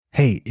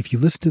Hey, if you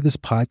listen to this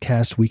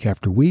podcast week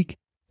after week,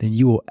 then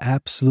you will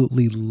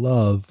absolutely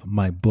love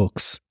my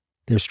books.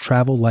 There's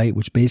Travel Light,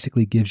 which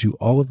basically gives you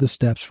all of the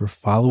steps for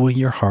following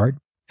your heart.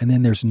 And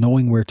then there's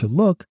Knowing Where to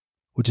Look,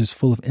 which is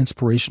full of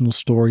inspirational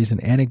stories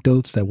and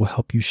anecdotes that will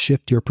help you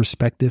shift your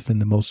perspective in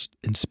the most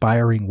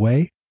inspiring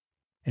way.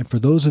 And for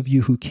those of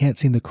you who can't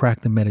seem to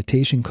crack the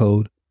meditation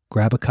code,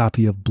 grab a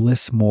copy of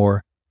Bliss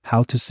More,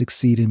 How to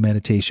Succeed in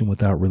Meditation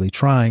Without Really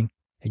Trying,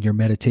 and your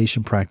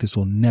meditation practice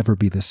will never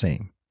be the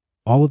same.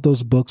 All of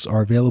those books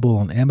are available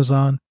on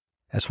Amazon,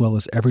 as well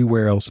as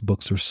everywhere else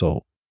books are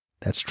sold.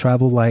 That's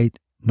Travel Light,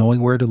 Knowing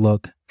Where to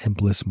Look, and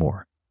Bliss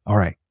More. All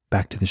right,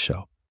 back to the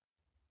show.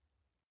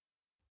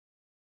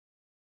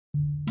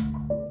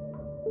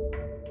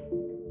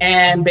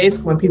 And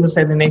basically, when people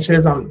say the Nation of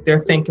Islam,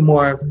 they're thinking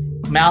more of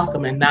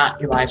Malcolm and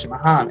not Elijah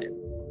Muhammad.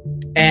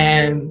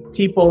 And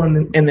people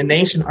in the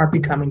nation are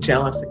becoming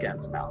jealous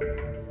against Malcolm,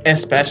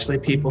 especially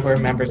people who are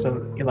members of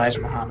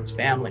Elijah Muhammad's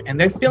family. And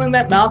they're feeling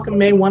that Malcolm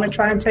may want to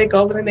try and take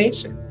over the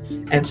nation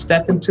and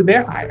step into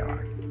their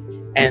hierarchy.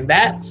 And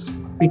that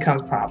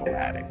becomes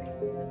problematic.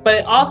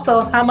 But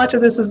also, how much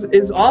of this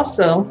is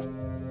also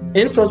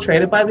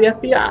infiltrated by the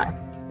FBI,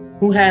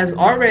 who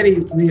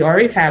we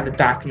already have the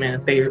document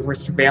that they were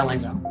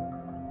surveilling them.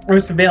 They were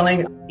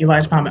surveilling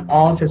Elijah Muhammad,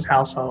 all of his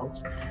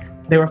households.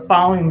 They were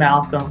following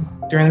Malcolm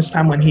during this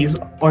time when he's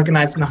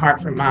organizing the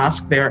Hartford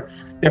Mosque. They're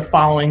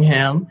following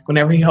him.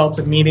 Whenever he holds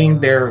a meeting,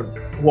 they're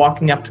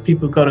walking up to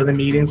people who go to the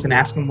meetings and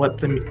asking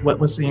what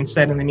was being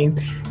said in the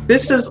meetings.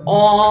 This is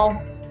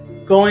all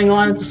going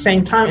on at the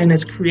same time, and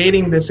it's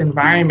creating this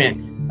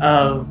environment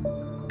of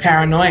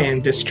paranoia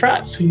and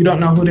distrust, who you don't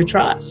know who to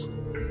trust,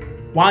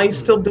 while he's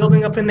still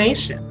building up a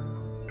nation.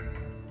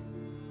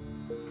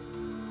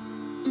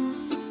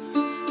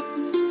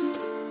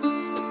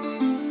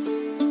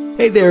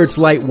 Hey there, it's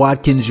Light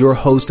Watkins, your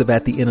host of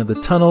At the End of the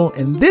Tunnel,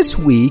 and this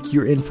week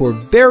you're in for a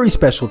very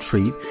special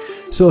treat.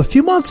 So a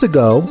few months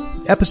ago,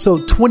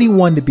 episode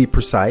 21 to be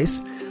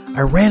precise,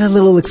 I ran a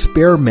little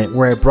experiment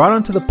where I brought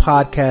onto the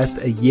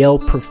podcast a Yale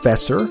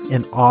professor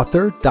and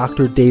author,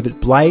 Dr. David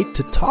Blight,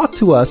 to talk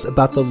to us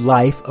about the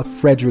life of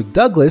Frederick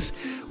Douglass,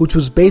 which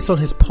was based on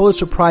his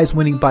Pulitzer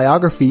Prize-winning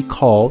biography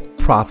called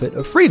Prophet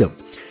of Freedom.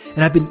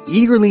 And I've been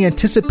eagerly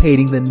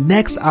anticipating the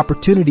next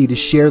opportunity to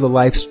share the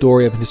life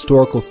story of an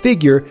historical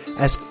figure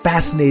as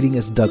fascinating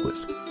as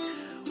Douglass.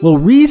 Well,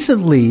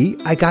 recently,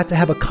 I got to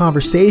have a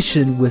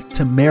conversation with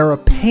Tamara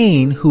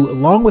Payne, who,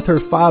 along with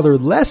her father,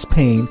 Les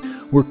Payne,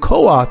 were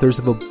co-authors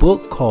of a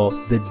book called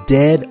The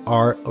Dead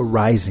Are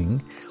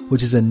Arising,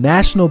 which is a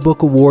National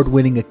Book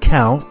Award-winning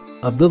account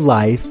of the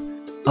life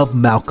of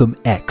Malcolm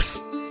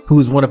X, who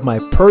is one of my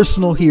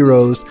personal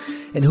heroes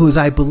and who is,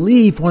 I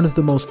believe, one of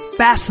the most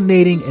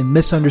fascinating and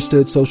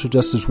misunderstood social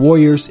justice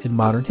warriors in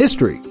modern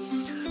history.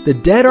 The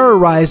Dead Are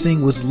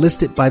Arising was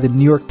listed by the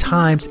New York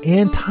Times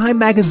and Time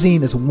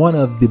Magazine as one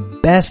of the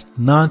best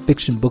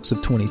nonfiction books of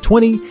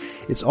 2020.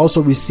 It's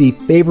also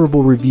received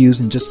favorable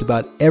reviews in just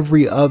about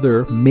every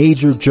other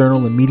major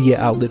journal and media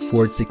outlet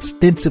for its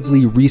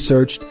extensively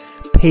researched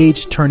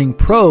page-turning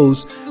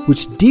prose,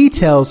 which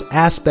details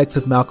aspects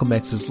of Malcolm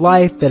X's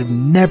life that have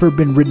never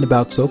been written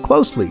about so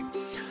closely.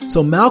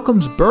 So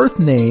Malcolm's birth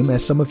name,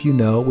 as some of you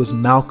know, was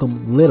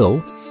Malcolm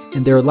Little.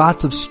 And there are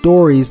lots of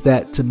stories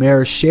that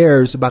Tamara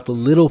shares about the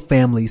Little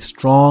family's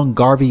strong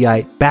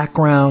Garveyite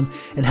background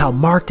and how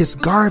Marcus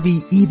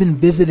Garvey even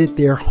visited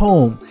their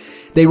home.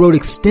 They wrote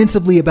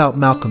extensively about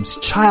Malcolm's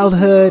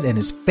childhood and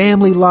his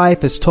family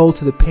life as told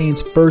to the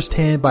Paynes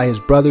firsthand by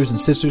his brothers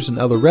and sisters and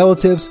other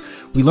relatives.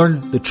 We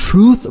learned the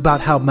truth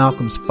about how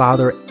Malcolm's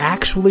father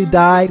actually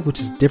died,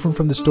 which is different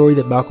from the story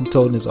that Malcolm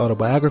told in his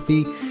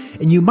autobiography.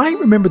 And you might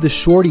remember the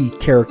Shorty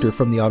character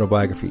from the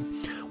autobiography.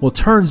 Well,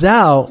 turns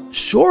out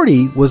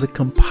Shorty was a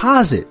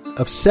composite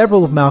of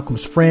several of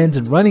Malcolm's friends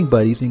and running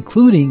buddies,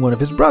 including one of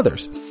his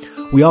brothers.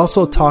 We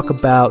also talk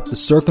about the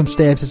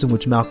circumstances in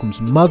which Malcolm's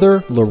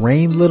mother,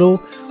 Lorraine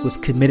Little, was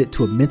committed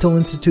to a mental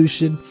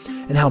institution,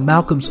 and how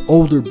Malcolm's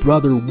older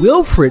brother,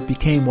 Wilfred,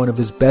 became one of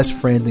his best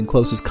friends and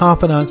closest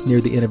confidants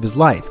near the end of his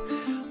life.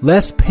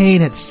 Les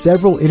Payne had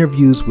several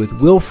interviews with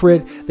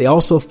Wilfred. They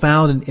also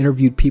found and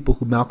interviewed people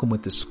who Malcolm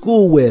went to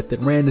school with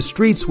and ran the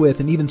streets with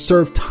and even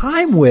served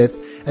time with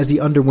as he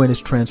underwent his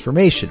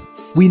transformation.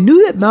 We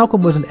knew that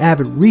Malcolm was an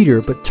avid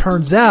reader, but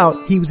turns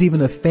out he was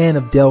even a fan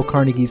of Dale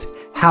Carnegie's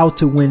How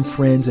to Win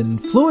Friends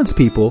and Influence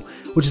People,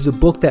 which is a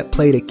book that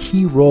played a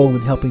key role in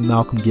helping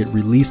Malcolm get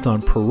released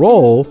on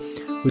parole,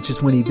 which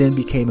is when he then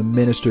became a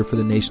minister for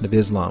the Nation of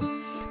Islam.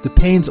 The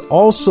Paynes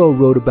also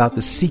wrote about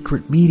the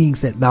secret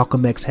meetings that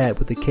Malcolm X had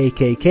with the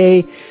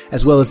KKK,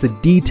 as well as the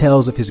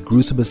details of his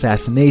gruesome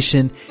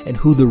assassination and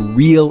who the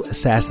real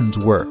assassins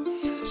were.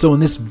 So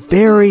in this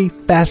very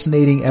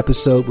fascinating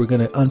episode, we're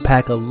going to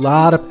unpack a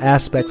lot of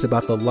aspects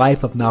about the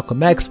life of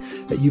Malcolm X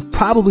that you've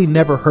probably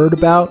never heard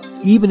about,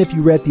 even if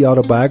you read the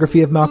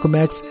autobiography of Malcolm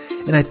X.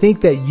 And I think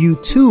that you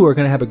too are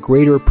going to have a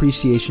greater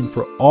appreciation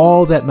for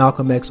all that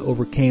Malcolm X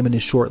overcame in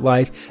his short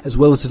life, as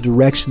well as the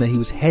direction that he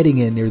was heading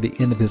in near the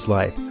end of his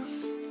life.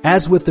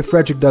 As with the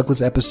Frederick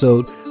Douglass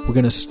episode, we're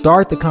going to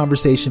start the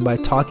conversation by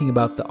talking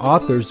about the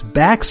author's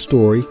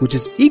backstory, which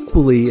is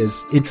equally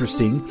as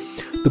interesting.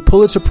 The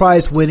Pulitzer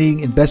Prize winning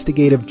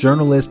investigative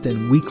journalist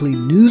and Weekly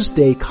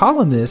Newsday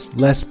columnist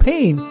Les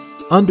Payne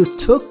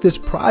undertook this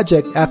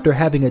project after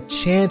having a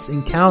chance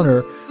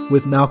encounter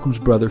with Malcolm's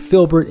brother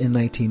Filbert in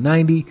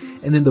 1990,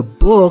 and then the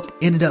book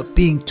ended up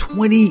being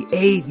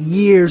 28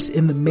 years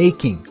in the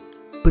making.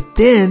 But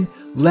then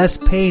Les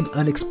Payne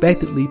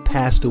unexpectedly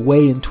passed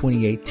away in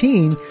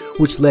 2018,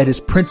 which led his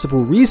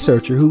principal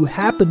researcher, who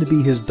happened to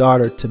be his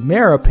daughter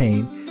Tamara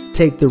Payne,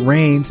 take the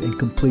reins and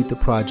complete the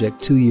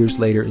project 2 years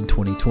later in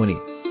 2020.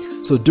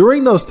 So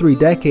during those 3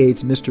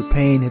 decades, Mr.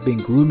 Payne had been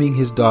grooming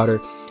his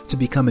daughter to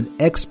become an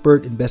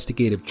expert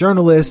investigative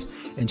journalist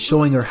and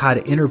showing her how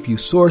to interview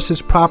sources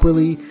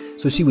properly.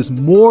 So she was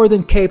more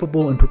than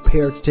capable and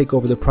prepared to take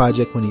over the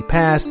project when he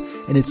passed.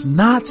 And it's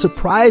not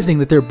surprising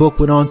that their book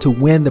went on to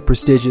win the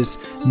prestigious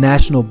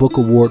National Book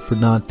Award for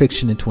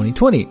Nonfiction in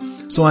 2020.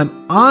 So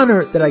I'm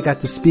honored that I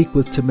got to speak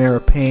with Tamara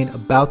Payne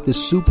about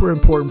this super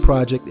important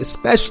project,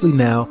 especially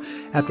now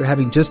after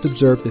having just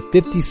observed the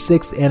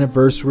 56th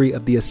anniversary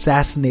of the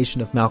assassination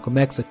of Malcolm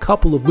X a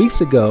couple of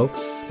weeks ago.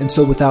 And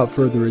so without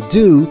further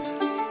ado,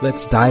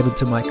 let's dive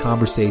into my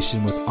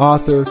conversation with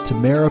author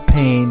Tamara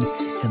Payne,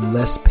 and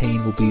Les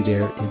Payne will be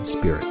there in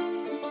spirit.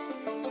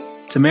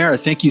 Tamara,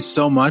 thank you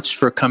so much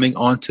for coming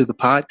onto the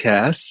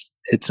podcast.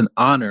 It's an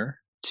honor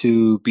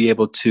to be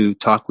able to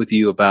talk with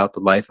you about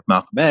the life of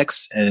Malcolm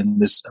X and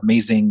this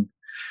amazing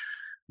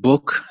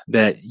book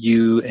that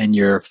you and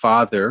your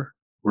father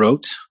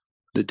wrote,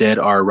 The Dead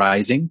Are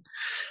Rising.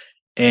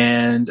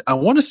 And I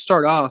want to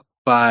start off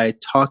by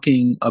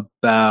talking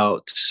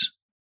about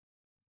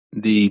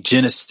the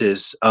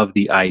genesis of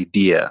the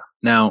idea.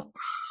 Now,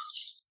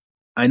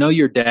 I know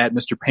your dad,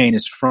 Mr. Payne,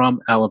 is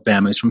from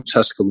Alabama. He's from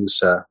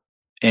Tuscaloosa.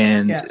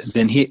 And yes.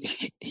 Then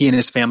he and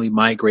his family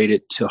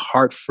migrated to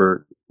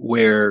Hartford,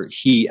 where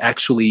he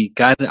actually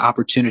got an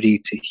opportunity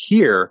to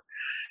hear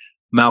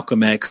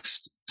Malcolm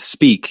X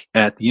speak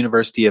at the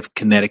University of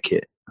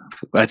Connecticut.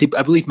 I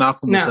believe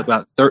Malcolm was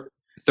about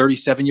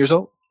 37 years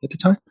old at the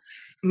time.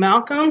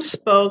 Malcolm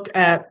spoke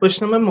at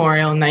Bushnell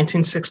Memorial in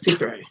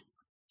 1963.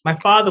 My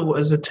father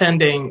was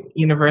attending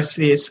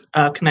University's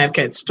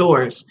Connecticut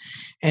Stores,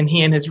 and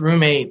he and his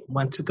roommate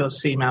went to go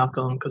see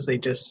Malcolm because they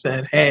just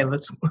said, "Hey,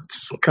 let's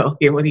go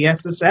hear what he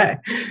has to say."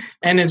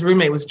 And his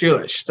roommate was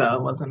Jewish, so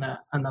it wasn't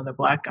another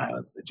black guy; it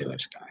was a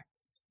Jewish guy.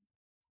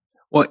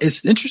 Well,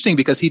 it's interesting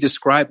because he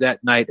described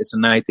that night as the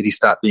night that he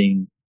stopped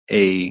being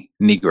a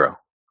Negro.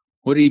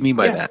 What do you mean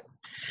by that?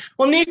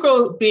 Well,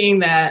 Negro being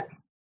that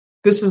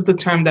this is the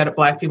term that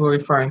black people were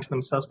referring to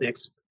themselves.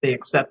 They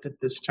accepted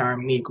this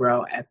term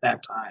Negro at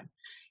that time.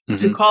 Mm-hmm.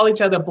 To call each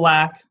other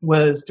black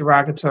was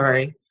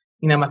derogatory.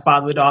 You know, my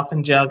father would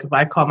often joke, if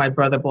I called my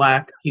brother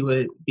black, he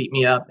would beat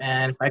me up.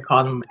 And if I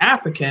called him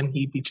African,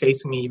 he'd be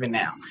chasing me even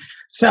now.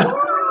 So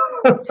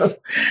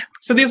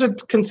these were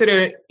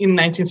considered in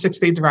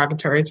 1960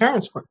 derogatory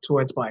terms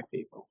towards black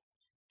people.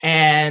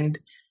 And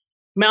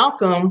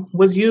Malcolm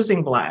was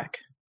using black,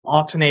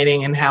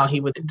 alternating in how he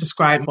would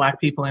describe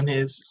black people in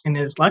his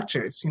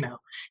lectures. You know,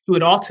 he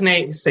would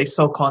alternate, say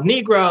so-called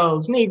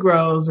Negroes,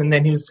 and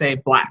then he would say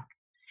black.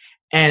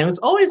 And it was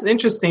always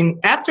interesting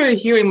after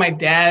hearing my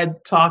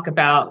dad talk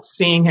about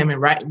seeing him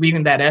and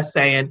reading that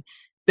essay and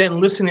then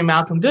listening to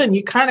Malcolm do it,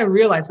 you kind of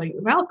realize like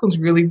Malcolm's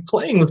really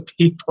playing with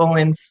people.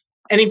 And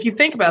if you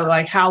think about it,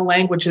 like how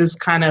language is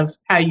kind of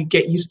how you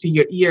get used to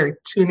your ear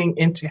tuning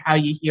into how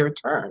you hear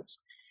terms.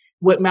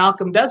 What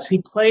Malcolm does, he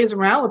plays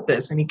around with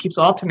this and he keeps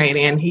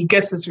alternating and he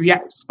gets this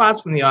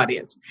response from the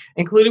audience,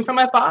 including from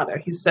my father.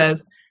 He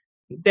says,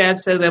 Dad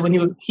said that when he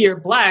would hear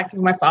black,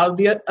 my father would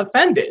be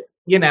offended.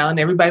 You know, and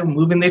everybody would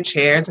move in their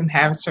chairs and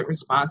have certain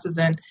responses,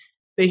 and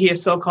they hear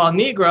so-called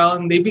Negro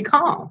and they be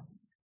calm.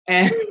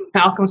 And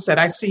Malcolm said,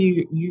 I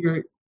see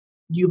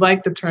you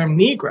like the term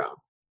Negro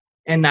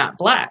and not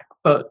black,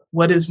 but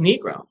what is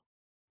Negro?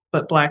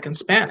 But black and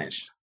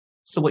Spanish.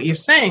 So what you're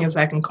saying is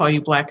I can call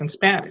you black and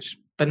Spanish,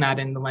 but not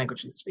in the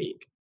language you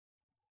speak.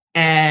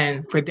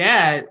 And for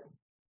Dad,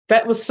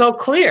 that was so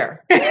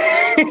clear.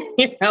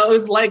 You know, it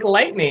was like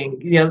lightning,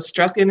 you know,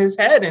 struck in his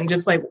head and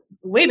just like,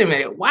 wait a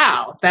minute,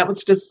 wow, that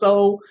was just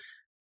so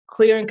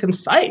clear and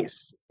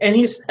concise. And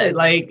he said,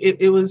 like,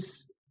 it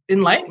was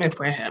enlightenment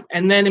for him.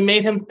 And then it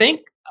made him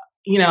think,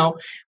 you know,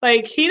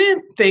 like he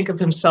didn't think of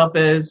himself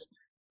as,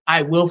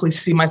 I willfully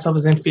see myself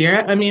as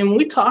inferior. I mean, when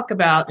we talk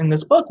about in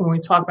this book, when we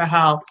talk about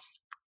how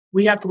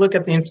we have to look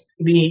at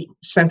the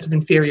sense of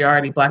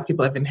inferiority Black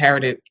people have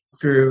inherited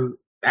through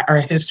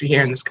our history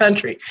here in this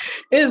country,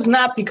 it is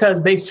not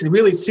because they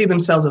really see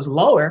themselves as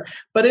lower,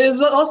 but it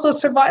is also a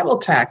survival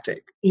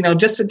tactic, you know,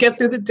 just to get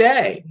through the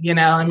day, you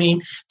know, I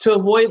mean, to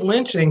avoid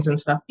lynchings and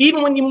stuff.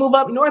 Even when you move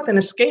up north and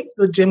escape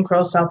the Jim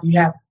Crow South,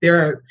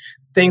 there are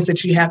things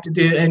that you have to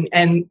do.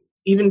 And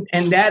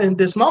that in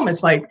this moment,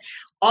 it's like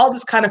all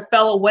this kind of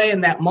fell away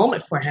in that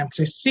moment for him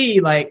to see,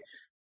 like,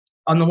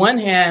 on the one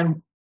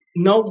hand,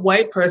 no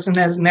white person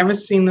has never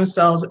seen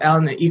themselves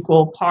on an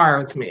equal par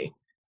with me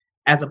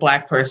as a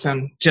Black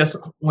person just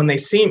when they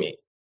see me.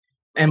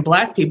 And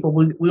Black people,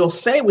 we'll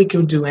say we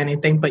can do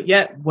anything, but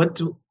yet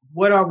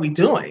what are we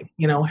doing?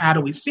 How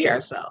do we see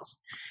ourselves?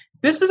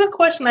 This is a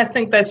question I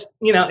think that's,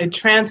 it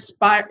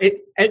transpired,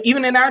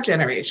 even in our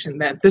generation,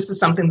 that this is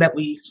something that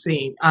we've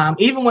seen.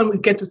 Even when we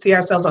get to see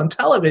ourselves on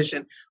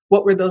television,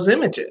 what were those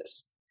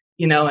images,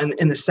 in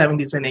the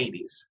 70s and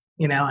 80s,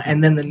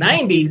 and then the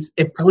 90s,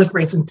 it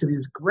proliferates into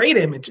these great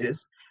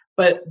images.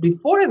 But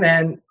before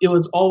then, it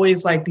was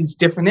always like these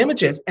different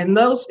images. And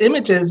those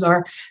images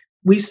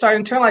we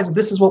start internalizing,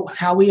 this is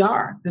how we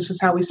are. This is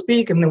how we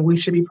speak. And then we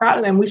should be proud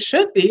of them. We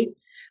should be.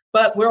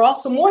 But we're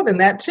also more than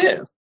that,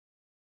 too.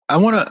 I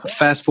want to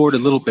fast forward a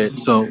little bit.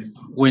 So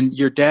when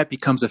your dad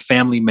becomes a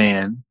family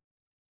man,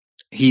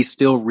 he's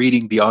still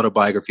reading the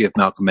autobiography of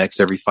Malcolm X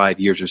every 5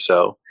 years or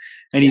so.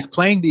 And he's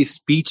playing these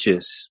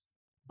speeches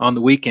on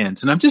the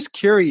weekends. And I'm just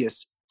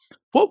curious,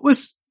 what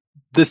was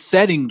the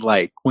setting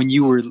like when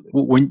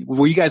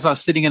were you guys all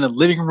sitting in a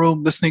living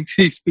room listening to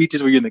these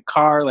speeches? Were you in the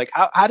car? Like,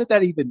 how did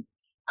that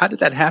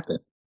happen?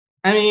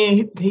 I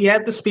mean, he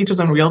had the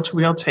speeches on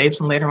reel-to-reel tapes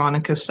and later on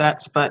in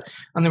cassettes. But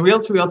on the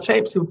reel-to-reel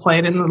tapes, he would play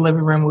it in the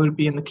living room. We would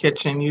be in the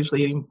kitchen,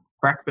 usually eating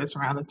breakfast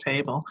around the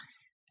table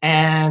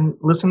and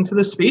listen to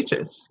the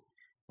speeches.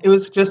 It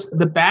was just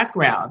the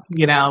background,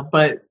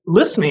 but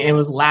listening, it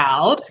was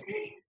loud,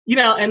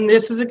 and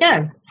this is,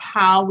 again,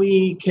 how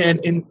we can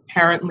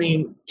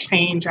inherently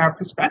change our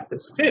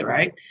perspectives too,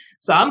 right?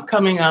 So I'm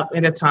coming up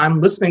at a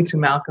time listening to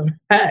Malcolm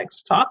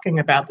X talking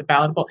about the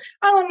ballot vote.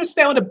 I don't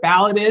understand what a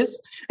ballot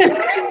is.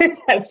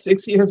 At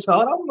 6 years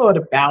old, I don't know what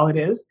a ballot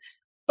is.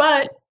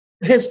 But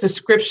his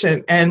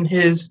description and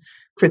his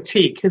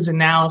critique, his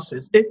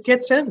analysis, it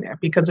gets in there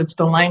because it's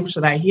the language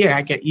that I hear,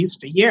 I get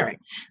used to hearing.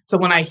 So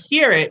when I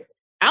hear it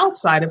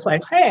outside, it's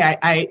like, hey,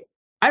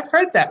 I've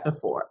heard that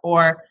before.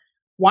 Or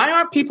why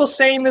aren't people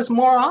saying this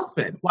more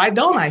often? Why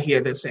don't I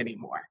hear this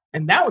anymore?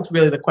 And that was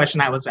really the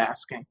question I was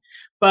asking.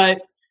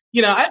 But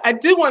I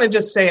do want to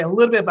just say a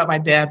little bit about my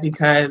dad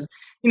because,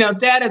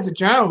 Dad as a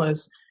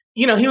journalist,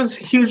 he was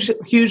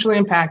hugely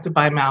impacted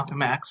by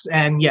Malcolm X.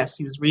 And yes,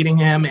 he was reading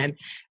him and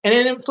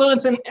it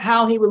influenced in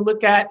how he would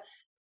look at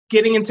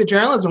getting into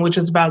journalism, which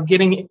is about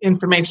getting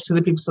information to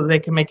the people so they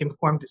can make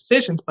informed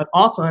decisions, but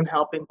also in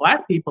helping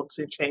Black people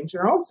to change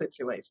their own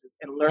situations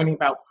and learning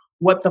about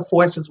what the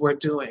forces were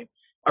doing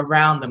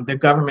around them,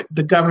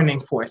 the governing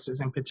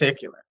forces in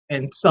particular.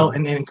 And so,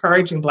 and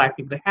encouraging Black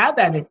people to have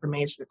that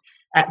information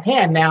at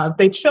hand. Now, if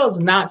they chose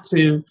not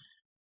to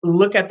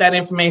look at that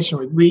information,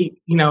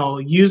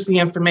 use the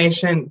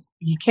information,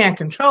 you can't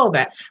control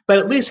that, but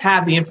at least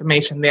have the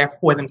information there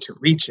for them to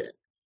reach it.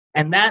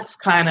 And that's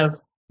kind of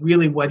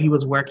really what he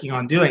was working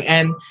on doing.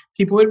 And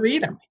people would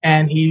read him.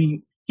 And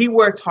he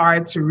worked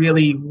hard to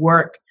really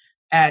work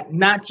at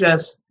not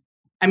just,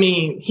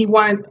 he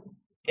wanted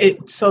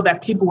it so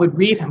that people would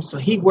read him. So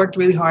he worked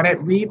really hard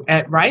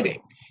at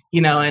writing,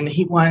 and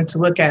he wanted to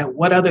look at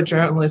what other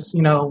journalists,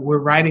 were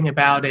writing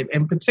about it.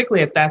 And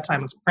particularly at that time,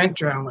 it was print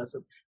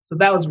journalism. So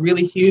that was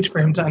really huge for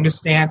him to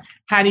understand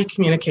how do you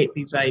communicate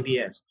these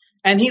ideas.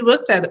 And he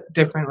looked at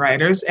different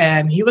writers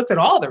and he looked at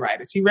all the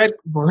writers. He read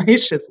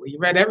voraciously, he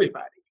read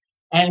everybody.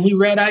 And he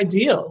read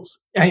ideals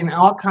and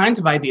all kinds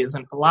of ideas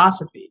and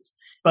philosophies.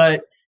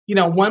 But,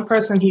 one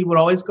person he would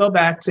always go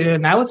back to,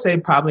 and I would say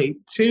probably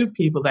two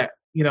people that,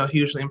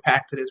 hugely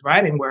impacted his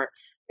writing were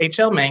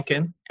H.L.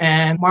 Mencken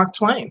and Mark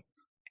Twain.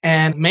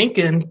 And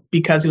Mencken,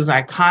 because he was an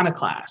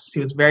iconoclast, he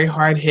was very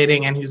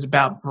hard-hitting and he was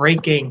about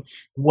breaking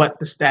what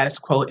the status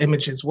quo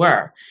images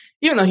were.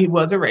 Even though he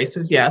was a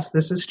racist, yes,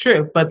 this is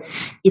true. But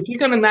if you're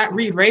going to not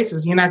read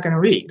racists, you're not going to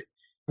read.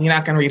 You're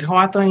not going to read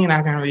Hawthorne. You're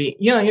not going to read,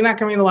 you're not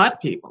going to read a lot of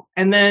people.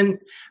 And then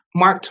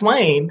Mark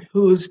Twain,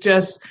 who's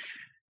just,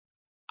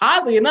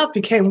 oddly enough,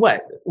 became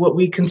what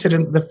we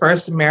consider the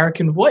first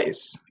American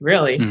voice,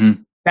 really.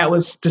 Mm-hmm. That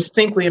was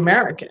distinctly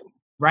American,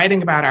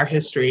 writing about our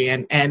history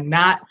and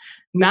not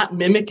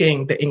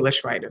mimicking the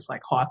English writers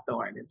like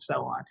Hawthorne and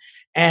so on.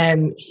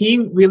 And he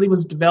really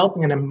was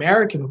developing an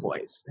American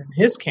voice in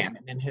his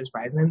canon and his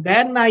writing. And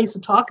Dad and I used to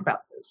talk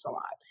about this a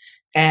lot.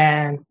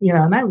 And,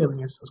 and I really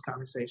miss those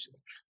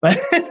conversations, but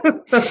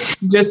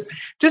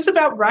just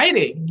about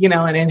writing,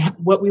 and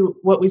what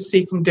we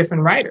see from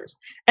different writers.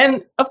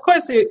 And of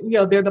course, they're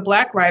the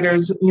Black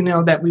writers,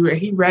 that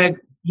he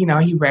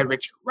read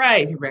Richard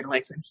Wright, he read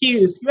Langston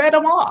Hughes, he read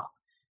them all.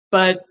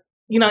 But,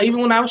 even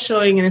when I was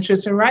showing an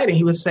interest in writing,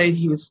 he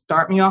would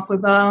start me off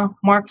with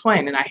Mark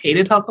Twain. And I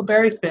hated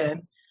Huckleberry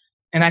Finn.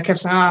 And I kept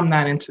saying, I'm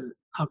not into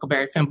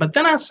Huckleberry Finn. But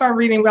then I started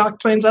reading Mark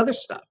Twain's other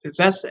stuff, his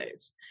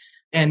essays.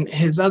 And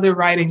his other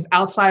writings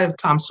outside of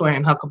Tom Sawyer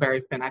and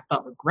Huckleberry Finn, I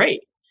thought were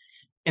great.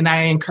 And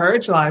I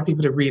encourage a lot of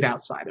people to read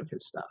outside of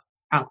his stuff,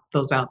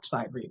 those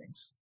outside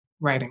writings.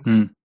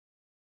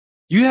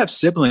 You have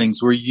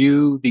siblings. Were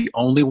you the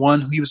only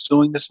one who he was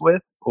doing this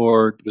with?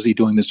 Or was he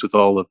doing this with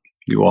all of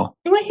you all?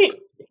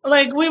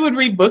 We would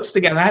read books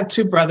together. I have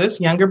two brothers,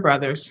 younger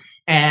brothers,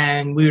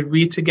 and we would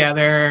read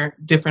together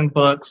different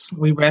books.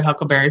 We read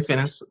Huckleberry Finn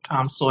and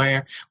Tom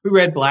Sawyer. We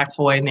read Black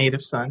Boy,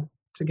 Native Son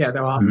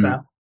together also.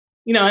 Mm-hmm.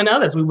 and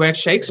others. We read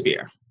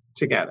Shakespeare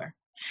together.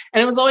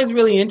 And it was always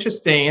really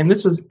interesting. And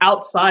this was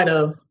outside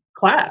of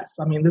class.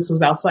 I mean, this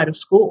was outside of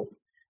school,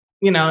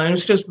 and it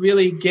was just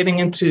really getting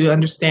into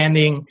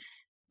understanding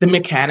the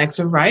mechanics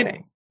of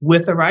writing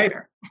with a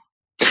writer.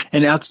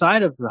 And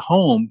outside of the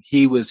home,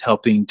 he was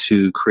helping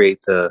to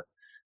create the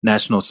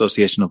National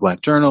Association of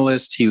Black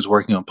Journalists. He was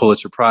working on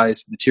Pulitzer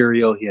Prize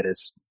material. He had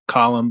his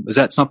column. Is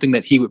that something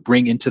that he would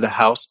bring into the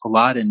house a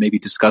lot and maybe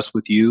discuss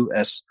with you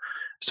as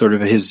sort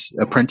of his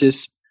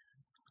apprentice?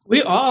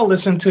 We all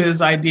listened to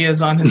his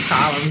ideas on his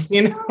columns.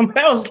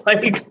 That was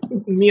like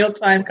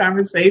mealtime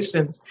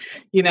conversations.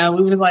 We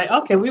were like,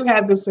 okay, we've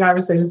had this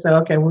conversation. So,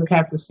 okay, we'll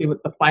have to see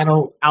what the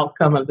final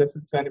outcome of this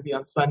is going to be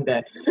on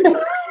Sunday.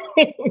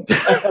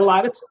 A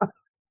lot of time.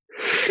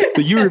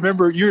 So you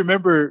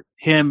remember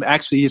him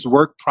actually, his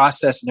work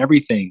process and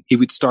everything. He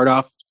would start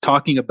off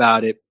talking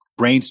about it,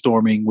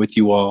 brainstorming with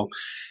you all.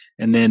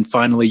 And then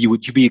finally,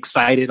 would you be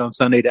excited on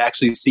Sunday to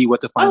actually see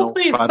what the final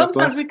product was?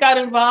 Sometimes we got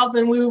involved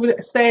and we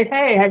would say,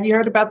 hey, have you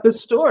heard about this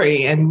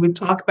story? And we'd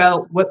talk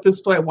about what the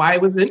story, why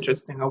it was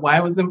interesting or why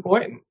it was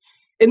important.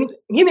 And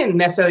he didn't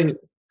necessarily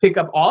pick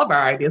up all of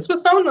our ideas, but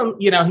some of them,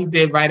 he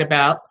did write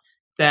about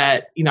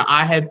that,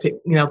 I had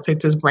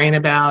picked his brain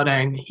about,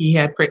 and he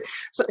had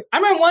So I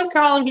remember one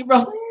column he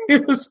wrote,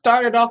 it was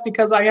started off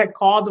because I had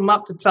called him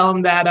up to tell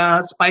him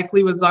that Spike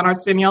Lee was on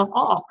Arsenio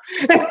Hall.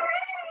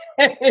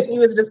 And he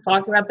was just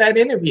talking about that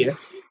interview,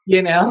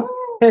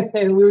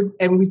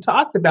 and we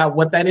talked about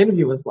what that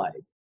interview was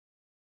like.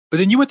 But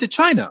then you went to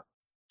China.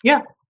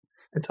 Yeah.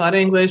 I taught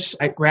English.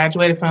 I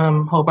graduated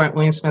from Hobart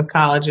William Smith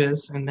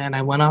colleges, and then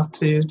I went off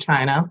to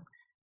China.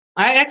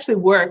 I actually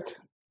worked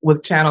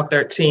with Channel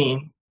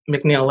 13,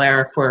 McNeil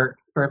Lehrer, for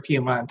a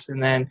few months,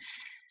 and then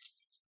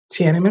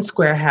Tiananmen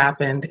Square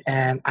happened,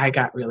 and I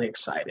got really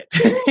excited.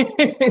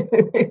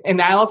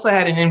 And I also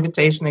had an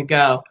invitation to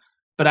go,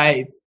 but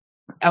I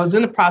was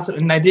in the process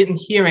and I didn't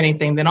hear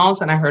anything. Then all of a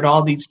sudden I heard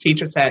all these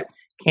teachers had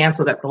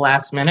canceled at the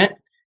last minute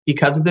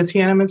because of the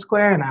Tiananmen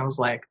Square. And I was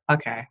like,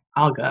 okay,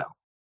 I'll go.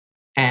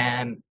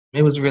 And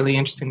it was really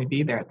interesting to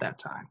be there at that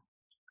time.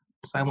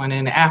 So I went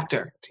in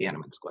after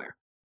Tiananmen Square,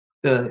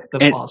 the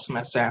fall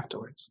semester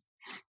afterwards.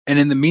 And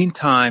in the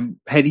meantime,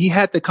 had he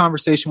had the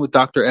conversation with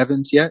Dr.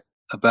 Evans yet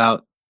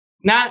about?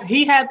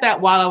 He had that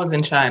while I was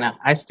in China.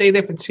 I stayed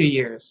there for 2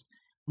 years.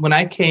 When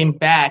I came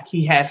back,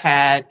 he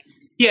had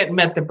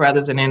met the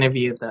brothers and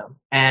interviewed them.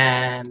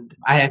 And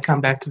I had come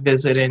back to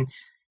visit, and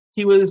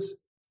he was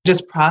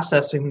just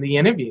processing the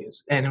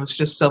interviews. And it was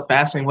just so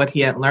fascinating what he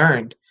had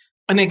learned.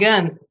 And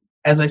again,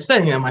 as I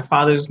said, my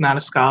father's not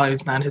a scholar,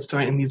 he's not a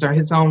historian, and these are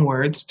his own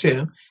words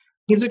too.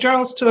 He's a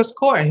journalist to his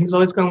core, and he's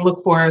always going to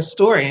look for a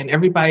story, and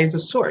everybody's a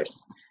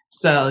source.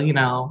 So,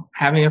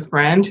 having a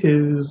friend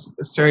who's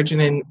a surgeon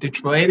in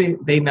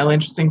Detroit, they know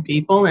interesting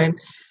people, and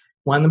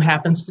one of them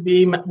happens to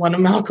be one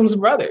of Malcolm's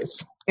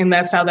brothers. And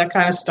that's how that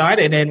kind of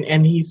started.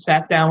 And he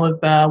sat down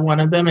with one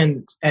of them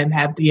and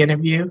had the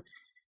interview.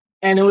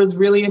 And it was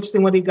really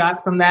interesting what he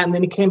got from that. And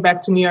then he came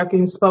back to New York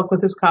and he spoke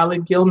with his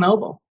colleague, Gil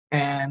Noble.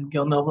 And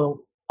Gil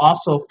Noble,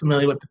 also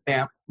familiar with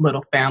the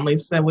Little family,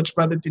 said, which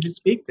brother did you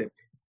speak to?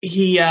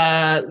 He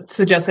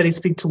suggested he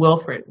speak to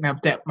Wilfred. Now,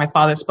 my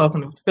father had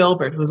spoken with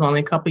Filbert, who was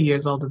only a couple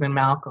years older than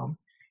Malcolm.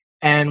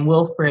 And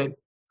Wilfred,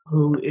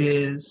 who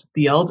is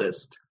the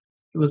eldest,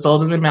 he was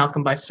older than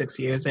Malcolm by 6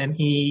 years, and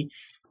he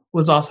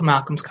was also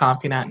Malcolm's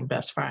confidant and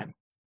best friend.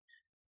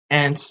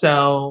 And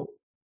so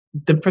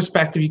the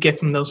perspective you get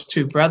from those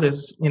two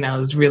brothers,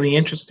 is really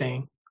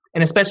interesting.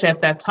 And especially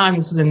at that time,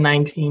 this is in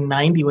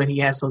 1990 when he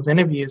has those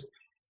interviews,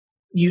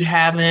 you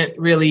haven't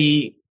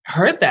really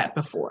heard that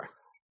before.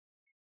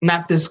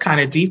 Not this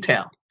kind of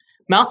detail.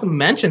 Malcolm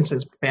mentions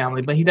his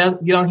family, but you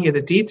don't hear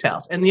the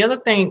details. And the other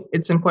thing,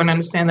 it's important to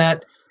understand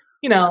that,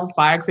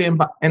 biography and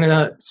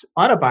an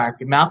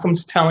autobiography,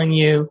 Malcolm's telling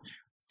you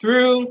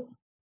through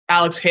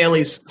Alex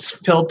Haley's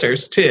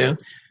filters too,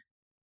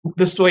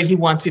 the story he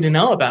wants you to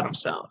know about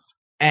himself.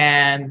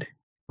 And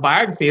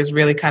biography is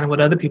really kind of what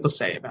other people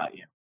say about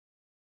you.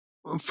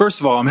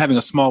 First of all, I'm having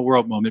a small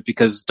world moment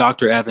because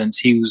Dr. Evans,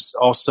 he was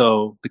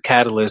also the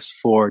catalyst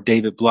for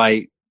David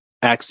Blight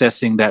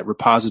accessing that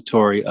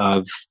repository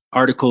of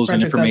articles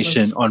and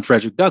information on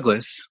Frederick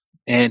Douglass.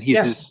 And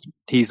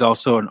he's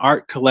also an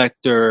art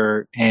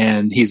collector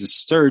and he's a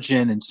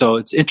surgeon. And so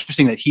it's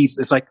interesting that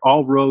it's like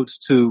all roads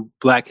to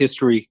Black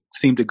history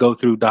seem to go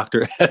through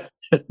Dr.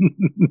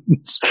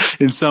 Evans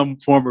in some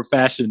form or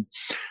fashion.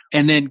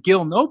 And then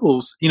Gil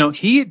Nobles,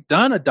 he had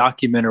done a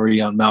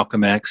documentary on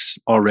Malcolm X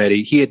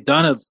already. He had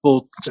done a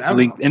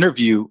full-length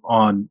interview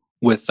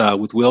with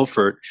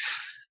Wilford.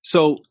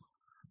 So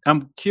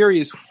I'm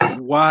curious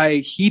why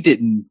he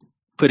didn't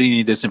put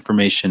any of this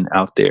information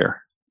out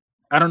there.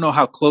 I don't know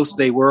how close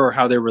they were or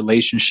how their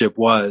relationship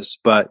was,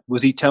 but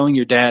was he telling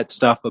your dad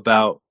stuff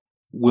about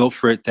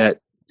Wilfred that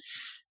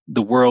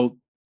the world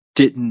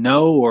didn't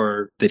know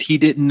or that he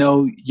didn't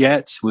know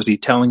yet? Was he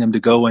telling him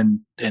to go and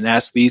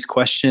ask these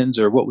questions,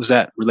 or what was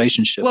that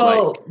relationship like?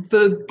 Well,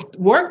 the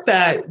work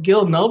that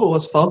Gil Noble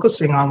was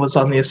focusing on was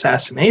on the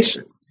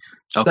assassination.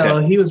 Okay. So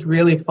he was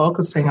really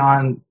focusing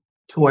on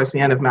towards the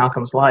end of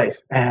Malcolm's life.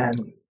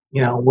 And,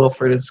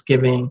 Wilford is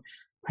giving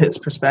his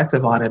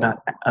perspective on it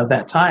at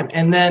that time.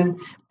 And then,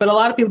 but a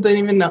lot of people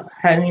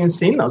hadn't even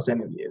seen those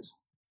interviews.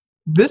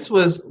 This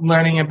was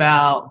learning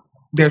about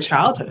their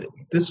childhood.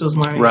 This was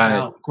learning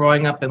about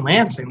growing up in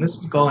Lansing. This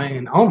is going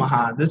in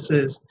Omaha. This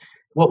is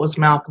what was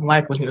Malcolm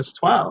like when he was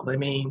 12. I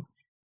mean,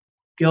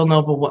 Gil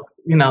Noble,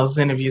 his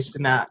interviews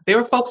did not. They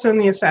were focused on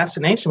the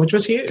assassination, which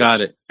was huge.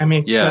 Got it. I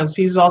mean, because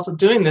he's also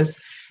doing this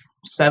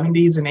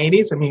 70s and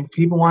 80s. I mean,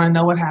 people want to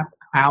know what happened,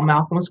 how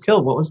Malcolm was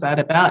killed. What was that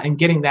about? And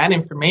getting that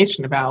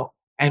information about,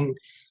 and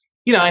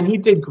he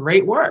did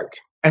great work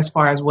as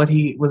far as what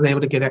he was able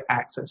to get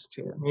access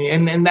to. I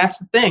mean, and that's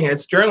the thing.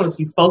 As journalists,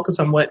 you focus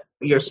on what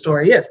your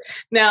story is.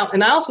 Now,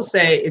 and I also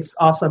say it's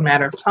also a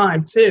matter of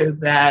time, too,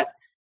 that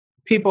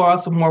people are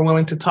also more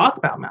willing to talk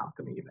about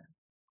Malcolm even.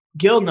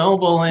 Gil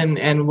Noble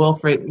and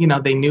Wilford,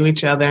 they knew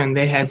each other and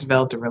they had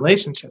developed a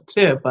relationship,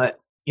 too. But,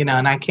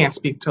 and I can't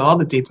speak to all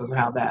the details of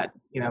how that,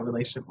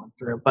 relationship went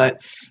through.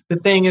 But the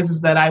thing is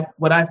that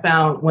what I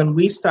found when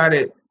we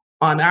started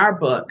on our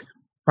book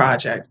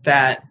project,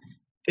 that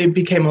it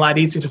became a lot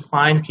easier to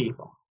find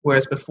people.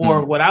 Whereas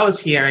before, what I was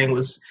hearing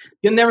was,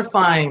 you'll never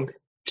find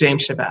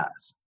James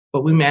Shabazz,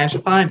 but we managed to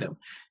find him.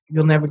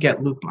 You'll never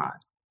get Luke Mott.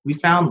 We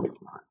found Luke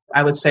Mott.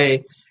 I would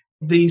say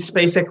the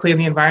space had cleared,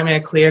 the environment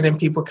had cleared, and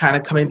people were kind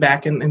of coming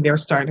back and they were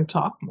starting to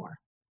talk more.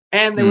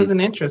 And there was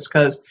an interest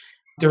because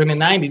during the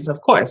 90s,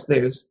 of course,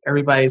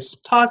 everybody's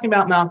talking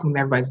about Malcolm,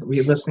 everybody's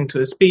listening to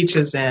his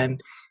speeches,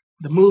 and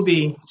the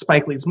movie,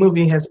 Spike Lee's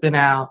movie, has been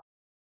out.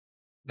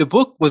 The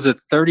book was a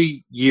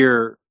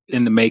 30-year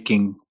in the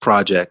making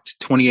project,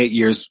 28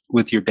 years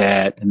with your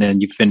dad, and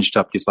then you finished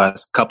up these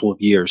last couple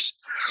of years.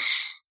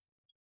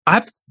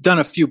 I've done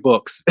a few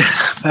books.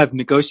 I've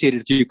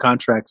negotiated a few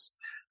contracts.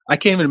 I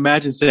can't even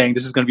imagine saying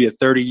this is going to be a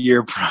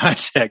 30-year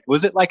project.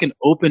 Was it like an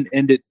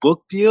open-ended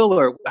book deal,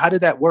 or how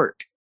did that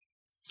work?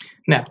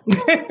 No.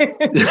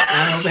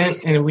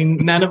 And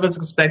none of us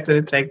expected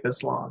it to take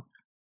this long.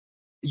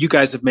 You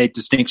guys have made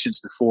distinctions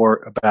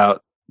before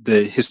about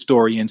the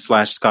historian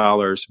 /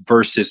 scholars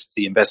versus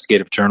the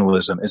investigative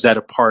journalism. Is that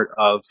a part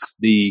of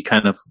the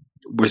kind of,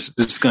 this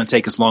is going to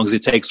take as long as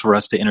it takes for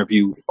us to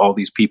interview all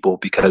these people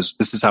because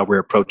this is how we're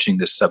approaching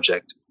this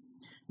subject?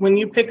 When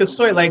you pick a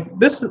story like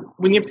this,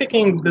 when you're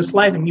picking this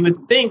life, and you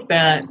would think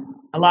that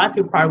a lot of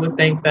people probably would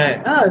think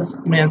that,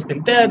 this man's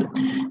been dead,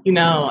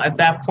 at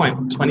that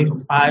point,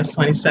 25,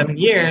 27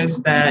 years,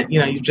 that,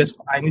 you just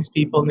find these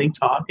people and they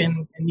talk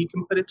and you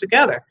can put it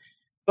together.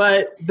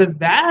 But the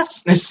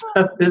vastness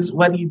of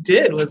what he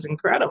did was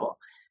incredible.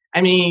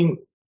 I mean,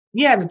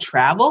 he had to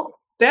travel.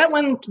 Dad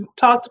went to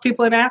talk to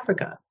people in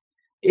Africa.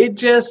 It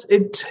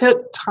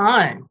took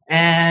time.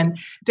 And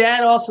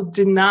Dad also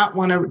did not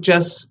want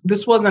to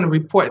this wasn't a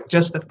report,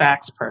 just the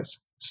facts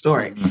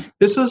story. Mm-hmm.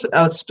 This was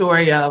a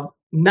story of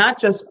not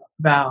just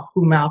about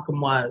who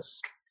Malcolm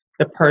was,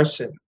 the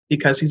person,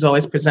 because he's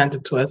always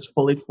presented to us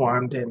fully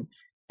formed and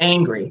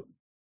angry.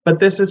 But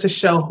this is to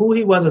show who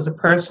he was as a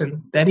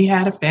person, that he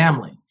had a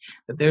family,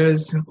 that there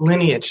is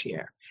lineage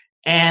here,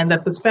 and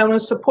that this family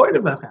was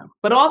supportive of him,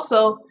 but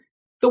also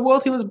the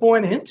world he was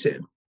born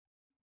into.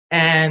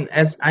 And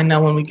as I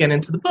know when we get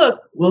into the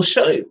book, we'll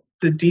show you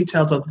the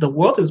details of the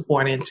world he was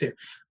born into.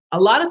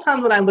 A lot of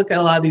times when I look at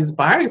a lot of these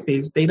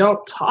biographies, they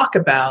don't talk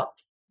about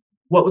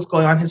what was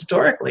going on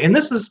historically. And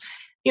this is,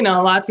 a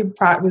lot of people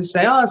probably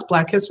say, it's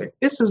Black history.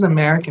 This is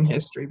American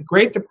history. The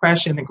Great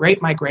Depression, the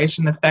Great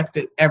Migration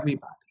affected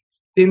everybody.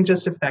 Didn't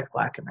just affect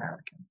Black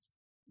Americans.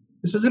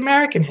 This is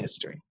American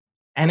history.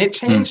 And it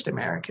changed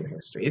American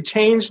history. It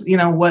changed,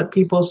 what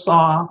people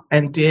saw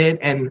and did,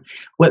 and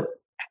what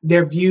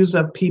their views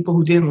of people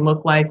who didn't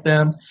look like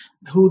them,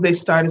 who they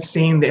started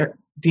seeing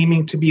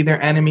deeming to be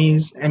their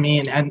enemies,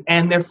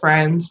 and their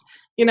friends.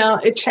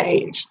 It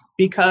changed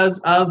because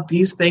of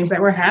these things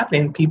that were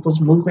happening, people's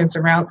movements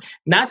around,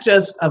 not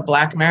just of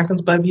Black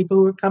Americans, but people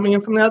who were coming in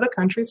from the other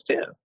countries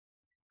too.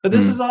 But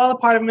this is all a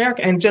part of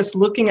America, and just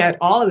looking at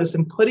all of this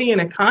and putting it in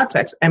a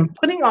context, and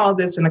putting all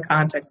this in a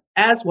context,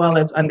 as well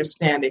as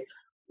understanding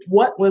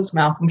what was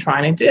Malcolm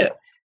trying to do.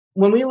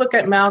 When we look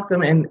at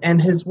Malcolm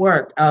and his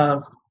work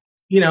of,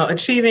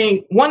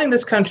 wanting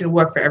this country to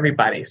work for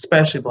everybody,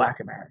 especially Black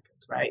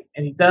Americans, right?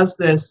 And he does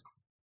this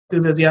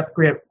through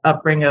the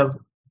upbringing of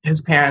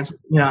his parents,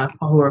 who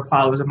are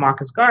followers of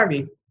Marcus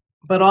Garvey,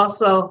 but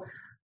also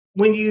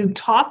when you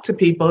talk to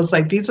people, it's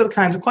like, these are the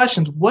kinds of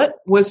questions. What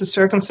was the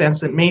circumstance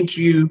that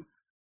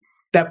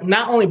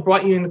not only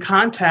brought you in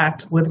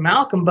contact with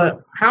Malcolm,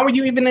 but how were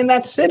you even in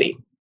that city,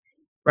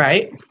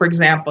 right? For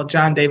example,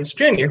 John Davis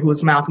Jr., who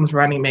was Malcolm's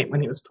running mate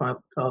when he was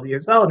 12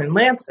 years old in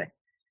Lansing.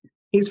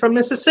 He's from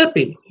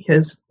Mississippi.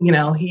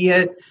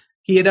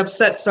 He had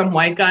upset some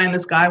white guy, and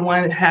this guy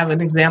wanted to have an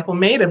example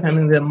made of him,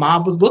 and the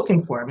mob was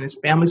looking for him, and his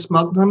family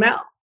smuggled him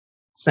out,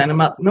 sent him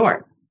up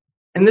north.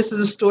 And this is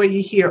a story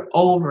you hear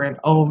over and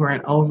over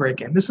and over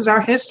again. This is our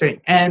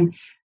history. And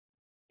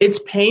it's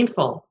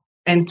painful.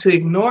 And to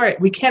ignore it,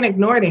 we can't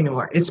ignore it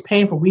anymore. It's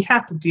painful. We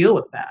have to deal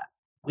with that.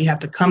 We have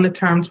to come to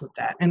terms with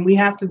that. And we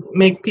have to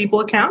make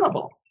people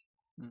accountable.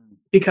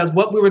 because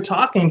what we were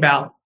talking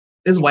about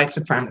is white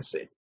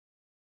supremacy.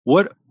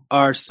 What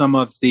are some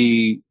of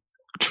the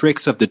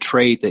tricks of the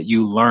trade that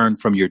you learned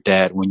from your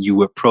dad when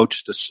you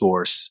approached the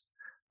source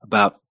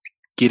about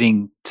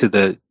getting to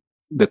the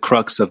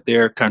crux of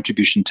their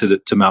contribution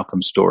to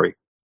Malcolm's story?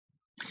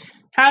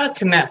 How to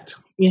connect.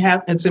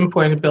 It's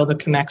important to build a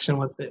connection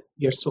with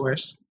your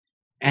source,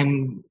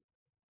 and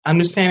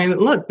understanding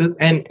that,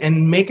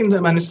 and making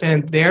them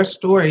understand their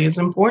story is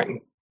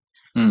important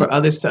for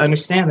others to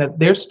understand that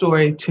their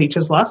story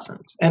teaches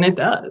lessons, and it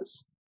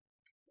does.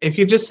 If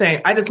you just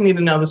say, I just need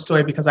to know the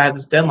story because I have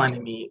this deadline to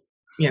meet,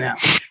 you're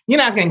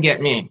not going to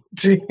get me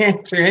to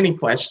answer any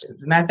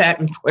questions. And I've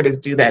had reporters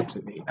do that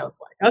to me. I was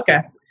like, okay.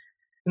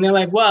 And they're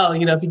like, well,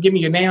 if you give me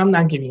your name, I'm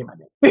not giving you my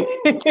name.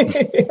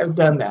 I've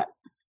done that.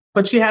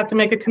 But you have to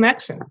make a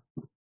connection.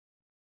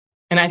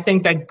 And I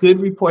think that good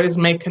reporters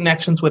make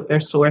connections with their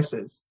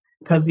sources.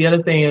 Because the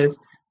other thing is,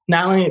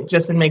 not only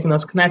just in making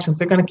those connections,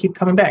 they're going to keep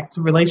coming back. It's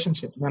a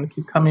relationship. You're going to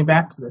keep coming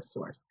back to this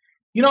source.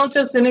 You don't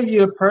just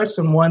interview a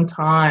person one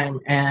time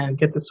and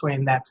get the story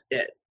and that's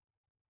it.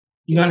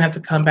 You're going to have to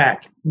come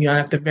back. You're going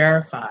to have to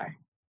verify.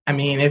 I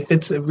mean, if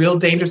it's a real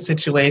dangerous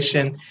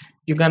situation,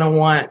 you're going to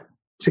want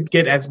to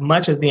get as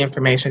much of the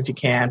information as you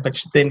can,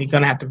 but then you're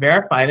going to have to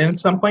verify it. And at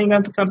some point, you're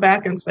going to have to come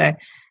back and say,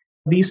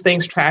 these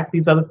things track,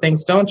 these other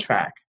things don't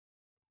track.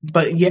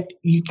 But yet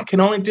you can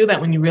only do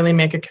that when you really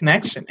make a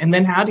connection. And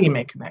then how do you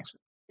make connection?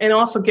 And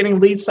also getting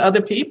leads to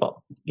other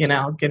people,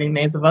 getting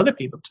names of other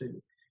people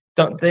too.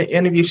 The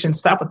interview shouldn't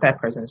stop with that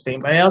person. It's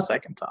anybody else I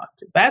can talk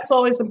to. That's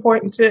always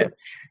important too.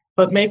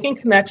 But making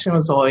connection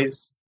was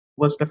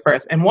the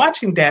first. And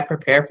watching Dad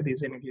prepare for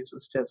these interviews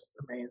was just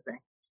amazing.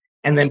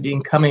 And then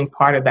becoming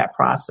part of that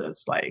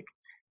process. Like,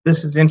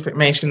 this is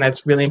information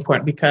that's really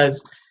important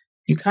because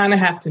you kind of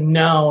have to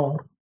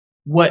know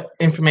what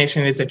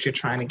information it is that you're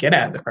trying to get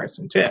out of the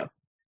person too.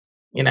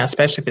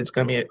 Especially if it's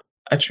going to be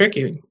a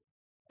tricky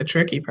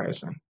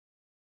person.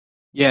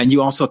 Yeah, and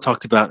you also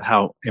talked about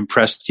how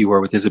impressed you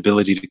were with his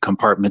ability to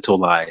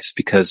compartmentalize,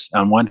 because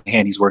on one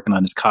hand, he's working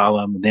on his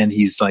column, and then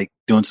he's like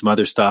doing some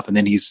other stuff, and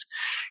then he's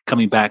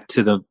coming back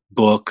to the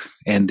book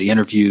and the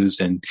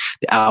interviews and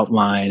the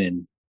outline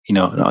and,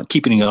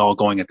 keeping it all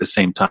going at the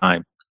same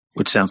time,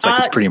 which sounds like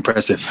it's pretty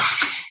impressive.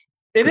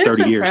 It is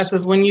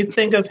impressive when you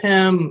think of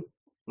him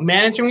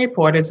managing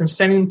reporters and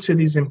sending them to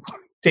these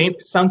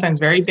sometimes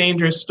very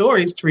dangerous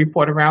stories to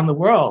report around the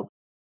world.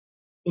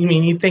 I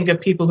mean, you think of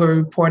people who are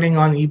reporting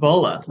on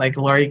Ebola, like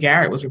Laurie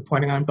Garrett was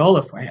reporting on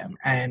Ebola for him.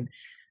 And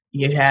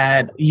you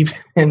had even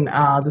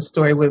the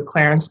story with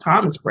Clarence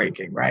Thomas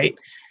breaking, right?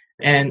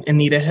 And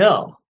Anita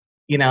Hill,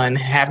 and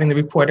having the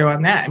reporter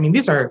on that. I mean,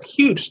 these are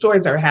huge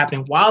stories that are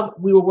happening while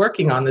we were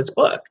working on this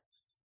book.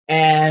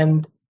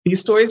 And these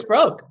stories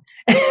broke.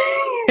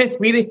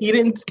 He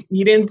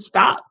didn't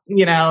stop,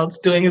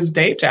 doing his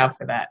day job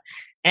for that,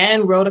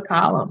 and wrote a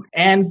column,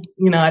 and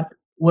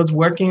was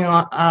working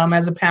on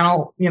as a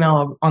panel,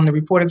 on the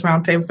Reporters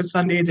Roundtable for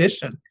Sunday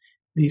Edition,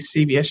 the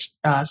CBS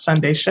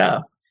Sunday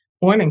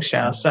morning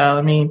show. So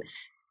I mean,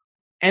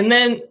 and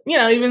then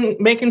even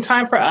making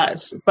time for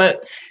us.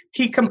 But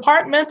he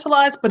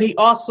compartmentalized, but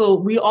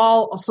we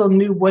all also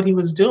knew what he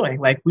was doing.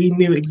 Like, we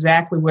knew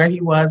exactly where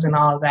he was and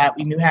all of that.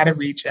 We knew how to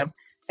reach him,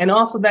 and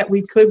also that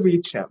we could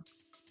reach him.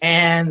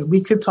 And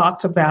we could talk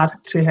to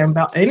him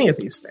about any of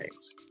these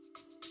things.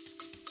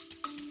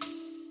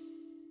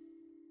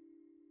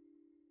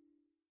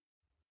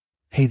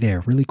 Hey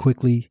there, really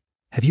quickly.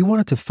 Have you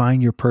wanted to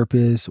find your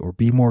purpose or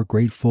be more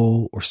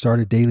grateful or start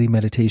a daily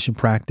meditation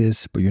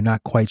practice, but you're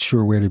not quite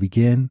sure where to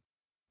begin?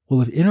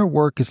 Well, if inner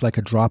work is like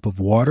a drop of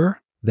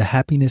water,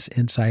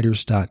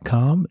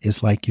 thehappinessinsiders.com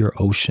is like your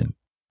ocean.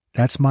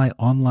 That's my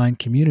online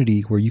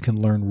community where you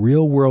can learn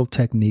real-world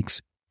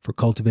techniques for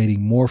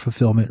cultivating more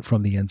fulfillment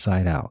from the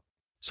inside out.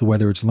 So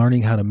whether it's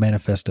learning how to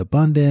manifest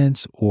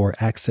abundance or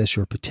access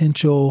your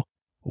potential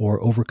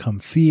or overcome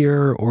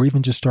fear or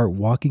even just start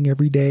walking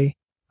every day,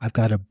 I've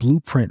got a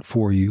blueprint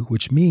for you,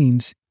 which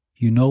means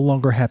you no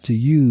longer have to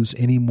use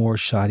any more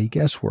shoddy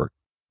guesswork.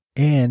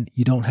 And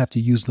you don't have to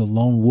use the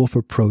lone wolf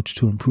approach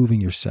to improving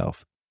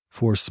yourself.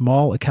 For a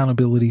small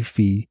accountability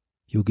fee,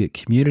 you'll get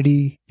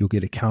community, you'll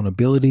get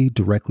accountability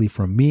directly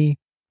from me,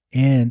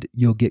 and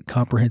you'll get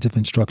comprehensive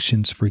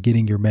instructions for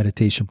getting your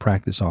meditation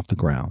practice off the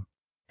ground.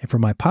 And for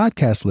my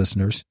podcast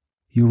listeners,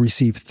 you'll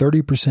receive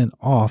 30%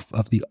 off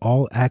of the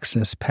All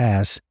Access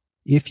Pass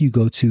if you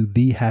go to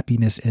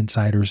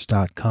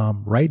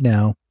thehappinessinsiders.com right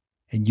now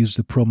and use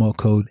the promo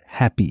code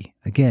HAPPY.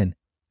 Again,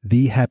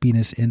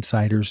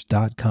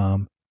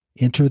 thehappinessinsiders.com.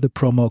 Enter the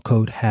promo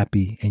code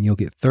HAPPY and you'll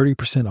get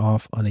 30%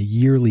 off on a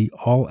yearly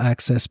All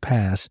Access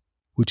Pass,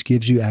 which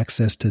gives you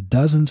access to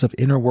dozens of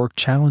inner work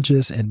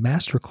challenges and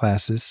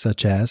masterclasses,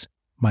 such as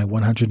my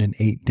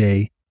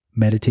 108-day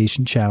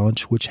meditation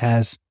challenge, which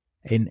has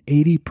an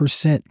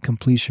 80%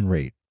 completion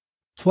rate.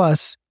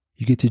 Plus,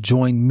 you get to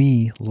join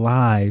me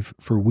live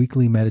for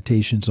weekly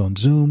meditations on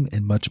Zoom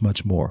and much,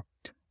 much more.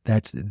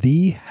 That's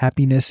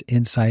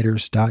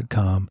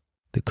thehappinessinsiders.com.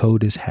 The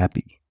code is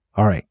HAPPY.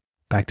 All right,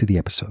 back to the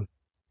episode.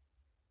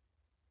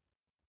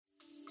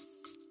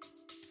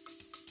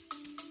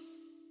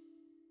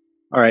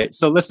 All right.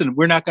 So listen,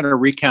 we're not going to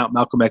recount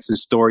Malcolm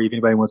X's story. If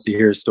anybody wants to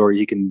hear his story,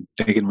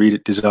 they can read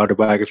it, his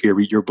autobiography, or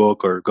read your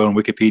book, or go on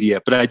Wikipedia.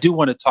 But I do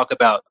want to talk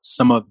about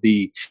some of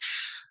the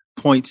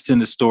points in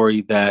the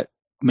story that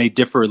may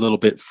differ a little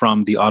bit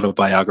from the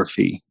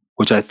autobiography,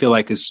 which I feel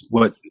like is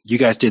what you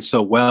guys did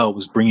so well,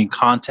 was bringing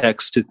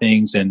context to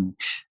things and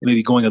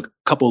maybe going a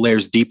couple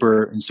layers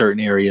deeper in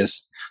certain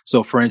areas.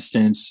 So for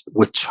instance,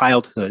 with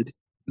childhood,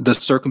 the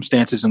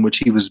circumstances in which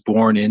he was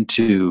born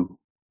into,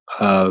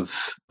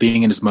 of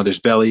being in his mother's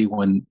belly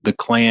when the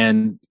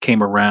Klan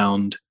came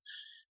around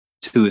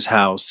to his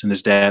house and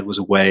his dad was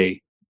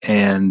away.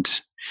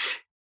 And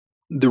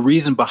the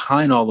reason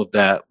behind all of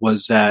that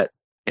was that,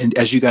 and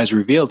as you guys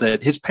revealed,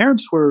 that his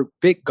parents were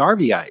big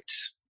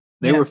Garveyites.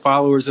 They were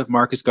followers of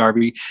Marcus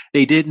Garvey.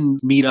 They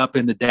didn't meet up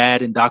and the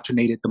dad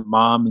indoctrinated the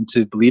mom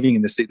into believing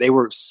in this. They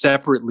were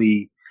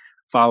separately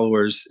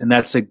followers, and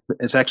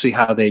it's actually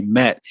how they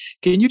met.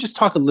 Can you just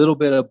talk a little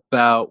bit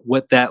about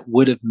what that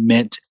would have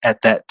meant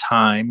at that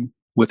time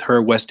with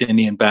her West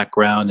Indian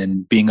background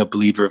and being a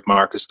believer of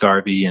Marcus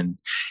Garvey and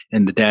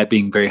the dad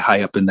being very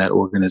high up in that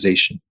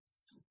organization?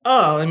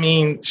 Oh, I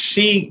mean,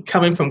 she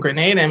coming from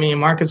Grenada, I mean,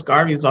 Marcus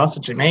Garvey is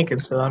also Jamaican,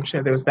 so I'm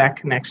sure there was that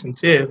connection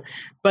too.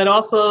 But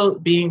also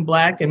being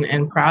Black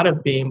and proud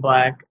of being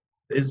Black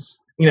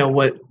is,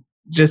 what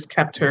just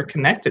kept her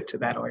connected to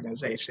that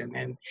organization.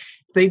 And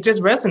they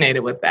just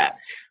resonated with that.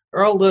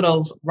 Earl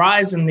Little's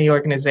rise in the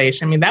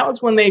organization, I mean, that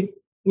was when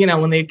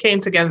when they came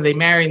together, they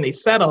married and they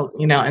settled,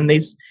 and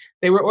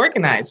they were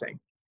organizing.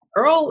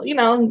 Earl,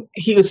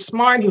 he was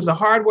smart. He was a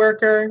hard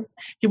worker.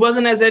 He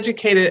wasn't as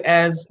educated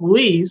as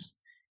Louise,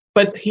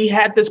 but he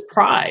had this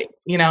pride,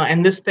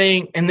 and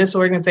this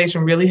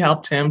organization really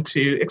helped him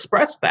to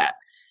express that.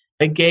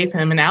 It gave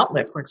him an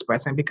outlet for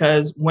expressing,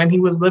 because when he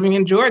was living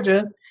in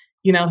Georgia,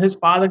 his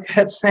father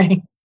kept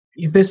saying,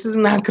 this is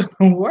not going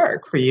to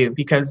work for you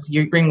because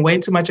you bring way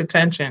too much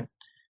attention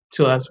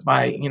to us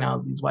by,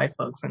 these white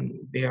folks, and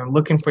they're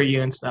looking for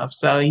you and stuff.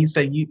 So he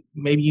said,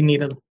 maybe you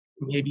need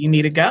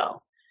to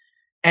go.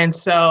 And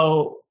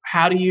so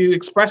how do you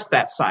express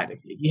that side of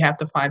you? You have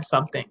to find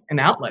an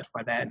outlet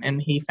for that. And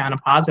he found a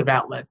positive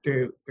outlet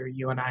through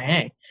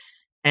UNIA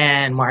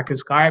and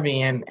Marcus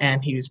Garvey,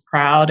 and he was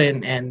proud,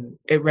 and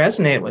it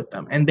resonated with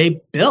them. And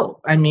they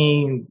built,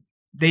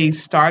 they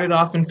started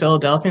off in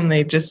Philadelphia, and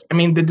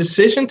the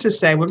decision to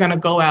say, we're going to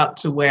go out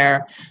to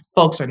where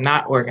folks are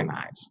not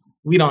organized.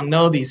 We don't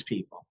know these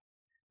people.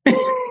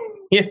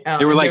 They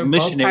were like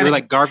missionaries. They were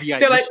like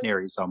Garveyite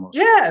missionaries almost.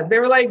 Yeah, they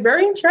were like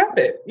very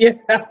intrepid.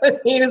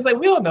 It's like,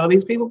 we don't know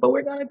these people, but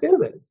we're going to do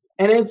this.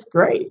 And it's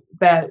great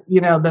that,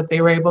 that they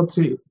were able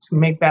to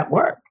make that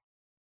work.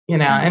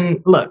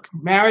 And look,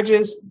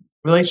 marriages,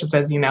 relationships,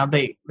 as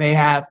they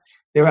have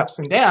their ups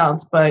and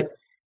downs, but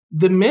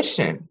the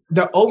mission,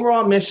 the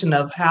overall mission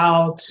of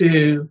how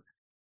to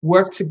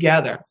work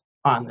together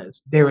on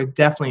this, they were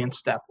definitely in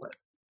step with.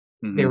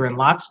 Mm-hmm. They were in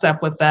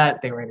lockstep with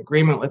that. They were in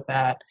agreement with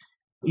that,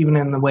 even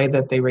in the way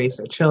that they raised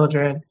their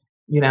children,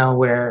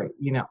 where,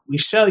 we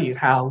show you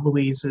how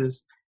Louise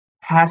is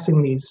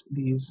passing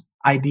these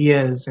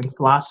ideas and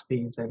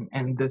philosophies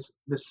and this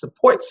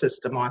support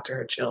system onto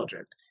her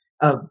children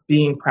of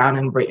being proud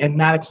and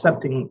not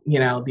accepting,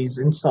 these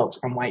insults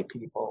from white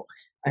people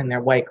and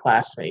their white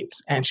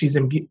classmates. And she's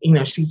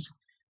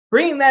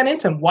bringing that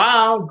into them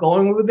while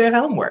going with their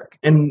homework.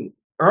 And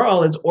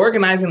Earl is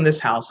organizing this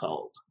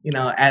household,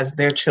 as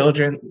their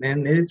children,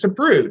 and it's a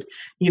brood,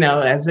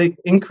 as it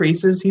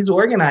increases, he's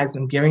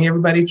organizing, giving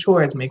everybody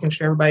chores, making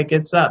sure everybody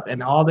gets up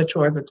and all the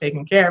chores are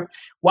taken care of,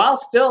 while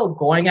still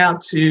going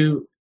out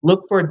to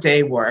look for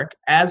day work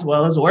as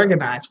well as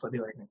organize for the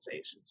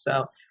organization.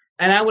 So,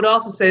 and I would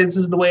also say this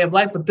is the way of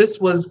life, but this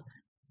was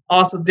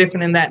also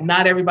different in that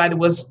not everybody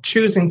was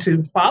choosing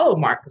to follow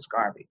Marcus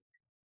Garvey.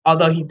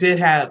 Although he did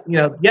have,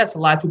 yes, a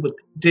lot of people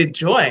did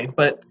join,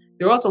 but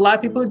there were also a lot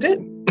of people who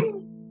didn't.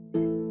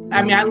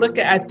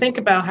 I think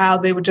about how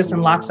they were just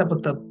in lockstep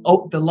with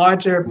the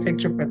larger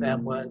picture for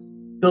them was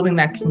building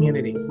that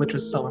community, which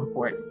was so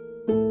important.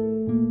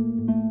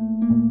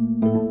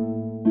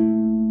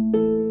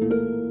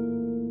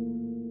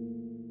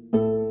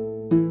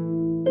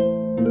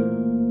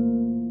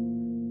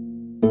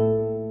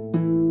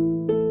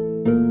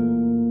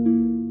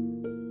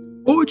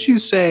 What would you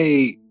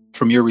say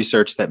from your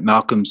research that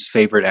Malcolm's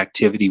favorite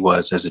activity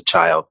was as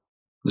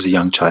a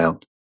young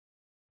child?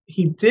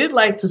 He did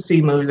like to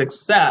see movies,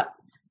 except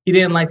he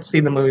didn't like to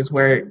see the movies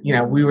where,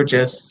 we were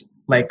just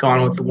like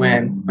Gone with the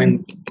Wind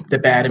when the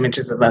bad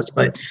images of us.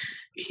 But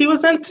he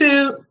was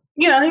into,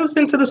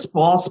 the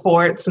small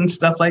sports and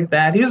stuff like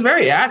that. He was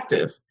very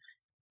active,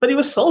 but he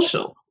was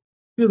social.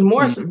 He was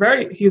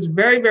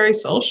very, very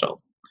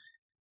social.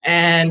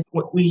 And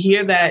we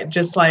hear that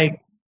just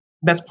like,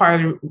 that's part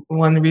of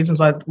one of the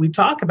reasons why we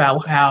talk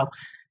about how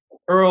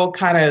Earl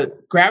kind of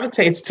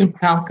gravitates to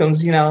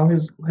Malcolm's,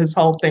 his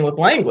whole thing with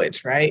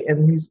language, right?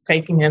 And he's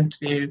taking him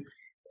to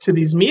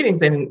these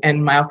meetings,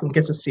 and Malcolm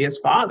gets to see his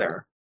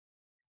father.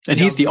 And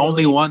he's the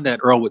only one that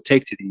Earl would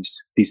take to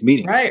these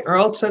meetings. Right.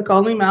 Earl took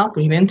only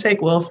Malcolm. He didn't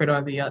take Wilfred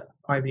or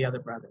the other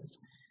brothers.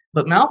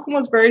 But Malcolm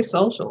was very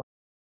social.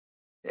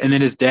 And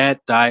then his dad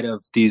died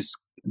of these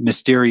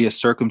mysterious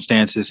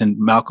circumstances. In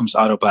Malcolm's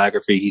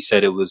autobiography, he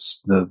said it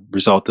was the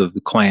result of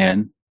the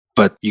Klan,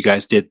 but you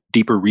guys did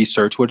deeper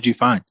research. What did you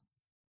find?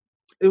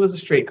 It was a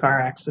streetcar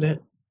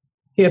accident.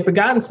 He had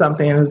forgotten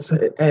something,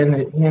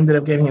 and he ended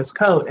up getting his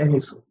coat. And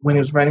when he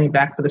was running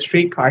back for the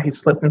streetcar, he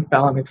slipped and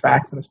fell on the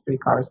tracks, and the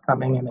streetcar was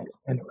coming, and it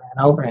ran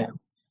over him.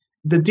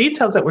 The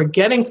details that we're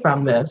getting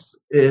from this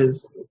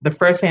is the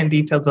firsthand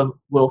details of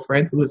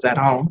Wilfred, who was at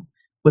home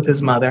with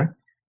his mother,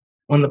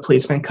 when the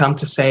policemen come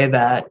to say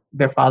that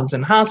their father's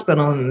in the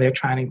hospital and they're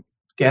trying to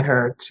get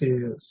her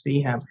to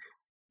see him.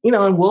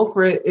 And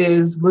Wilfred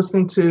is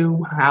listening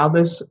to how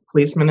this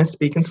policeman is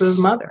speaking to his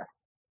mother,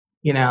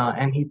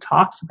 and he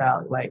talks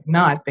about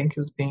no, I think he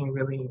was being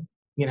really,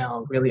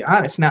 really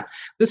honest. Now,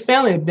 this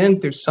family had been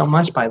through so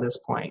much by this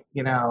point.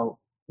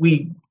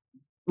 We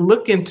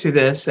look into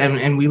this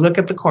and we look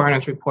at the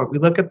coroner's report. We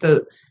look at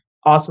the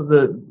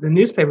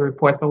newspaper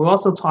reports, but we're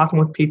also talking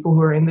with people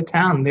who are in the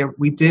town.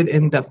 We did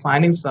end up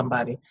finding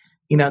somebody.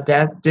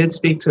 Dad did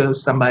speak to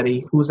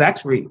somebody who was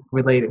actually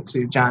related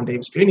to John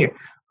Davis Jr.,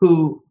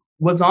 who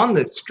was on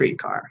the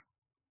streetcar,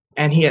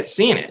 and he had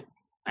seen it.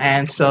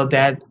 And so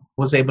Dad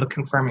was able to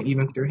confirm it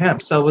even through him.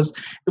 So it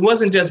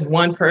wasn't just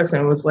one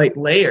person. It was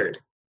layered.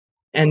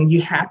 And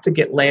you have to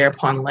get layer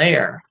upon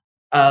layer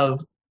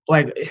of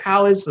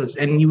how is this?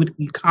 And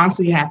you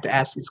constantly have to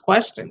ask these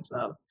questions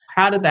of,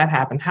 how did that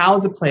happen? How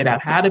is it played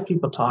out? How did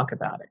people talk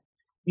about it?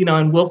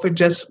 And Wilfred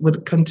just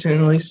would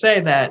continually say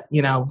that,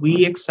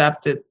 we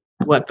accepted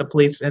what the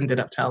police ended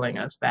up telling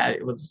us, that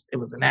it was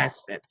an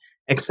accident,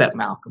 except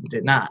Malcolm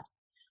did not.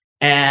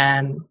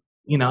 And,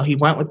 he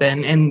went with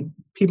it. And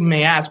people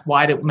may ask,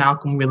 why did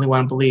Malcolm really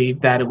want to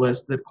believe that it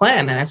was the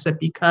Klan? And I said,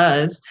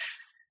 because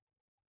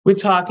we're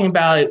talking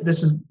about,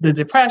 this is the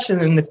Depression,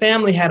 and the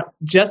family had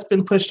just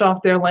been pushed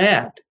off their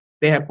land.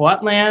 They had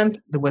bought land.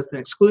 There was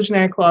an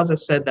exclusionary clause that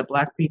said that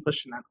Black people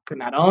could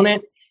not own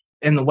it,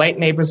 and the white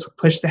neighbors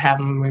pushed to have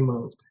them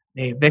removed.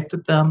 They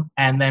evicted them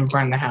and then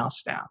burned the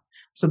house down.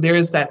 So there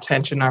is that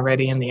tension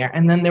already in the air.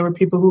 And then there were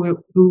people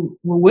who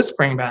were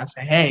whispering about it and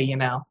say, hey,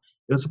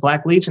 it was the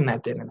Black Legion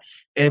that did it.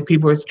 And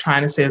people were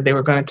trying to say that they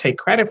were going to take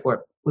credit for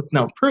it with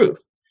no proof.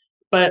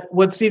 But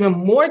what's even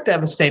more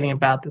devastating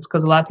about this,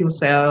 because a lot of people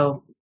say,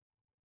 oh,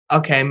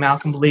 okay,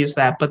 Malcolm believes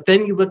that. But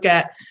then you look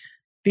at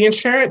the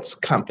insurance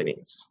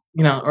companies.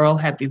 Earl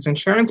had these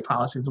insurance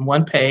policies, and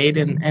one paid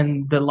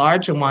and the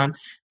larger one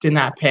did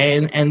not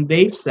pay. And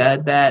they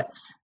said that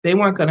they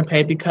weren't going to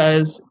pay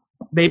because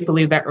they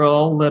believed that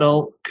Earl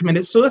Little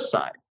committed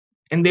suicide.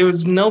 And there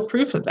was no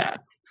proof of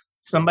that.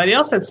 Somebody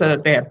else had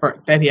said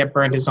that he had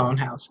burned his own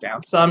house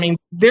down. So,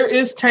 there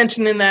is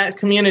tension in that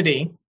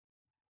community,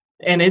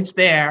 and it's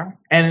there.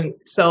 And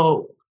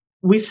so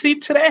we see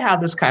today how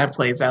this kind of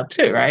plays out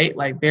too, right?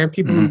 There are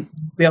people who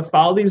they'll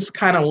follow these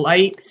kind of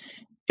light,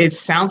 it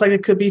sounds like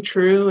it could be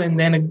true, and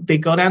then they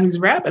go down these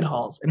rabbit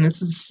holes. And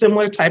this is a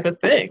similar type of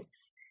thing.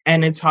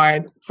 And it's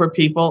hard for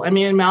people.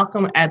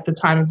 Malcolm, at the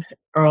time of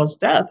Earl's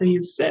death,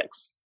 he's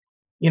 6,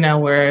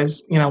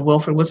 whereas,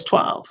 Wilfred was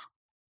 12.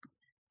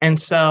 And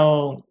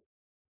so,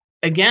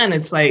 again,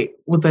 it's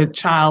with a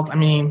child,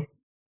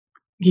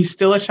 he's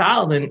still a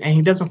child and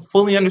he doesn't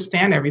fully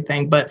understand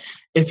everything. But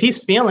if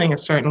he's feeling a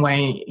certain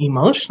way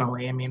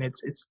emotionally,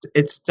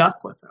 it's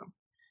stuck with him.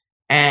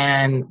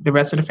 And the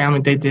rest of the family,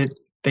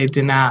 they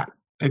did not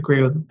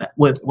agree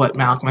with what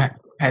Malcolm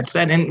had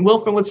said. And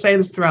Wilfred would say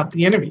this throughout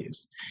the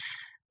interviews.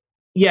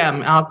 Yeah,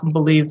 Malcolm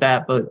believed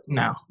that, but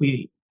no,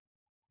 we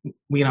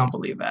don't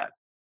believe that.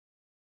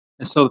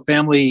 And so the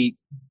family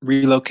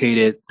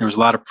relocated. There was a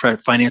lot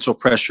of financial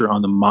pressure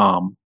on the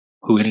mom,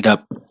 who ended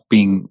up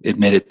being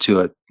admitted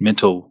to a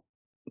mental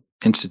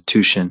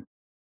institution.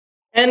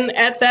 And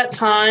at that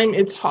time,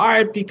 it's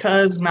hard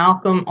because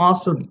Malcolm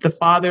also, the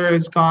father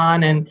is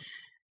gone.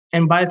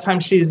 And by the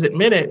time she's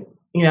admitted,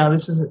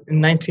 this is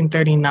in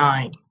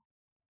 1939.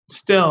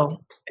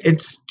 Still,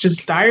 it's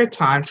just dire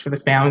times for the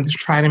family to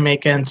try to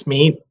make ends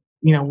meet.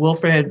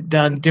 Wilfred had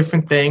done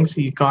different things.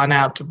 He'd gone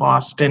out to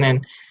Boston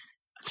and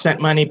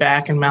sent money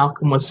back, and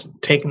Malcolm was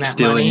taking that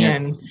money,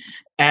 and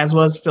as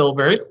was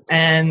Filbert.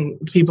 And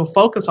people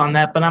focus on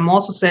that. But I'm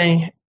also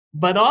saying,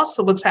 but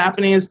also what's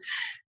happening is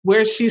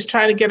where she's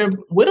trying to get her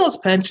widow's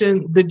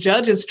pension, the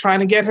judge is trying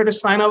to get her to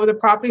sign over the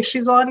property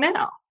she's on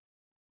now.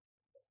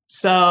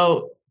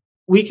 So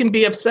we can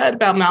be upset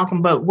about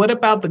Malcolm, but what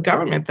about the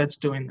government that's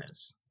doing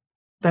this?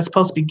 That's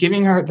supposed to be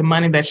giving her the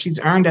money that she's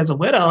earned as a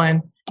widow,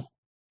 and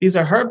these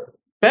are her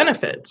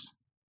benefits.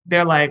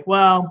 They're like,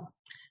 well,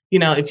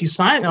 if you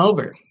sign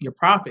over your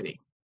property,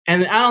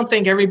 and I don't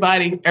think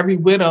every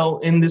widow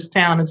in this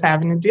town is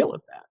having to deal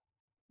with that.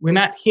 We're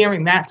not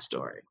hearing that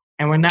story,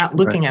 and we're not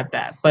looking at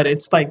that. But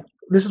it's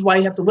this is why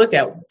you have to look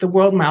at the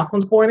world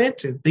Malcolm's born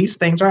into. These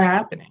things are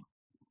happening,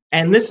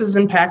 and this is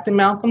impacting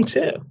Malcolm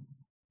too.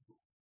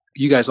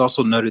 You guys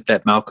also noted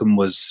that Malcolm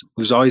was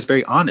always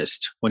very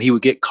honest. When he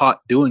would get caught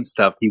doing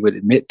stuff, he would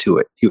admit to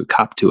it. He would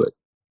cop to it.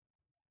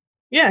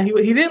 Yeah,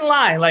 he didn't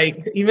lie.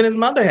 Like even his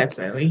mother had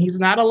said, like, he's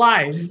not a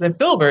liar. She said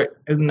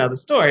Filbert is another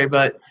story,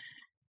 but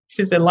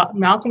she said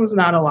Malcolm was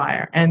not a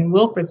liar, and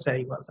Wilfred said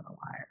he wasn't a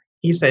liar.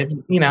 He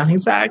said, he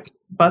said I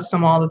bust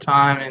him all the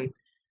time,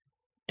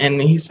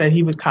 and he said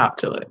he would cop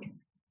to it,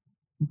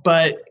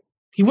 but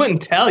he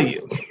wouldn't tell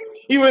you.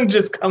 He wouldn't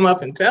just come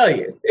up and tell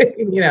you.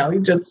 He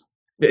just,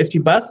 if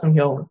you bust him,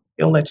 he'll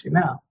let you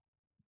know.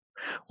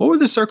 What were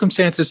the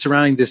circumstances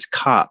surrounding this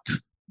cop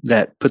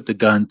that put the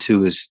gun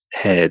to his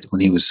head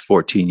when he was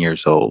 14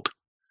 years old?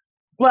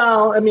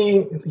 Well, I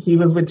mean, he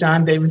was with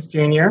John Davis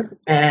Jr.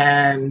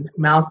 and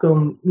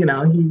Malcolm,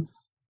 he's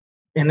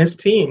in his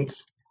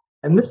teens.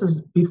 And this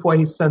is before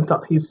he's sent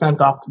off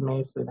to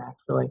Mason,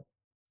 actually.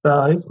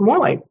 So it's more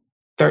like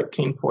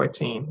 13,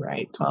 14,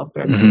 right? 12,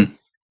 13. Mm-hmm.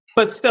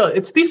 But still,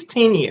 it's these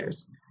teen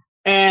years.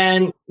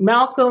 And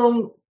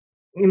Malcolm,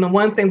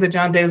 one thing that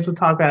John Davis would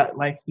talk about,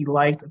 like he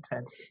liked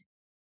attention.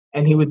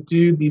 And he would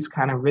do these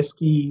kind of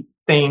risky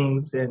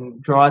things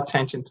and draw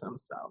attention to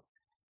himself.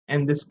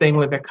 And this thing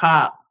with a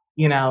cop,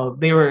 they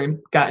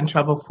got in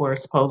trouble for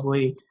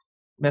supposedly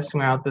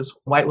messing around with this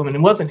white woman.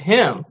 It wasn't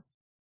him,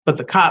 but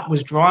the cop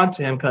was drawn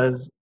to him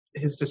because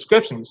his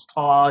description was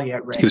tall. He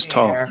had red hair. He was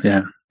tall,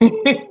 yeah.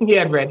 He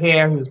had red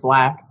hair. He was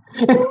black.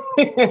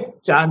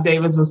 John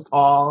Davis was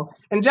tall.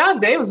 And John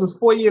Davis was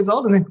 4 years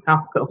older than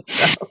Malcolm.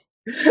 So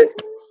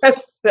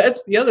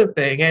that's the other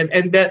thing.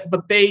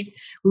 But they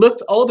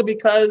looked older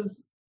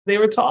because they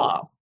were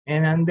tall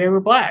and they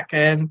were black.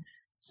 And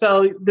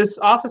so this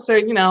officer,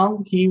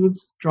 he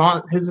was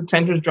drawn, his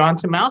attention was drawn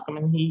to Malcolm,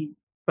 and he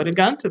put a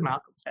gun to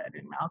Malcolm's head,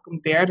 and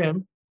Malcolm dared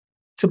him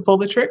to pull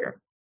the trigger,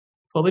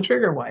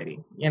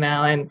 Whitey,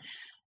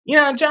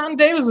 and John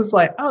Davis was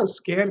like, I was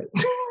scared.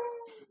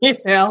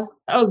 I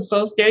was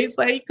so scared. He's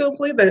like, he couldn't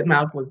believe that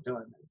Malcolm was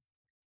doing this.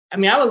 I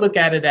mean, I would look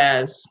at it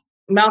as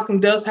Malcolm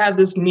does have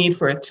this need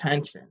for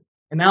attention.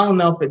 And I don't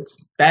know if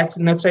that's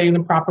necessarily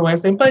the proper way of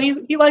saying, but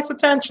he likes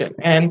attention.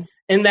 And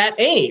in that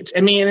age,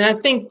 and I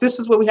think this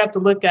is what we have to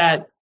look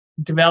at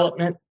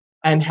development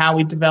and how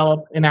we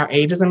develop in our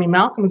ages.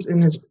 Malcolm is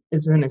in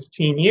his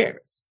teen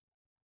years.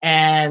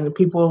 And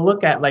people will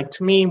look at, like,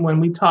 to me,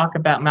 when we talk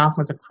about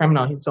Malcolm as a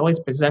criminal, he's always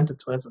presented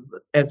to us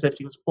as if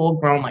he was full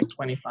grown, like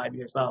 25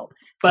 years old.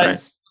 But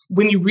right.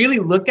 When you really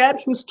look at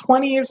it, he was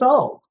 20 years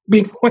old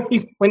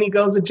when he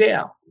goes to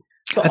jail.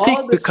 So I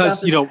think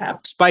because,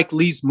 Spike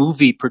Lee's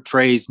movie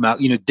portrays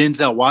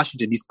Denzel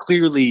Washington. He's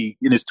clearly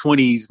in his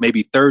 20s,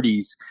 maybe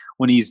 30s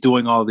when he's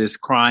doing all this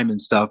crime and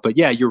stuff. But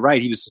yeah, you're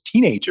right. He was a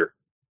teenager.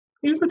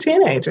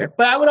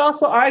 But I would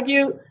also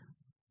argue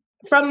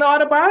from the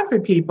autobiography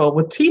people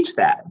would teach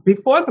that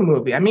before the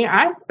movie.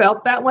 I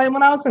felt that way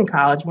when I was in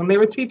college when they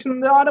were teaching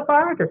the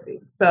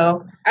autobiography.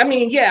 So, I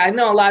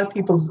know a lot of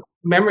people's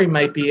memory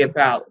might be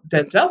about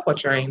Denzel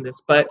portraying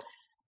this, but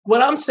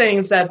what I'm saying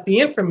is that the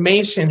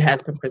information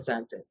has been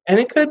presented. And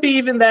it could be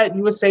even that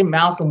you would say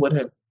Malcolm would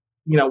have,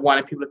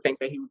 wanted people to think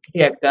that he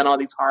had done all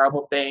these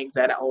horrible things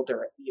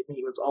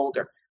he was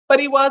older,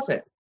 but he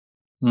wasn't.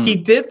 He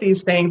did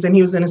these things and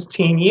he was in his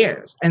teen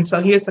years. And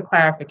so here's the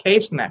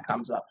clarification that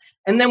comes up.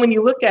 And then when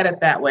you look at it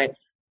that way,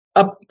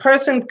 a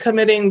person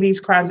committing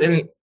these crimes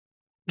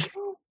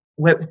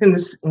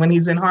when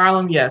he's in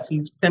Harlem, yes,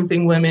 he's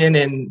pimping women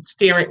and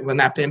steering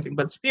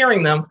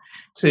them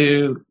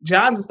to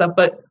jobs and stuff.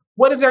 But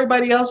what is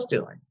everybody else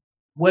doing?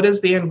 What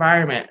is the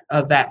environment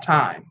of that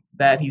time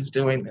that he's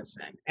doing this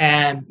in?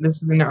 And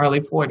this is in the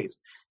early 40s.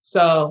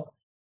 So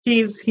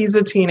he's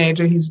a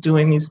teenager. He's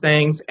doing these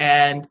things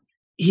and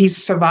he's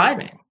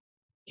surviving.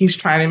 He's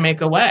trying to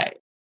make a way.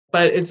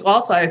 But it's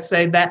also, I'd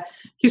say, that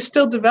he's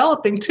still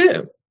developing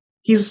too.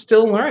 He's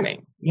still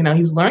learning.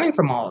 He's learning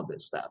from all of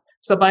this stuff.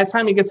 So by the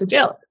time he gets to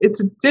jail,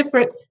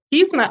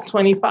 he's not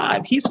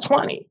 25, he's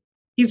 20.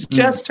 He's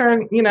just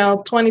turned,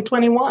 20,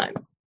 21.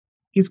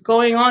 He's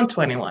going on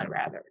 21,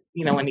 rather,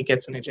 when he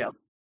gets into jail.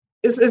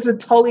 It's a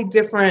totally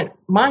different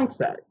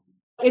mindset.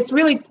 It's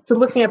really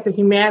looking at the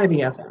humanity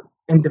of him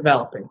and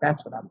developing.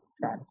 That's what I'm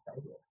trying to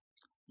say here.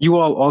 You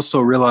all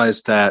also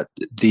realized that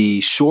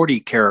the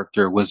Shorty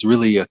character was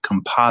really a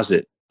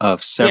composite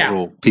of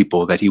several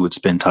people that he would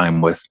spend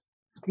time with.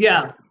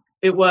 Yeah,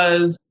 it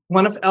was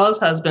one of Ella's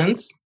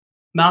husbands,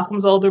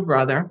 Malcolm's older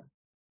brother,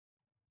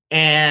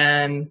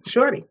 and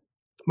Shorty,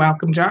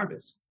 Malcolm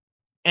Jarvis.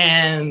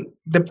 And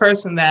the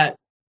person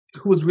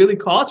who was really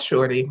called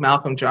Shorty,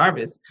 Malcolm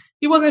Jarvis,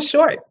 he wasn't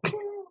short.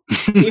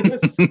 he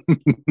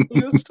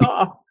was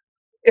tall.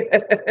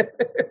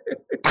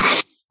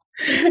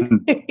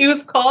 He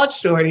was called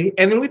Shorty,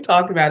 and then we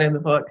talked about it in the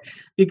book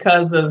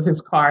because of his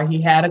car. He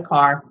had a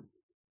car,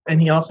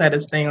 and he also had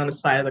this thing on the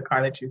side of the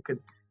car that you could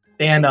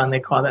stand on.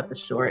 They call that the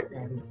short,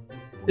 and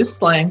it's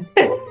slang,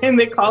 and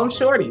they call him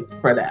Shorty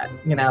for that,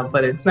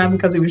 but it's not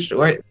because he was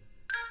short.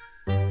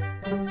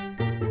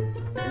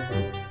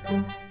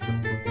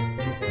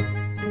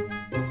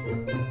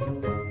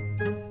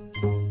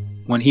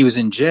 When he was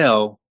in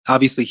jail,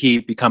 obviously he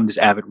had become this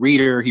avid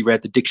reader. He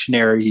read the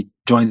dictionary, he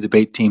joined the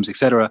debate teams,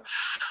 etc.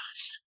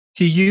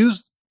 He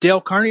used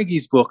Dale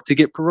Carnegie's book to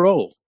get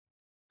parole,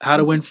 How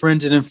to Win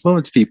Friends and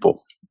Influence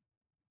People.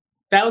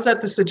 That was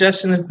at the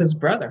suggestion of his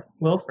brother,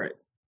 Wilfred.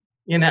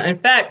 In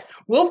fact,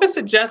 Wilfred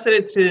suggested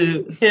it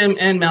to him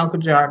and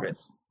Malcolm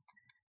Jarvis.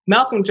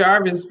 Malcolm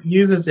Jarvis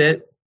uses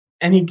it,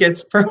 and he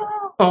gets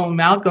home.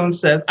 Malcolm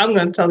says, I'm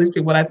going to tell these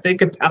people what I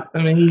think about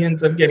them, and he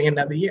ends up getting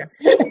another year.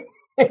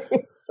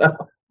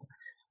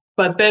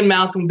 But then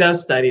Malcolm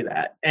does study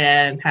that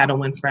and how to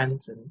win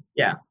friends, and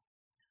yeah.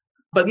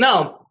 But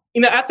no,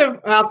 after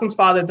Malcolm's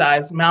father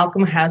dies,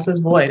 Malcolm has his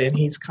void, and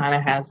he's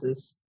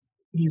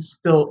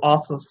still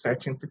also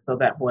searching to fill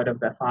that void of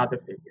that father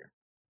figure.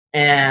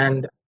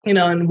 And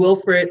and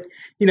Wilfred,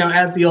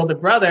 as the older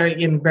brother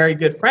and very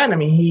good friend, I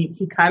mean,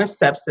 he kind of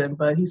steps in,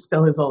 but he's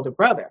still his older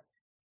brother.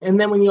 And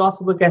then when you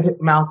also look at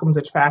Malcolm's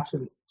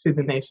attraction to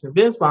the Nation of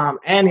Islam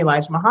and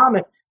Elijah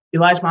Muhammad,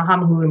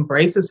 who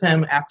embraces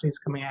him after he's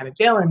coming out of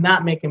jail and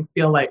not make him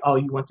feel like, oh,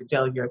 you went to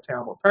jail, you're a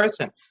terrible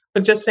person,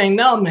 but just saying,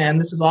 no, man,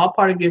 this is all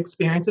part of your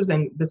experiences,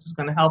 and this is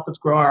going to help us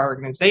grow our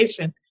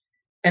organization.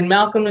 And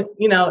Malcolm,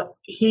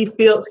 he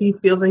feels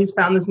that he's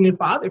found this new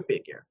father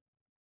figure.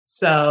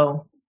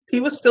 So he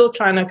was still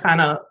trying to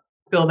kind of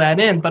fill that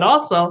in, but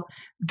also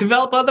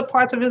develop other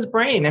parts of his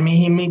brain. I mean,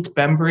 he meets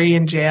Bembry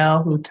in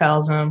jail, who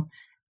tells him,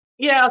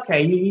 yeah,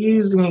 okay, you're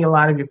using a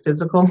lot of your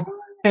physical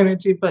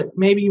energy, but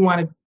maybe you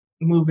want to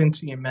move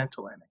into your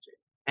mental energy.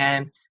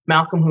 And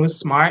Malcolm, who is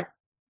smart,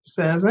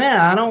 says,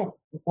 I don't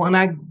want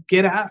to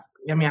get out.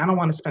 I mean, I don't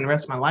want to spend the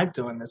rest of my life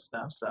doing this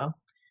stuff. So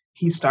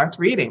he starts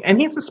reading. And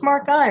he's a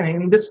smart guy.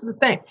 And this is the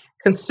thing.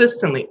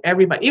 Consistently,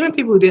 everybody, even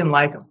people who didn't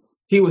like him,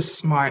 he was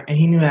smart and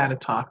he knew how to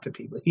talk to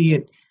people.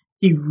 He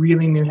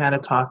really knew how to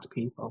talk to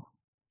people.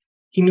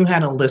 He knew how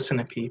to listen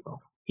to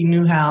people. He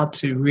knew how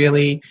to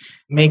really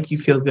make you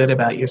feel good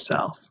about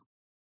yourself.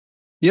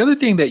 The other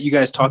thing that you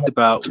guys talked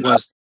about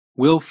was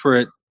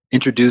Wilfred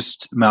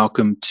introduced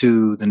Malcolm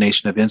to the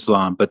Nation of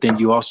Islam, but then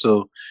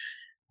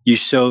you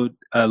showed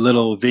a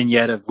little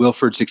vignette of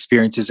Wilfred's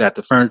experiences at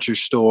the furniture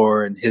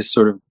store and his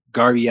sort of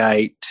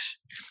Garveyite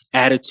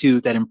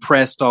attitude that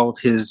impressed all of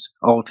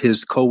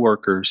his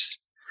coworkers.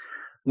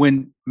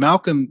 When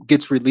Malcolm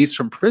gets released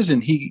from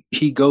prison,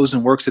 he goes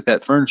and works at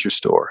that furniture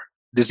store.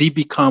 Does he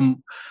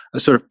become a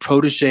sort of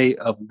protege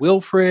of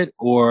Wilfred,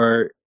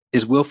 or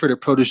is Wilfred a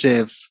protege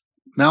of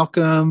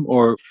Malcolm?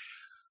 Or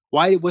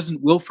why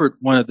wasn't Wilfred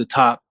one of the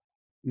top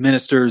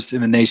ministers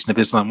in the Nation of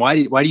Islam?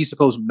 Why do you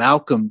suppose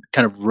Malcolm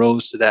kind of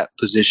rose to that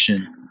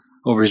position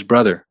over his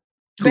brother,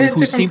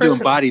 who seemed to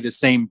embody the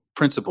same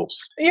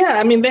principles? Yeah,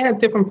 I mean, they had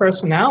different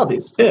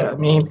personalities too. I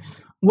mean,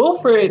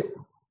 Wilfred,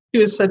 he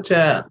was such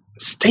a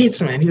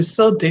statesman. He was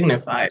so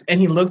dignified, and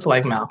he looked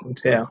like Malcolm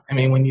too. I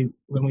mean,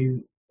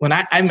 when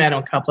I met him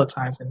a couple of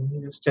times, and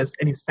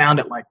he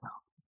sounded like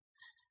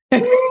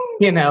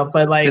Malcolm.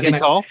 But like, is he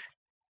tall?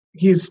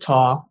 He's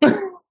tall.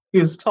 He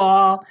was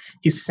tall.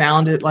 He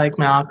sounded like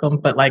Malcolm,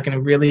 but like in a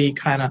really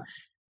kind of,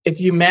 if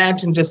you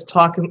imagine just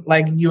talking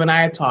like you and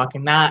I are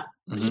talking, not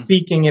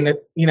speaking in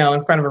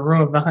in front of a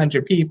room of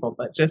 100 people,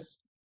 but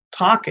just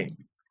talking.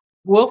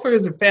 Wilfred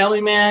is a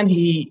family man.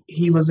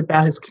 He was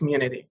about his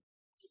community.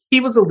 He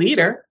was a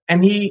leader,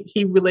 and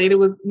he related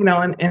with,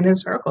 in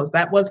his circles.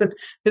 That wasn't,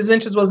 his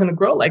interest wasn't to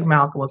grow like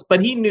Malcolm was, but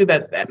he knew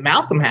that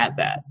Malcolm had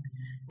that.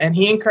 And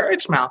he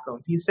encouraged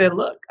Malcolm. He said,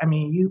 look, I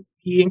mean,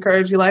 he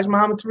encouraged Elijah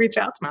Muhammad to reach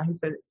out to Malcolm. He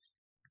said,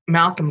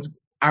 Malcolm's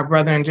our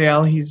brother in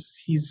jail.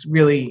 He's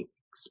really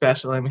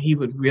special, and he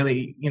would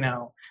really,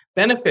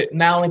 benefit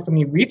not only from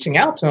you reaching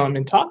out to him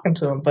and talking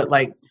to him, but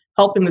like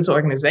helping this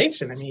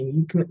organization. I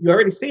mean, you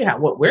already see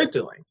what we're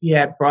doing. He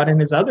had brought in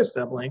his other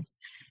siblings,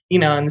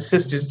 and the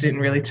sisters didn't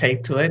really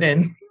take to it,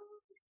 and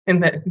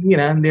that,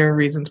 and there are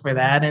reasons for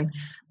that.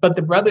 But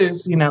the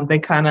brothers, they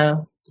kind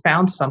of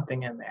found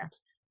something in there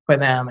for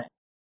them,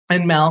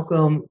 and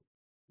Malcolm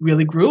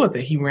really grew with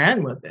it. He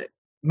ran with it.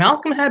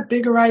 Malcolm had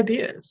bigger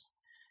ideas.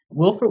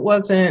 Wilfred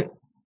wasn't,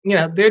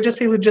 they're just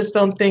people who just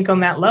don't think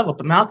on that level.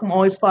 But Malcolm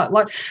always thought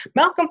large.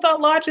 Malcolm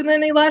thought larger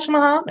than Elijah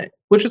Muhammad,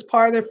 which was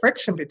part of the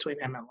friction between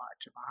him and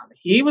Elijah Muhammad.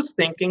 He was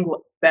thinking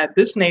that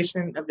this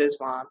Nation of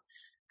Islam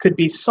could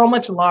be so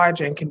much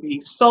larger and can be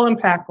so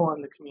impactful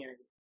in the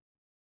community,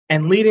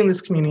 and leading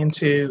this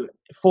community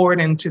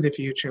forward into the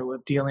future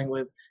with dealing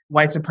with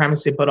white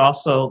supremacy, but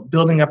also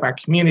building up our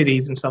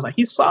communities and stuff like.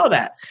 He saw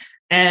that.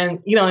 And,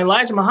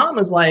 Elijah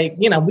Muhammad's like,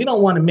 we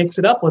don't want to mix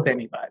it up with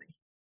anybody.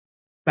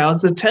 That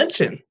was the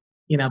tension,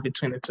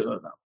 between the two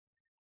of them.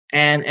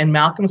 And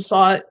Malcolm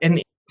saw it,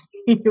 and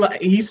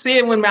you see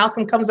it when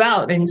Malcolm comes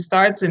out and he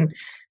starts, and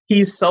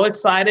he's so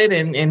excited,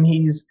 and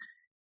he's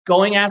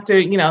going after,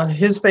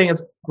 his thing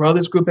is grow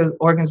this group of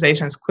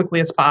organization as quickly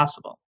as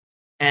possible.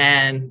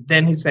 And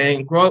then he's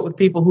saying, grow it with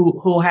people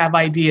who have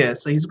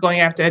ideas. So he's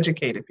going after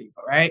educated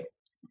people, right?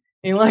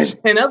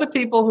 And other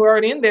people who are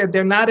already in there,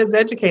 they're not as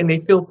educated. They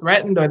feel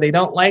threatened, or they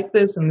don't like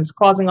this, and it's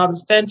causing all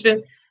this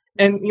tension.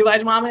 And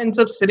Elijah Muhammad ends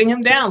up sitting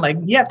him down, like,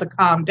 you have to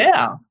calm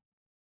down.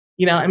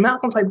 And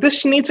Malcolm's like,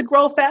 this needs to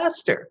grow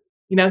faster,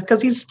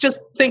 because he's just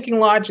thinking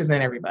larger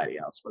than everybody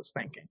else was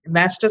thinking. And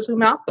that's just who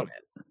Malcolm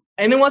is.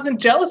 And it wasn't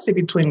jealousy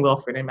between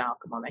Wilfred and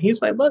Malcolm on that.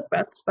 He's like, look,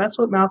 that's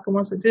what Malcolm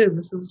wants to do.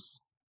 This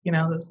is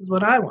This is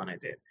what I want to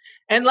do.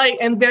 And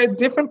there are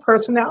different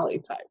personality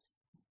types.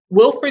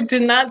 Wilford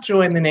did not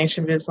join the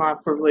Nation of Islam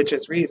for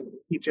religious reasons.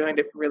 He joined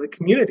it for really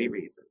community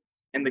reasons.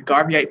 And the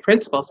Garveyite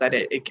principles that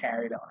it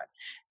carried on.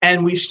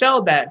 And we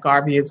showed that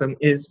Garveyism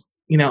is,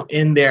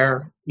 in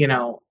their,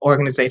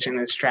 organization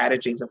and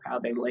strategies of how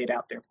they laid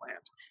out their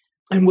plans.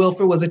 And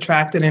Wilford was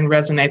attracted and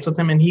resonates with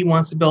him, and he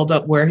wants to build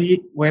up where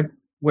he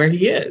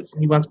is.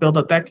 He wants to build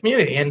up that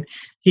community. And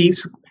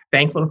he's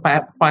thankful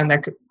to find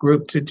that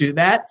group to do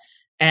that.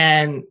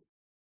 And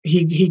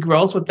he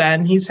grows with that,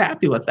 and he's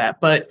happy with that.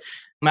 But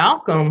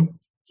Malcolm,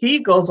 he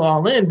goes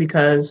all in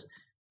because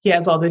he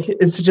has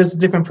it's just a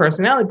different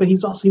personality, but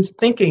he's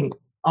thinking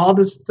all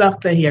this stuff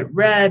that he had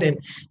read and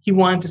he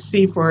wanted to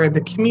see for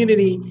the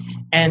community.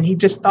 And he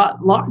just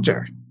thought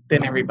larger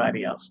than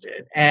everybody else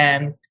did.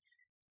 And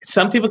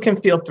some people can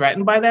feel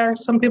threatened by that, or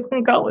some people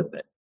can go with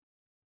it.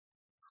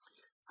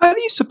 How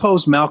do you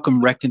suppose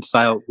Malcolm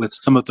reconciled with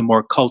some of the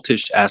more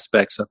cultish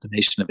aspects of the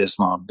Nation of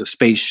Islam, the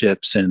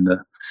spaceships and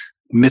the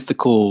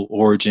mythical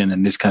origin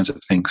and these kinds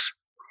of things?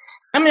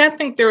 I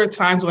think there were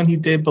times when he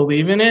did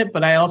believe in it,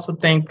 but I also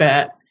think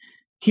that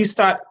he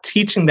started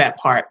teaching that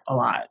part a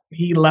lot.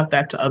 He left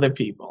that to other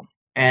people.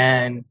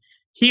 And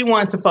he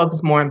wanted to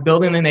focus more on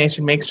building the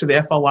nation, making sure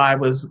the FOI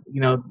was,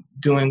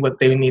 doing what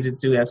they needed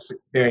to do as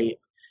very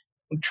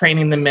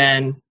training the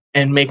men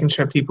and making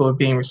sure people were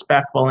being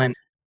respectful. And,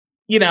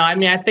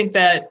 I think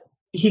that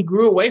he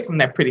grew away from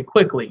that pretty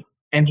quickly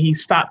and he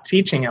stopped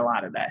teaching a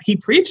lot of that. He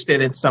preached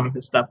it in some of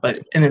his stuff, but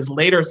in his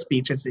later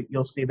speeches,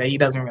 you'll see that he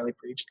doesn't really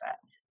preach that.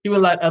 He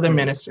would let other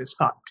ministers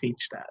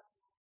teach that.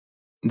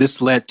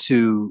 This led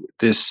to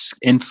this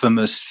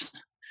infamous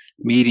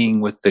meeting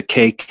with the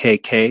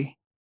KKK,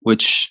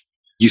 which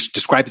you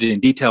described it in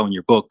detail in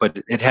your book,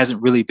 but it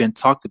hasn't really been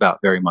talked about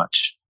very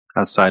much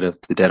outside of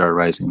the Dead Are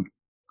Rising,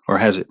 or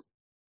has it?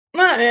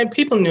 No, and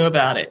people knew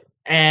about it,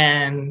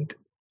 and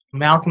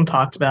Malcolm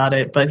talked about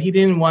it, but he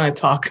didn't want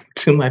to talk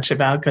too much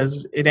about it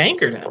because it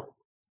angered him.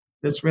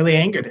 This really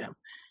angered him.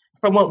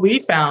 From what we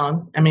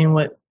found,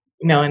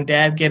 and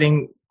Dad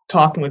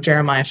talking with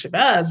Jeremiah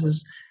Shabazz,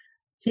 is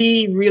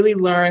he really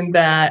learned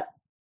that,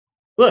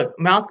 look,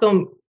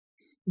 Malcolm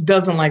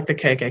doesn't like the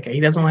KKK. He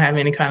doesn't want to have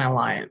any kind of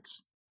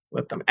alliance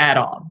with them at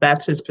all.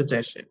 That's his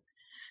position.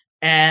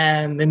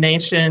 And the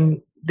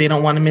nation, they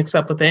don't want to mix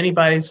up with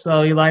anybody.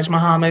 So Elijah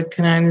Muhammad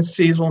kind of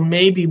sees, well,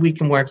 maybe we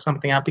can work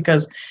something out,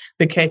 because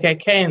the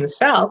KKK in the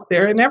South,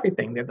 they're in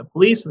everything. They're the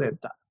police, they're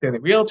the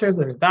realtors,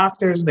 they're the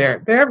doctors,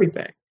 they're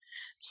everything.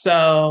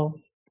 So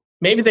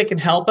maybe they can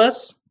help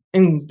us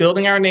in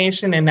building our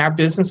nation and our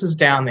businesses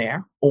down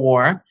there,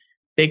 or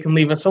they can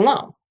leave us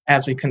alone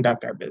as we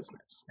conduct our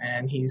business.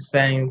 And he's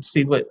saying,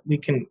 see what we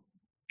can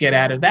get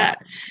out of that.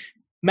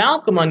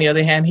 Malcolm, on the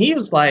other hand, he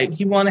was like,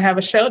 he wanted to have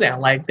a showdown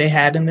like they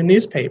had in the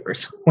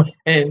newspapers.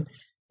 And,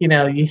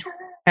 you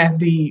had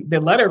the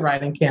letter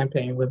writing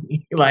campaign with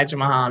Elijah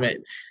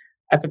Muhammad.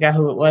 I forgot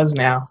who it was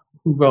now,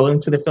 who wrote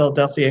into the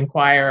Philadelphia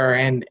Inquirer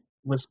and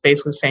was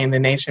basically saying the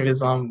Nation of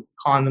Islam,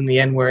 calling them the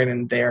N-word,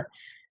 and they're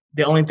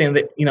the only thing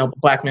that,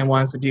 Black men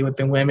wants to be with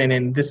the women,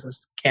 and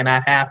this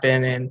cannot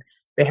happen. And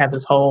they had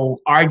this whole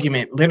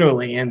argument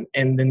literally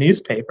in the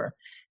newspaper.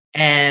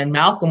 And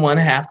Malcolm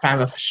wanted to have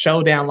kind of a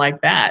showdown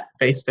like that,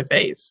 face to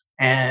face.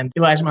 And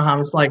Elijah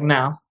Muhammad's like,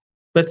 no,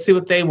 let's see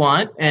what they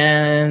want.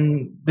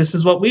 And this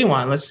is what we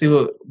want. Let's see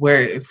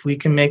if we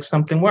can make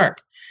something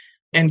work.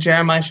 And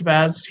Jeremiah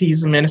Shabazz,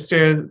 he's a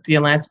minister of the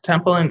Atlanta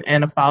Temple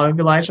and a follower of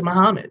Elijah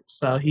Muhammad.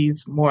 So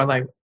he's more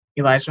like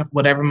Elijah,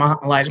 whatever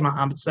Elijah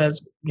Muhammad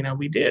says,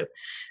 we do.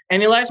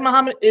 And Elijah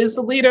Muhammad is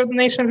the leader of the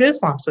Nation of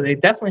Islam. So they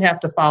definitely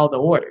have to follow the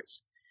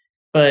orders.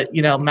 But,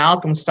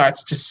 Malcolm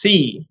starts to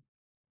see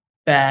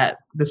that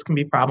this can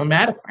be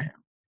problematic for him,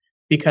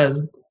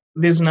 because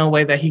there's no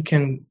way that he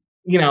can,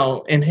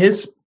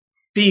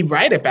 be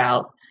right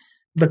about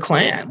the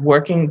Klan,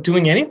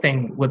 doing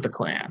anything with the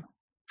Klan,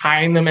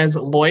 hiring them as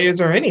lawyers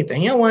or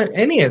anything. He don't want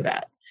any of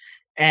that.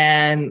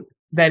 And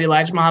that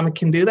Elijah Muhammad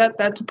can do that,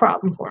 that's a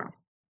problem for him.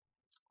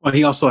 Well,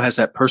 he also has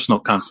that personal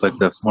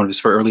conflict of one of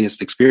his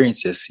earliest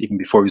experiences, even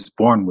before he was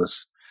born,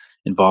 was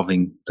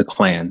involving the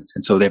Klan.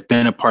 And so they've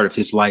been a part of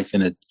his life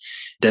in a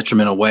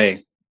detrimental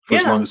way for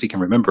as long as he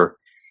can remember.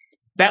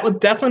 That would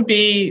definitely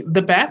be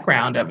the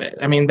background of it.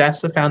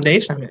 That's the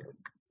foundation of it.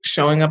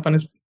 Showing up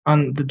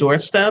on the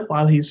doorstep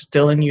while he's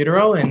still in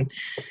utero and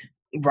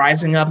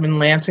rising up in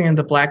Lansing in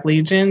the Black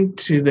Legion,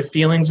 to the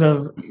feelings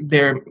of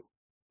their,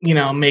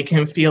 make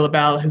him feel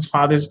about his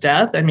father's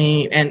death.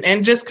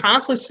 And just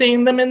constantly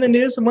seeing them in the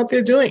news and what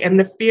they're doing, and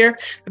the fear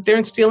that they're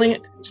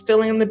instilling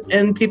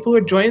in people who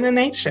are joining the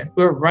nation,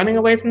 who are running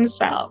away from the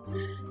South.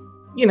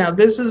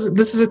 This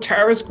is a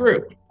terrorist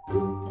group.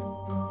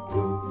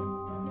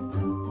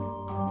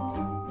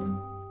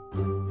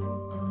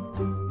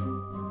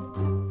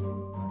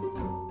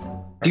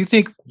 Do you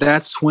think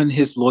that's when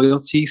his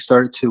loyalty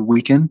started to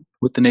weaken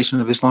with the Nation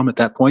of Islam at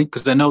that point?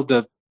 Because I know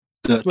the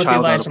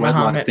child out of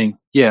wedlock thing.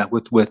 Yeah,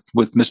 with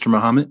Mr.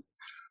 Muhammad.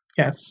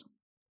 Yes.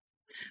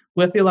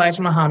 With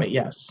Elijah Muhammad,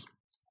 yes.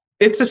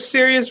 it's a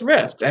serious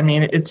rift. I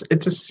mean, it's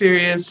a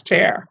serious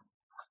tear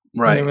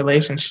in the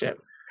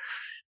relationship.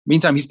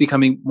 Meantime, he's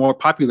becoming more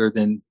popular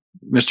than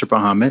Mr.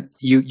 Muhammad.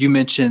 You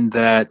mentioned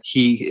that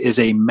he is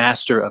a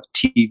master of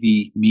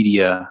TV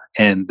media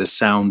and the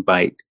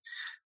soundbite.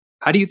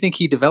 How do you think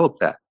he developed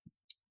that?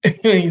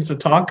 He's a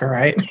talker,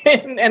 right?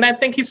 And I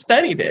think he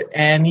studied it,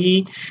 and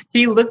he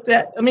looked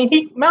at. I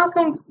mean,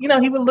 Malcolm,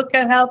 he would look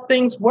at how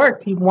things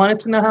worked. He wanted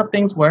to know how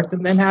things worked,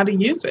 and then how to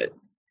use it.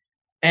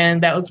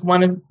 And that was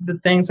one of the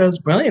things that was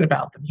brilliant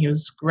about him. He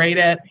was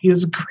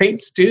a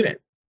great student.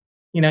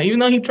 Even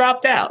though he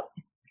dropped out,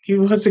 he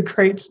was a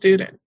great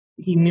student.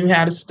 He knew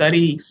how to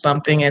study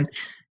something, and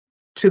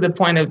to the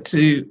point of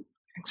to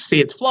see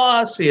its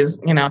flaws, see its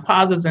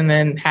positives, and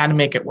then how to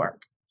make it work.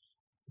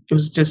 It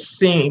was just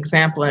seeing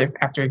example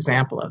after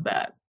example of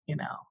that,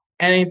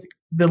 And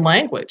the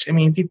language. I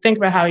mean, if you think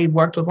about how he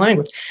worked with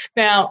language.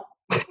 Now,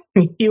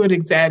 he would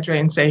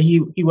exaggerate and say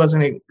he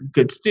wasn't a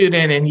good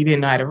student and he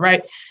didn't know how to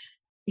write.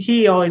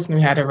 He always knew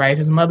how to write.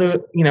 His mother,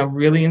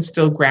 really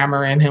instilled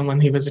grammar in him when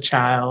he was a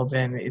child,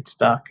 and it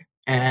stuck.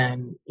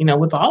 And,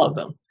 with all of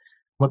them,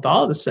 with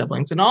all the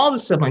siblings, and all the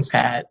siblings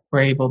were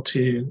able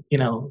to,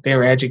 they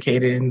were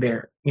educated in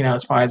their,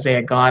 as far as they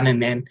had gone,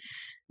 and then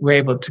were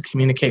able to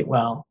communicate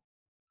well.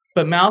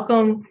 But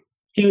Malcolm,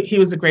 he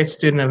was a great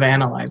student of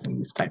analyzing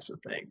these types of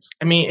things.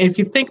 I mean, if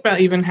you think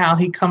about even how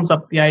he comes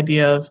up with the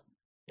idea of,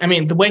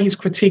 the way he's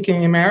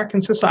critiquing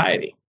American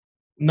society,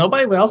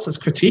 nobody else is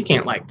critiquing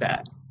it like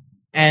that.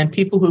 And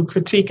people who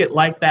critique it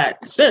like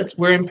that since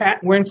were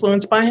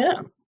influenced by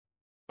him.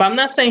 But I'm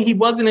not saying he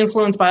wasn't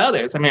influenced by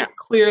others. I mean,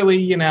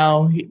 clearly,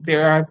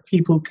 there are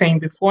people who came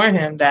before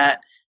him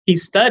that he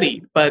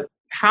studied, but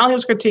how he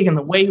was critiquing,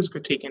 the way he was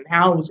critiquing,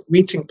 how he was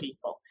reaching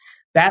people,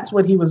 that's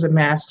what he was a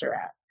master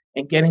at,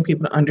 and getting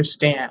people to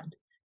understand.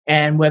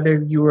 And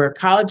whether you were a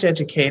college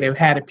educator,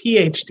 had a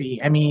PhD,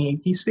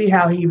 if you see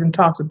how he even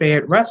talks to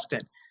Bayard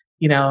Rustin,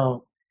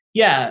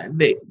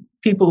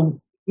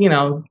 people,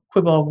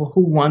 quibble over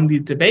who won the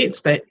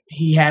debates that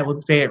he had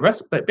with Bayard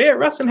Rustin, but Bayard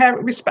Rustin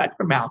had respect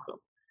for Malcolm,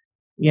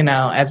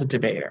 as a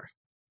debater.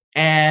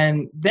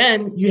 And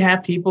then you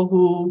have people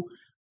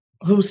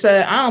who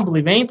said, I don't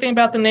believe anything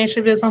about the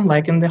Nation of Islam,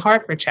 like in the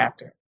Hartford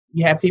chapter.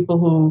 You have people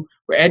who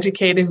were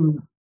educated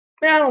who,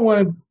 I don't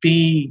want to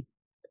be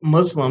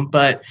Muslim,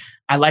 but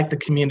I like the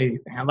community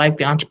thing. I like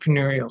the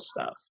entrepreneurial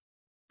stuff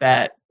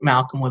that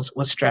Malcolm was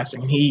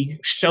stressing. He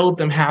showed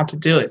them how to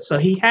do it. So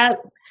he had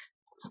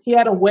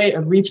a way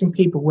of reaching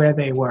people where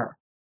they were.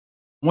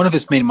 One of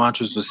his main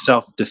mantras was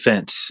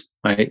self-defense,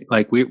 right?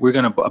 Like we're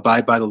going to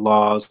abide by the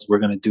laws. We're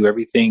going to do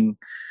everything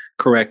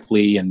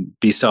correctly and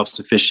be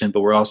self-sufficient,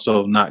 but we're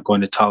also not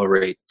going to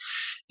tolerate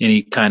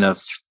any kind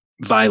of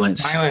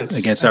violence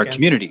against our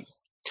community.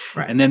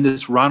 Right. And then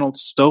this Ronald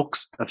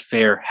Stokes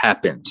affair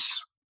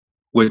happens,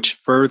 which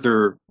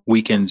further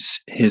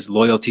weakens his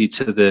loyalty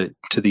to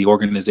the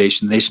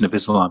organization, the Nation of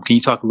Islam. Can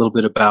you talk a little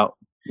bit about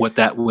what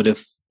that would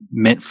have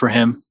meant for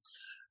him?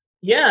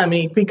 Yeah,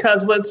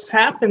 because what's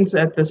happens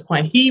at this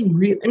point,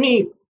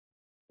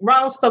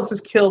 Ronald Stokes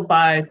is killed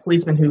by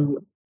policemen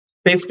who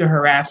basically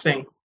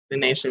harassing the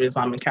Nation of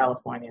Islam in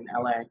California, in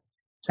LA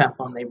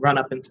temple, and they run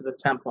up into the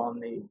temple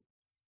and they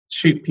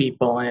shoot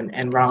people,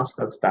 and Ronald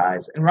Stokes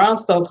dies. And Ronald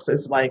Stokes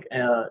is like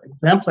an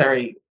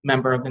exemplary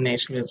member of the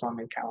Nation of Islam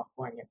in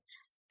California.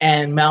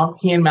 And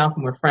he and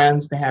Malcolm were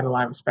friends. They had a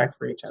lot of respect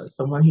for each other.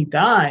 So when he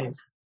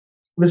dies,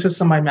 this is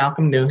somebody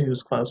Malcolm knew he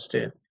was close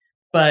to.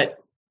 But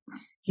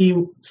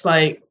it's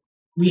like,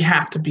 we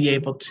have to be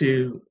able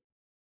to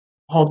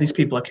hold these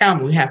people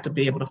accountable. We have to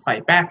be able to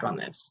fight back on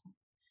this.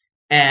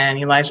 And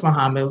Elijah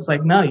Muhammad was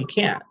like, no, you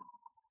can't.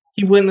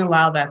 He wouldn't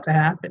allow that to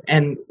happen.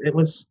 And it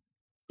was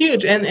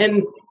huge. And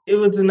it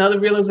was another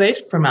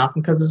realization for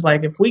Malcolm, because it's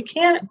like, if we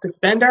can't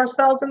defend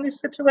ourselves in these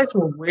situations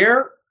when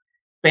we're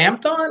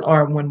vamped on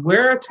or when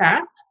we're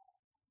attacked,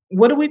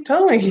 what are we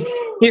doing?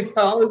 It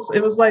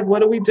was like,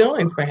 what are we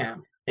doing for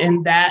him?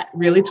 And that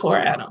really tore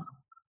at him.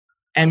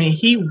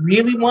 He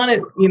really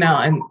wanted,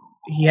 and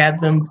he had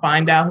them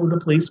find out who the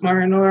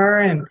policemen were,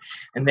 and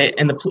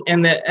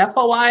the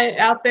FOI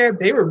out there,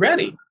 they were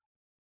ready.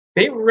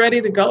 They were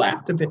ready to go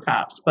after the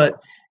cops. But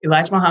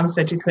Elijah Muhammad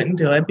said you couldn't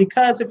do it,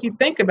 because if you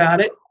think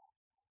about it,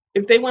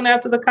 if they went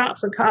after the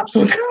cops would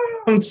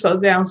come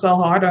so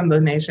hard on the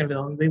Nation of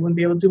Islam, they wouldn't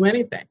be able to do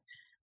anything.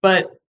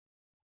 But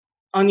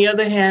on the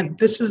other hand,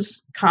 this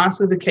is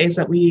constantly the case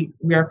that we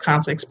are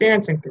constantly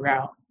experiencing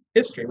throughout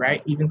history,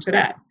 right? Even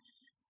today.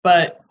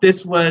 But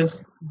this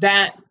was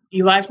that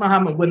Elijah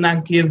Muhammad would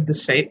not give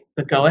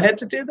the go-ahead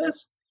to do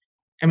this.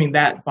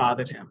 That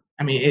bothered him.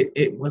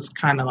 It was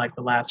kind of like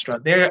the last straw.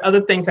 There are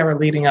other things that were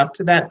leading up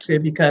to that too,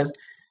 because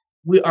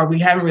we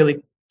haven't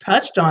really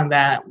touched on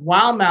that.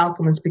 While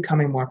Malcolm is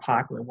becoming more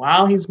popular,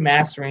 while he's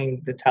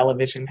mastering the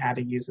television, how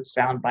to use a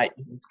soundbite,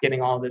 he's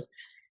getting all this.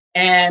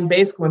 And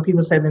basically, when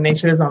people say the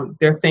Nation of Islam,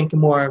 they're thinking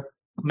more of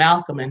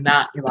Malcolm and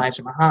not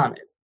Elijah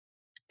Muhammad.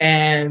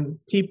 And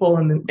people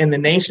in the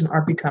nation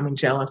are becoming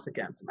jealous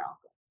against Malcolm.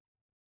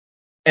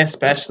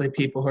 especially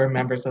people who are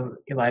members of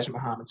Elijah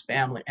Muhammad's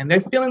family. And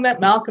they're feeling that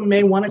Malcolm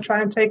may want to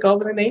try and take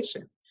over the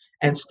nation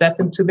and step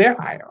into their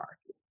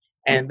hierarchy.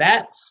 And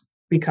that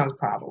becomes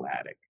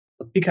problematic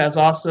because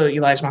also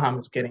Elijah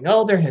Muhammad's getting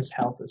older, his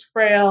health is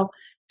frail.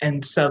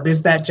 And so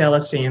there's that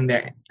jealousy in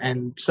there.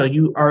 And so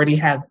you already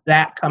have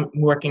that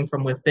working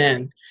from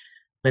within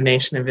the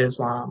Nation of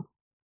Islam.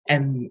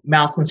 And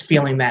Malcolm's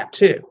feeling that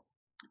too.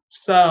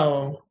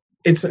 So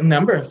it's a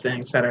number of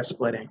things that are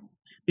splitting.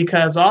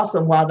 Because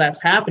also while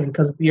that's happening,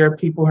 because there are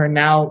people who are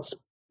now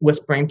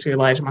whispering to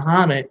Elijah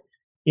Muhammad,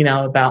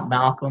 about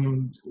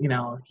Malcolm's,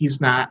 he's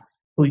not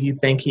who you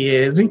think he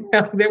is.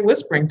 They're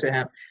whispering to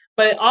him.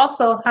 But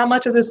also how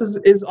much of this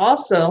is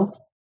also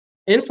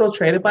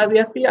infiltrated by the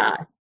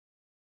FBI,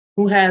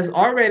 who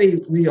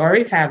we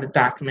already have the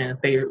document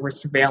that they were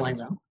surveilling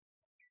them.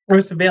 They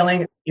were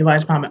surveilling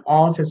Elijah Muhammad,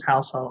 all of his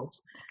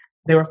households.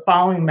 They were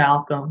following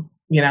Malcolm,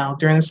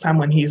 during this time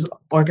when he's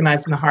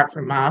organizing the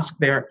Hartford Mosque,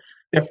 they're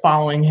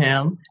following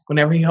him.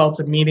 Whenever he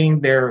holds a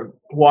meeting, they're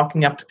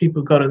walking up to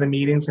people who go to the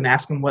meetings and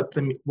asking what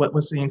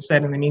was being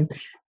said in the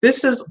meetings.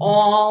 This is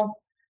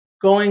all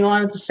going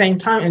on at the same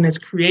time, and it's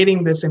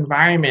creating this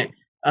environment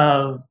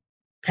of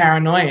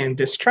paranoia and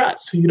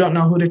distrust. You don't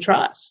know who to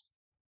trust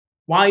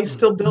while he's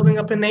still building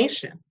up a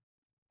nation.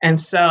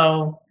 And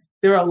so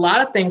there are a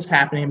lot of things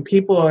happening.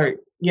 People are,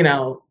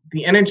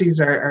 the energies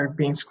are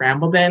being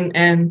scrambled,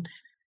 and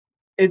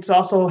it's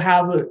also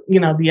how the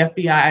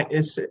FBI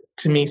is,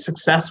 to me,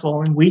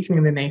 successful in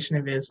weakening the Nation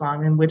of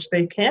Islam, in which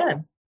they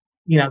can,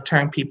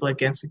 turn people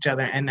against each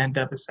other and end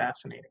up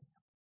assassinating.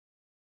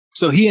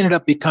 So he ended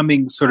up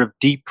becoming sort of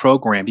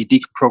deprogrammed. He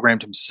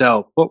deprogrammed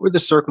himself. What were the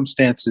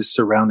circumstances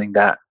surrounding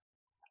that?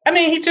 I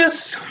mean,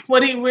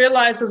 what he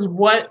realized is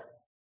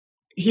what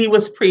he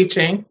was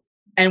preaching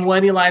and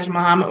what Elijah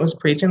Muhammad was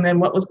preaching, then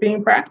what was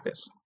being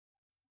practiced.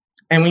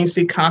 And we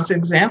see constant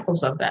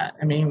examples of that.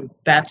 I mean,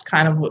 that's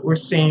kind of what we're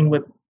seeing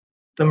with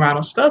the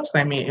Ronald Stokes.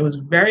 I mean, it was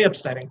very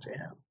upsetting to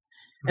him.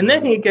 And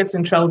then he gets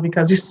in trouble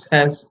because he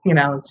says,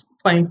 it's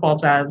plane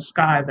falls out of the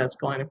sky that's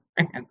going to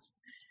France.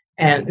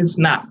 And it's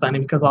not funny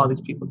because all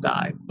these people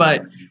died.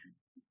 But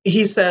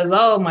he says,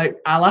 my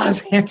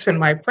Allah's answering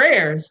my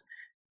prayers.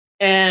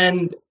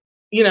 And,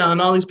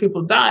 and all these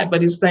people died.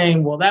 But he's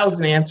saying, well, that was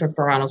an answer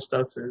for Ronald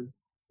Stokes's,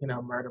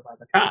 murder by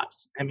the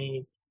cops. I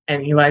mean,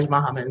 and Elijah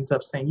Muhammad ends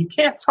up saying, you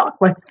can't talk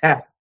like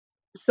that.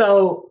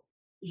 So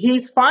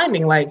he's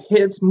finding like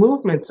his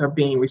movements are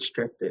being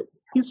restricted.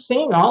 He's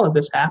seeing all of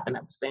this happen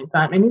at the same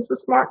time. And he's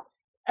as smart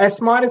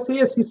as he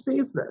is, he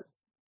sees this.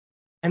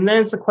 And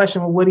then it's a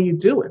question, well, what do you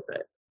do with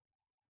it?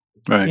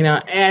 Right.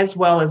 As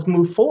well as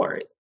move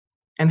forward.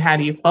 And how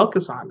do you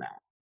focus on that?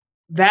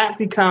 That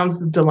becomes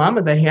the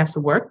dilemma that he has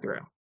to work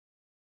through.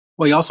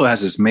 Well, he also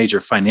has this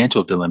major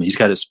financial dilemma. He's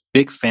got this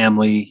big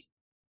family.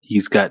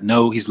 He's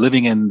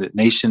living in the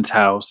nation's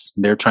house.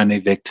 They're trying to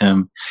evict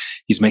him.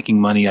 He's making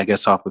money, I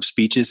guess, off of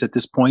speeches at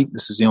this point.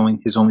 This is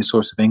his only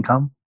source of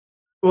income.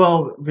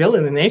 Well,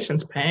 really, the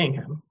nation's paying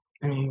him.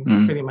 I mean,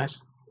 pretty much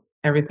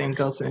everything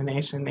goes to the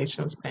nation. The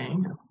nation is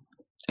paying him.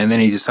 And then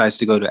he decides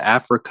to go to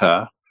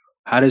Africa.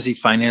 How does he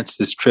finance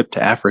this trip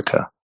to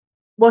Africa?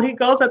 Well, he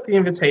goes at the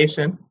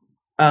invitation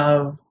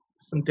of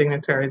some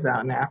dignitaries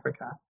out in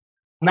Africa.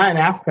 Not in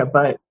Africa,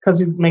 but because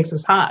he makes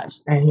his Hajj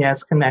and he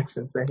has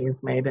connections that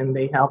he's made and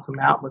they help him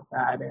out with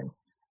that. And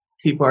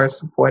people are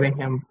supporting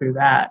him through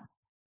that.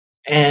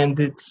 And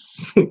it's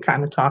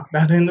kind of talked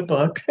about in the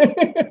book.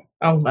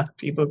 I'll let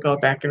people go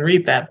back and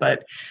read that.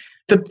 But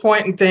the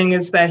important thing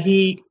is that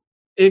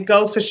it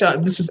goes to show,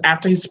 this is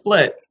after he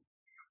split.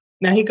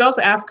 Now he goes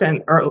to Africa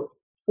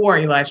for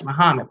Elijah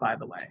Muhammad, by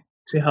the way,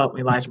 to help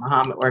Elijah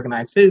Muhammad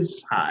organize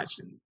his Hajj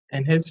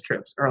and his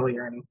trips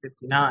earlier in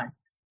 1959.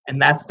 And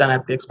that's done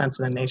at the expense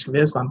of the Nation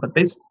of Islam. But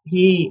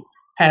he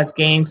has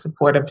gained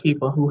support of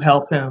people who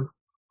help him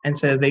and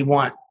say they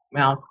want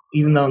Malcolm,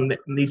 even though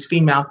they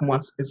see Malcolm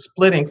is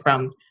splitting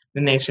from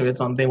the Nation of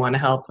Islam, they want to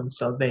help him.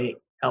 So they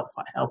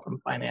help him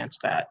finance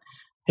that,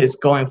 his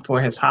going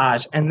for his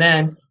Hajj. And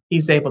then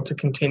he's able to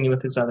continue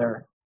with his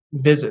other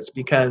visits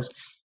because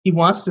he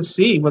wants to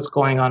see what's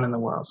going on in the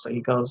world. So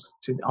he goes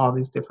to all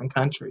these different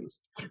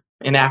countries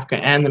in Africa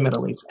and the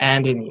Middle East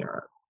and in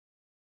Europe.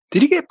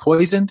 Did he get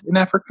poisoned in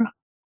Africa?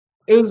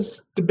 It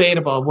was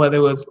debatable whether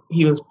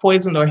he was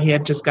poisoned or he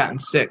had just gotten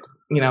sick,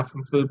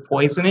 from food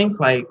poisoning,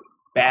 like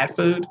bad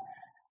food.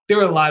 There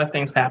were a lot of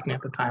things happening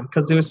at the time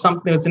because there was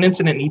an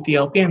incident in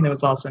Ethiopia and there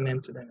was also an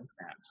incident in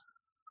France.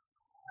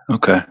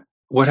 Okay.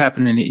 What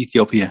happened in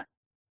Ethiopia?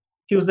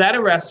 He was at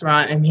a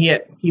restaurant and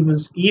he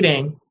was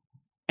eating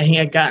and he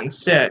had gotten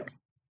sick.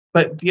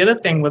 But the other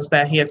thing was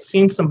that he had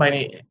seen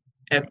somebody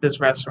at this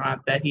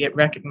restaurant that he had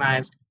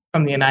recognized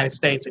from the United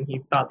States and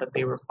he thought that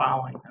they were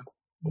following him.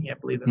 He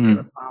had believed that they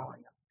were following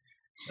him.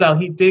 So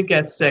he did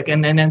get sick.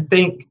 And then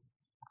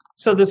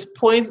so this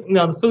poison,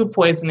 the food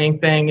poisoning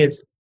thing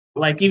is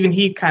like, even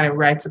he kind of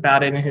writes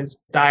about it in his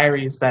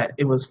diaries that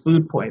it was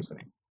food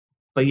poisoning.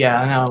 But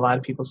yeah, I know a lot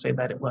of people say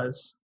that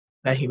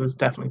he was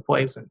definitely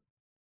poisoned.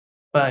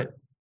 But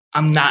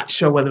I'm not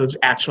sure whether it was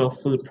actual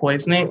food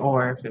poisoning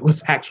or if it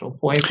was actual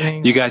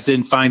poisoning. You guys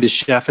didn't find a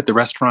chef at the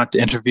restaurant to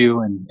interview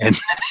and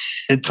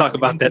and talk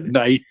about that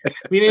night.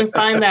 We didn't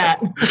find that.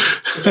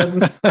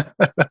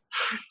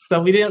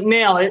 So we didn't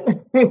nail it.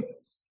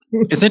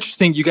 It's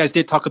interesting. You guys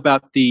did talk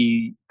about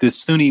the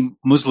Sunni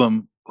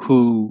Muslim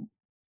who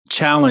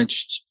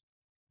challenged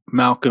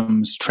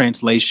Malcolm's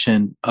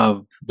translation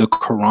of the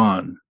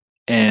Quran.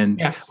 And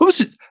Yes.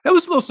 That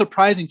was a little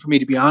surprising for me,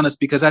 to be honest,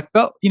 because I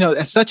felt,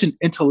 as such an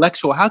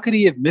intellectual, how could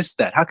he have missed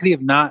that? How could he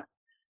have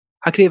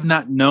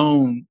not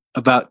known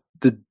about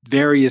the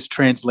various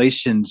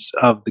translations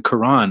of the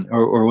Quran?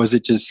 Or was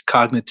it just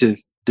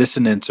cognitive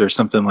dissonance or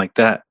something like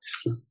that?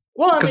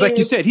 Well, because like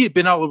you said, he had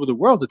been all over the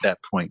world at that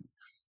point.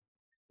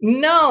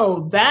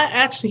 No, that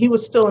actually, he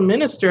was still a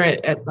minister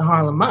at the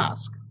Harlem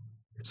Mosque.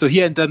 So he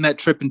hadn't done that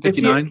trip in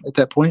 59 at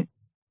that point?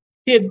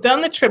 He had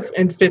done the trip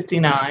in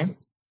 59,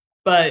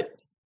 but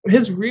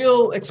his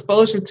real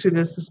exposure to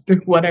this is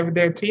through whatever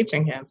they're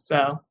teaching him.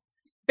 So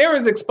there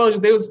was exposure,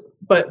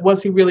 but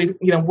was he really,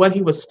 what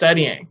he was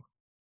studying,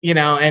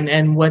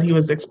 and what he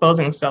was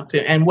exposing himself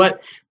to, and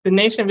what the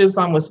Nation of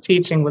Islam was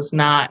teaching was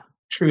not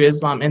true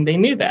Islam. And they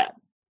knew that,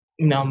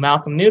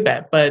 Malcolm knew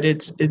that, but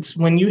it's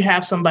when you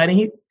have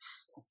somebody,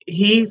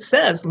 he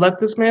says, let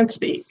this man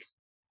speak.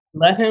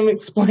 Let him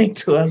explain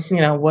to us,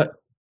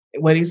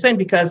 what he's saying,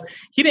 because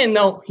he didn't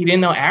know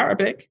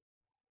Arabic.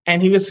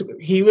 And he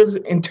was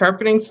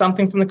interpreting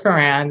something from the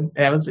Quran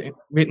that was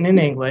written in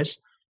English.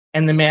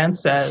 And the man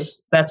says,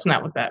 that's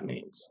not what that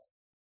means.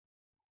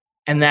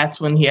 And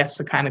that's when he has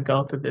to kind of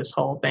go through this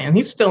whole thing. And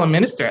he's still a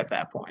minister at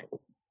that point.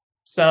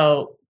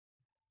 So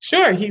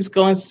sure, he's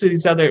going to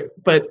these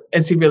but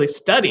is he really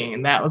studying?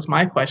 And that was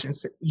my question.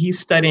 So he's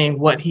studying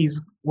what he's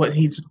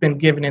been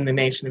given in the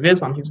Nation of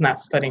Islam. He's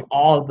not studying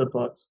all of the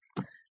books,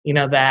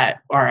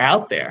 that are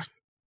out there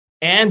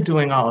and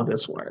doing all of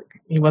this work.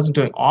 He wasn't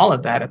doing all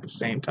of that at the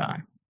same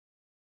time.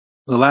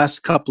 The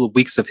last couple of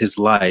weeks of his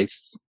life,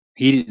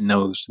 he didn't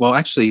know. Well,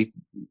 actually,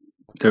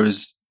 there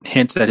was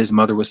hints that his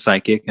mother was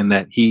psychic and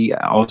that he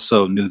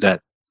also knew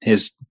that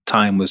his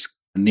time was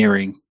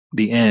nearing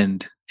the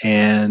end.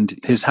 And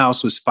his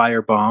house was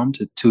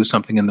firebombed at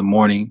 2-something in the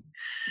morning.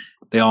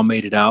 They all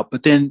made it out.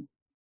 But then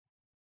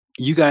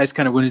you guys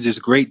kind of went into this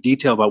great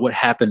detail about what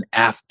happened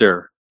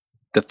after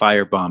the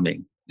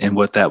firebombing and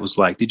what that was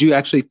like. Did you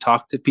actually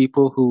talk to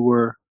people who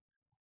were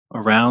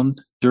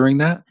around during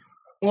that?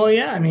 Well,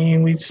 yeah. I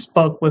mean, we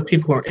spoke with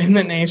people who were in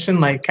the nation,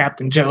 like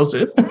Captain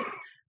Joseph.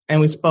 And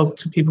we spoke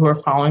to people who were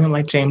following him,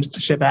 like James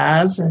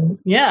Shabazz. And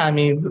yeah, I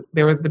mean,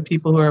 there were the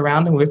people who were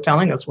around and were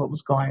telling us what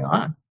was going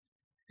on.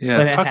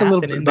 Yeah, talk a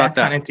little bit about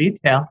that kind of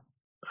detail.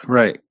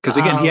 Right. Because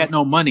again, he had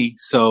no money.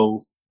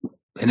 So,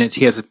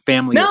 he has a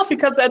family. No,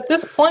 because at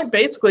this point,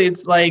 basically,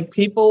 it's like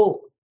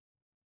people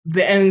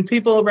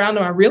around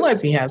him are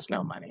realizing he has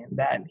no money and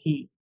that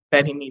he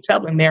needs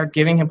help. And they're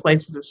giving him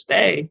places to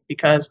stay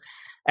because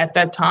at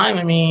that time,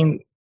 I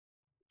mean,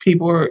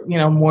 people were,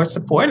 more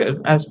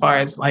supportive as far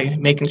as like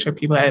making sure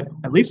people had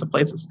at least a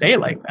place to stay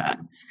like that.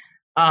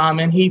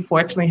 And he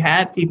fortunately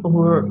had people who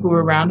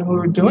were around him who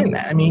were doing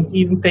that. I mean, if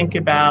you even think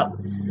about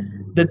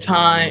the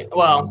time,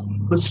 well,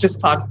 let's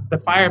just talk the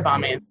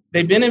firebombing.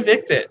 They've been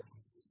evicted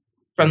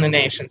from the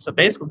nation. So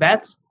basically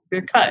that's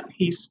their cut.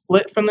 He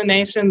split from the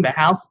nation. The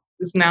house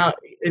is now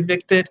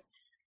evicted.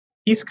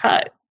 He's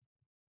cut.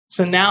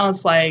 So now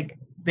it's like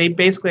they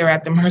basically are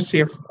at the mercy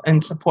of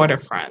and support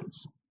of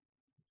friends.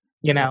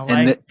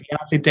 Like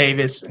Beyonce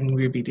Davis and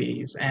Ruby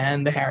Dees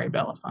and the Harry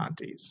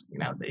Belafontes.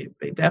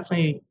 They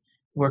definitely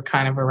were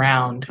kind of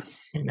around,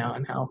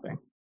 and helping.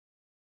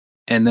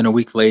 And then a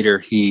week later,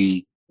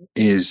 he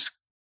is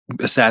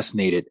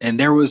assassinated. And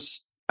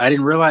I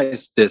didn't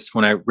realize this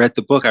when I read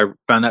the book. I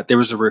found out there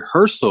was a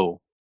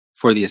rehearsal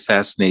for the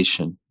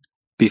assassination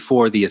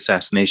before the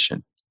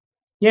assassination.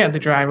 Yeah, the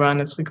dry run,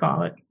 as we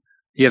call it.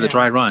 Yeah, the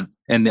dry run.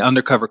 And the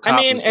undercover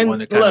cop was the one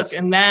that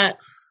and that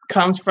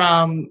comes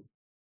from,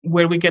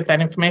 where do we get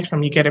that information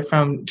from? You get it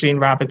from Gene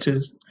Roberts,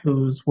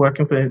 who's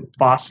working for the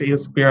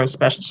BOSS's Bureau of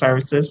Special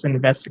Services and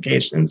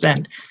Investigations,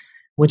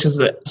 which is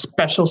a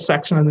special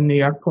section of the New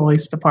York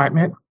Police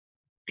Department.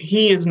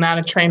 He is not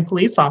a trained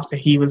police officer.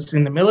 He was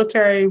in the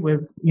military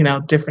with,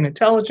 different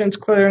intelligence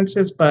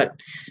clearances, but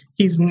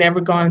he's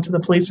never gone into the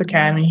police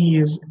academy. He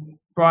is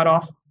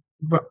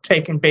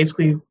taken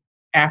basically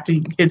after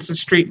he hits the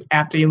street,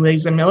 after he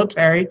leaves the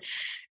military.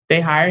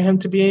 They hire him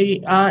to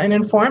be an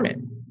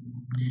informant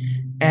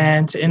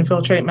and to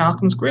infiltrate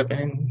Malcolm's group.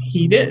 And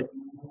he did,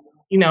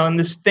 and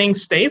this thing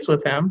stays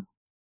with him.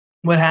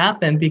 What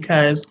happened?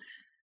 Because,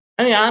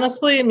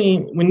 honestly,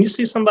 when you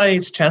see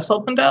somebody's chest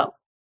opened up,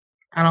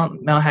 I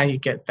don't know how you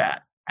get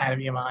that out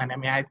of your mind.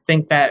 I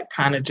think that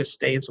kind of just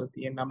stays with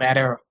you, no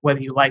matter whether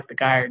you like the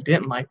guy or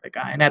didn't like the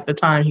guy. And at the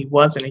time, he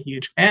wasn't a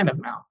huge fan of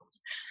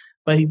Malcolm's,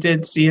 but he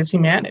did see his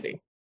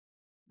humanity.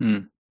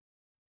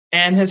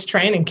 And his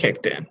training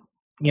kicked in.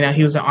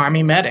 He was an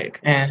Army medic,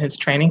 and his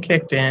training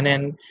kicked in.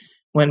 And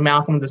when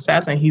Malcolm's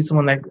assassinated, he's the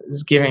one that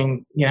is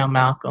giving,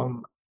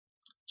 Malcolm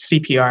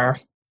CPR,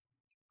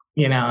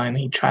 and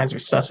he tries to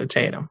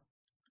resuscitate him.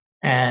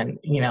 And,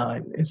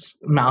 it's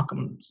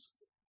Malcolm's,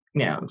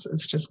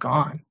 it's just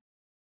gone.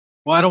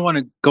 Well, I don't want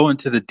to go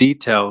into the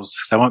details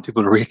because I want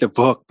people to read the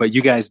book, but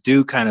you guys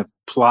do kind of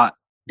plot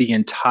the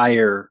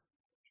entire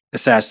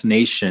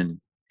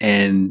assassination,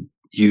 and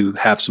you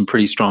have some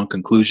pretty strong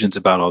conclusions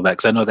about all that.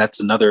 Because I know that's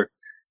another,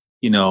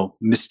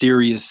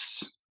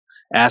 mysterious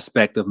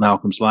aspect of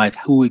Malcolm's life.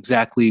 Who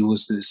exactly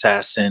was the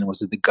assassin?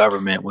 Was it the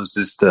government? Was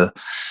this the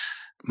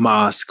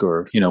mosque?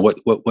 Or,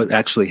 what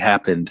actually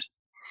happened?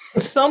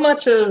 So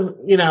much of,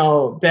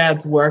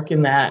 Dad's work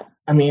in that,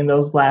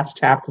 those last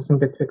chapters in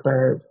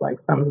particular is like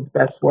some of his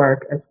best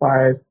work as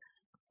far as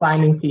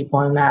finding people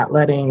and not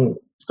letting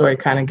story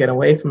kind of get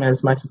away from it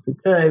as much as he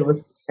could, was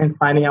and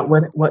finding out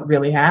what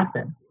really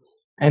happened.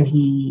 And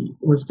he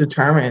was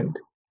determined,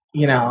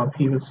 he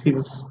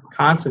was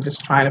constant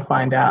just trying to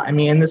find out.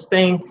 And this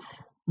thing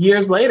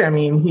years later,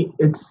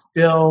 it's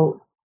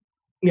still,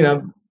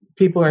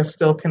 people are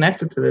still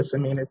connected to this.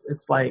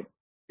 It's like,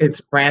 it's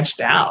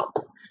branched out.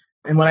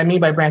 And what I mean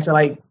by branched out,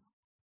 like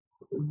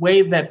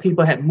way that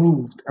people had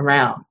moved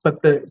around.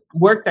 But the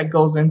work that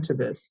goes into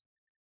this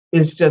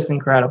is just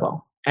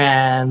incredible.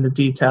 And the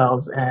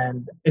details,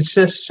 and it's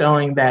just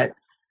showing that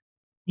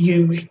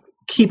you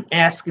keep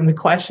asking the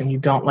question, you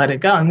don't let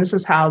it go. And this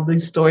is how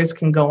these stories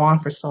can go on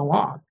for so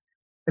long.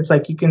 It's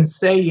like you can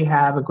say you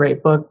have a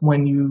great book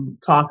when you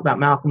talk about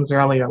Malcolm's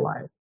earlier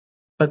life,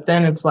 but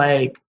then it's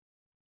like,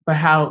 but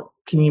how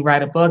can you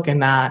write a book and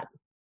not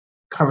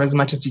cover as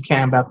much as you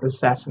can about the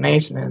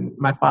assassination? And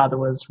my father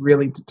was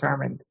really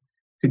determined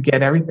to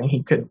get everything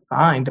he could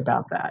find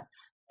about that.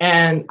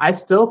 And I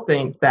still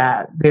think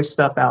that there's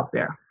stuff out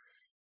there.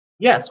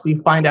 Yes, we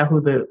find out who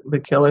the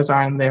killers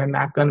are, and they're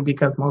not going to,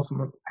 because most of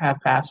them have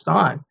passed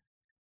on,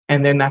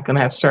 and they're not going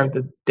to have served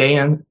a day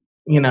in,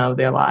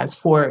 their lives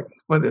for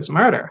this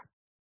murder.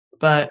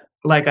 But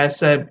like I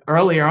said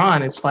earlier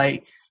on, it's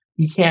like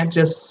you can't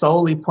just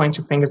solely point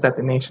your fingers at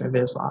the Nation of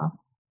Islam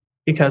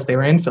because they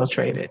were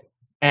infiltrated.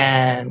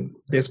 And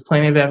there's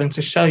plenty of evidence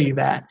to show you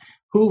that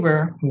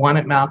Hoover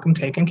wanted Malcolm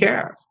taken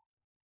care of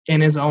in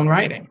his own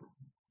writing.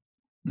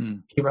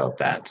 He wrote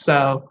that.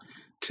 So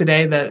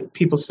today that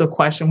people still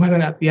question whether or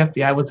not the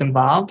FBI was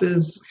involved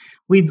is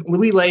we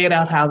lay it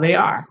out how they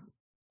are.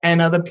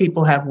 And other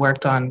people have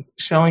worked on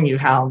showing you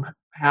how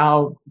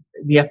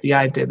the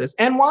FBI did this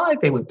and why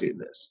they would do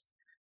this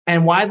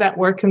and why that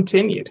work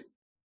continued.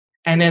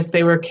 And if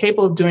they were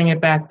capable of doing it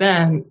back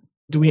then,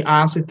 do we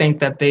honestly think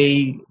that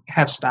they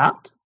have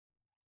stopped?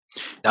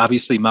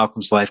 Obviously,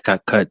 Malcolm's life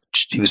got cut.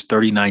 He was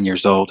 39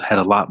 years old, had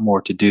a lot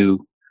more to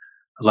do,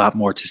 a lot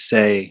more to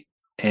say.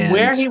 And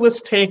where he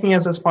was taking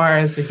us as far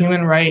as the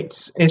human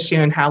rights issue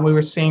and how we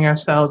were seeing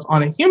ourselves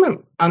on the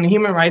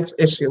human rights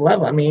issue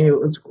level.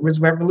 It was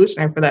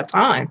revolutionary for that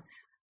time.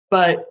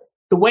 But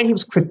the way he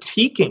was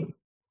critiquing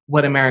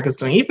what America's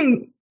doing,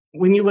 even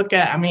when you look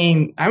at, I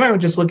remember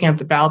just looking at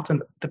the Ballot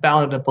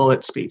of the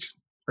Bullet speech,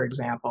 for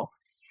example.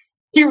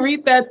 You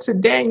read that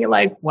today and you're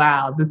like,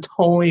 wow, that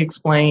totally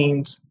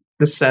explains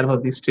the setup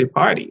of these two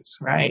parties,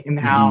 right? And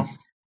how,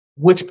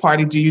 which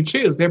party do you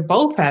choose? They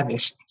both have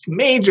issues,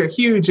 major,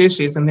 huge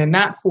issues, and they're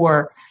not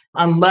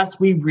unless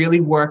we really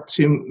work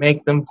to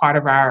make them part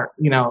of our,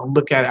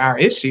 look at our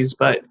issues,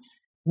 but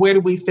where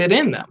do we fit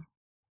in them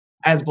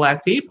as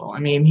Black people?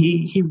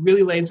 He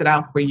really lays it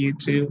out for you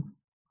to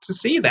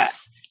see that.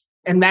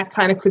 And that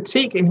kind of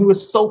critique, and he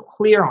was so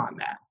clear on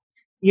that,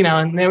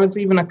 and there was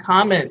even a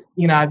comment,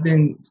 I've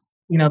been,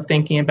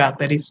 thinking about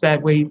that he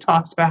said, where he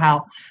talks about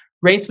how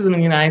racism in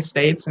the United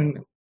States, and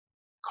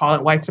call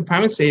it white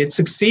supremacy, it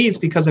succeeds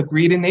because of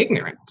greed and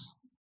ignorance.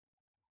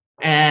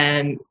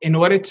 And in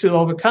order to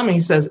overcome it, he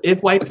says,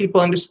 if white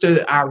people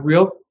understood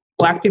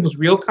Black people's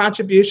real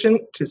contribution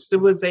to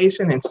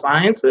civilization and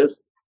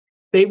sciences,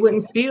 they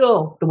wouldn't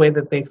feel the way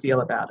that they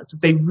feel about us. If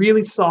they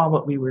really saw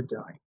what we were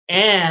doing,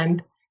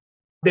 and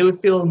they would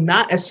feel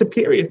not as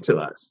superior to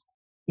us.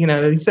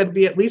 He said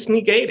be at least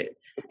negated.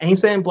 And he's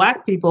saying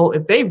Black people,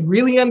 if they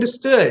really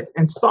understood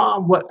and saw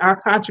what our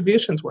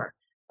contributions were,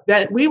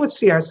 that we would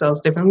see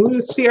ourselves different. We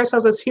would see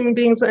ourselves as human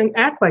beings and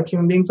act like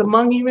human beings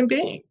among human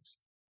beings.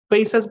 But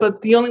he says,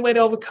 but the only way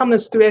to overcome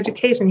this is through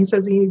education. He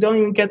says, you don't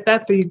even get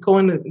that through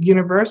going to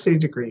university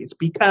degrees,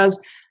 because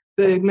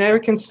the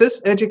American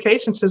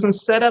education system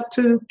is set up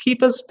to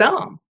keep us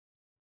dumb.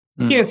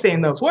 He didn't say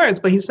in those words,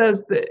 but he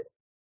says that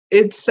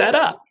it's set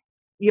up.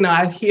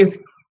 I hear,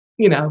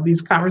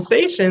 these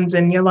conversations,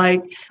 and you're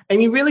like,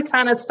 and you really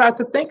kind of start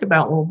to think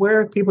about, well, where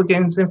are people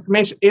getting this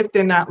information if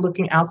they're not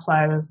looking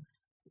outside of,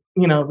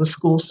 the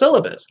school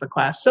syllabus, the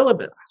class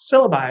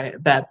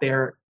syllabi that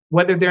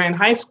whether they're in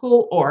high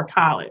school or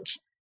college.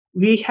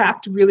 We have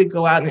to really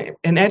go out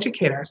and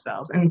educate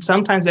ourselves. And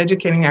sometimes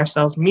educating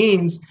ourselves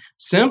means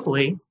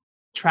simply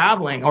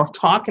traveling or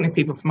talking to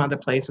people from other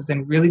places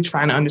and really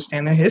trying to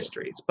understand their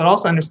histories, but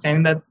also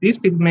understanding that these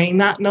people may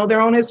not know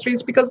their own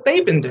histories because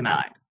they've been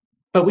denied.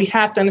 But we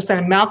have to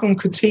understand, Malcolm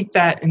critiqued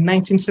that in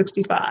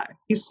 1965.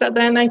 He said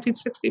that in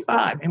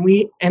 1965,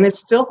 and it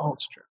still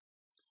holds true.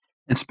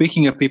 And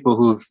speaking of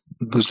people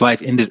whose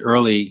life ended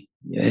early,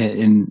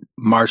 in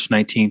March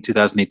 19,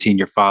 2018,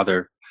 your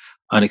father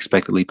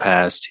unexpectedly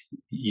passed.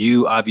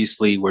 You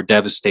obviously were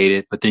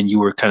devastated, but then you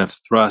were kind of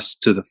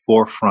thrust to the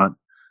forefront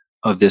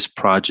of this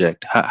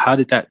project. How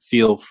did that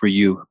feel for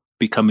you,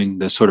 becoming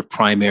the sort of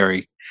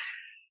primary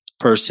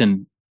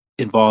person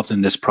involved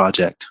in this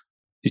project?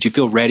 Did you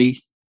feel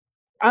ready?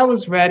 I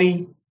was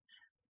ready,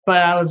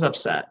 but I was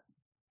upset.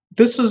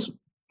 This was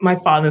my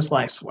father's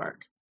life's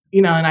work,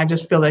 and I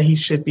just feel that he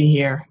should be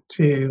here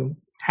to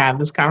have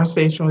this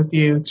conversation with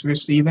you, to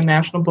receive a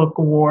National Book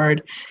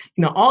Award.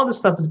 All this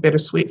stuff is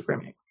bittersweet for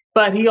me.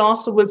 But he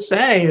also would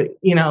say,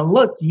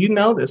 look,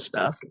 this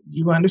stuff,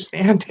 you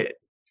understand it.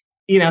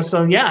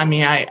 So yeah,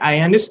 I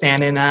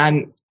understand it.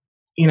 And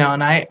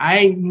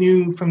I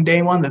knew from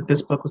day one that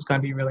this book was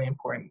going to be really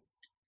important.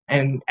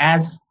 And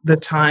as the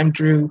time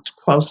drew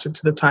closer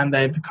to the time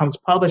that it becomes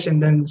published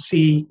and then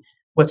see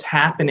what's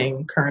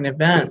happening, current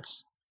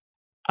events,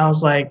 I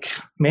was like,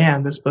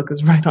 man, this book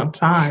is right on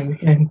time.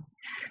 And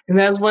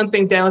that's one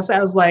thing Dan said.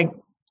 I was like,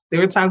 there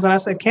were times when I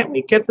said, can't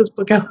we get this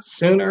book out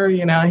sooner?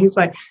 He's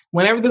like,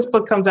 whenever this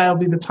book comes out, it'll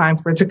be the time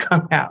for it to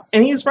come out.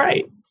 And he's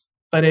right.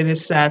 But it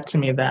is sad to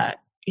me that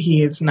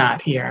he is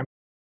not here.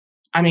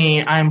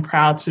 I'm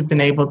proud to have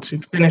been able to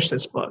finish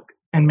this book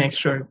and make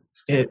sure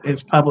it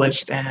is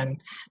published and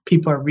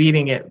people are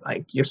reading it,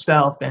 like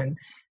yourself and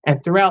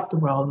throughout the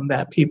world, and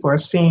that people are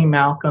seeing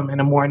Malcolm in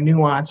a more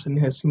nuanced in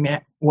his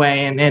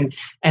way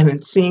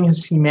and seeing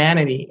his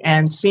humanity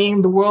and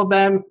seeing the world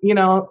that,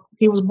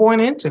 he was born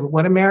into,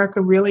 what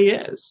America really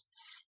is,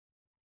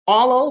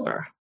 all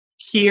over,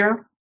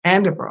 here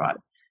and abroad.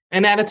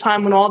 And at a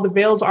time when all the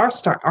veils are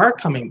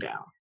coming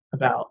down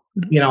about,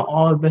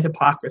 all of the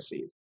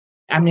hypocrisies.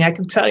 I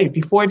can tell you,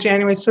 before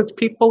January 6th,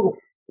 people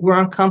were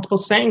uncomfortable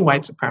saying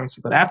white supremacy.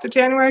 But after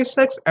January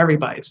 6th,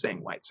 everybody's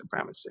saying white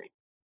supremacy.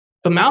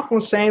 But Malcolm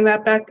was saying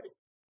that back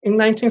in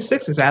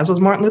 1960s, as was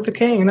Martin Luther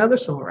King and other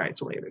civil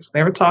rights leaders.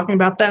 They were talking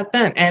about that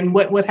then. And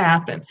what would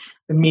happen?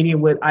 The media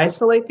would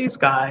isolate these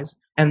guys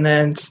and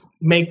then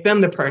make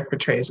them the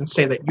perpetrators and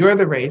say that you're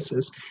the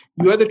racist,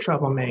 you're the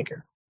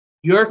troublemaker,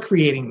 you're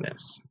creating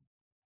this,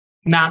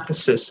 not the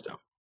system.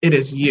 It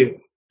is you,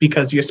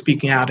 because you're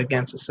speaking out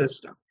against the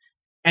system.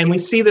 And we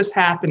see this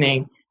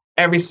happening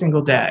every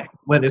single day,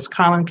 whether it's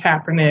Colin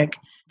Kaepernick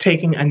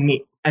taking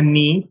a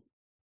knee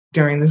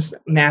during this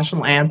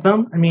national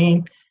anthem.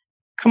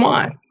 Come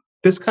on.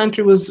 This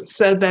country was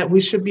said that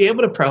we should be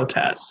able to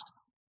protest.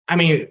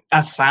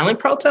 A silent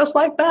protest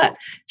like that,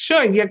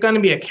 sure, you're going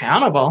to be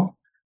accountable,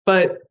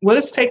 but what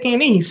is taking a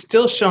knee? He's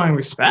still showing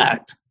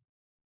respect.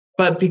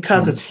 But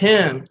because it's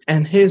him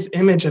and his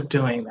image of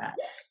doing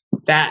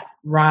that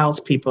riles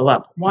people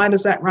up. Why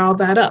does that rile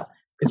that up?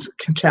 It's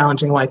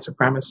challenging white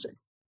supremacy.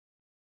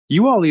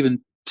 You all even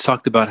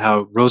talked about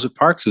how Rosa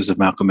Parks was a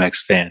Malcolm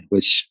X fan,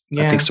 which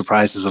I think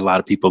surprises a lot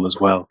of people as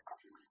well.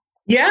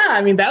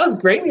 Yeah, that was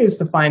great news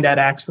to find out,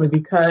 actually,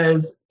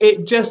 because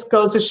it just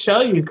goes to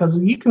show you, because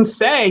you can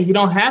say you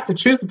don't have to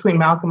choose between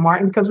Malcolm and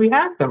Martin because we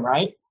have them,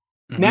 right?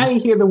 Mm-hmm. Now you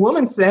hear the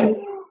woman say,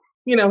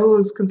 who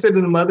was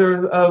considered the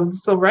mother of the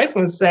civil rights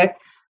movement, say,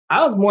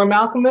 I was more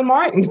Malcolm than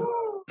Martin.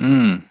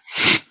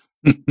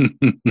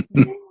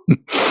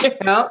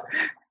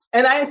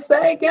 And I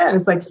say again,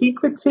 it's like he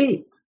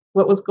critiqued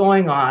what was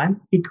going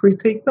on. He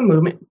critiqued the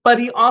movement, but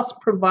he also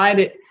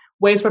provided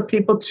ways for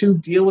people to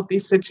deal with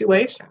these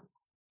situations.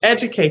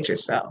 Educate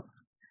yourself.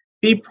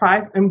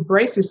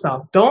 Embrace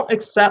yourself. Don't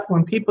accept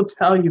when people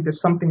tell you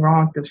there's something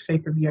wrong with the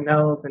shape of your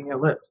nose and your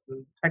lips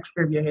and the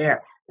texture of your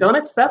hair. Don't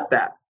accept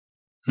that.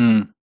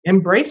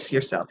 Embrace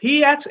yourself.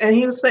 He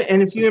would say,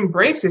 and if you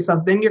embrace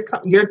yourself, then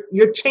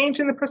you're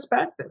changing the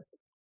perspective.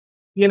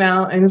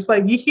 And it's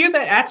like you hear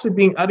that actually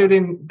being uttered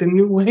in the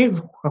new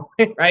wave,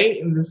 right?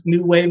 In this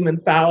new wave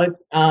mentality,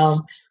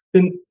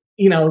 the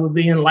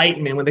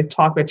Enlightenment, when they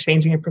talk about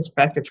changing your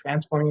perspective,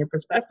 transforming your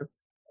perspective.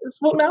 It's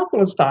what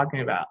Malcolm was talking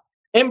about.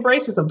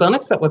 Embrace yourself. Don't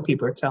accept what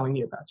people are telling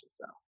you about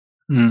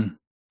yourself.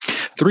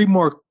 3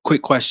 more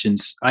quick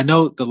questions. I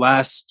know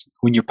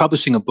when you're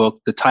publishing a book,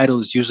 the title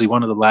is usually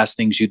one of the last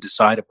things you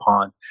decide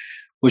upon.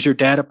 Was your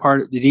dad a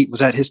part? Was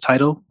that his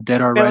title? The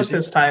Dead Are Rising? That was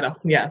his title.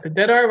 Yeah, The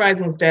Dead Are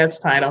Rising was Dad's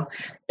title.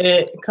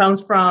 It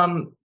comes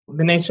from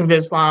the Nation of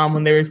Islam.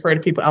 When they refer to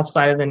people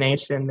outside of the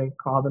nation, they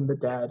call them the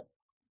dead.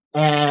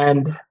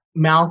 And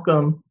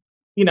Malcolm,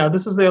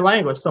 this is their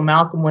language. So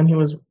Malcolm, when he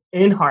was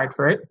in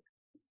Hartford,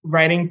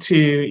 writing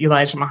to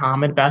Elijah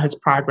Muhammad about his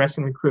progress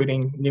in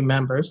recruiting new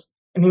members,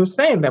 and he was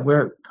saying that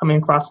we're coming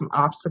across some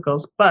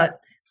obstacles, but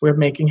we're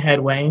making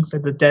headway. He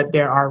said the dead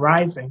there are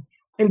rising.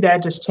 And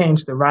Dad just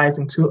changed the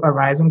rising to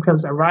arising,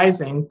 because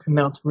arising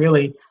connotes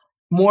really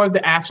more of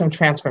the action of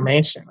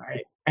transformation,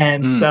 right?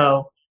 And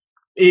so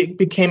it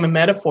became a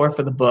metaphor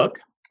for the book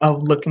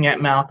of looking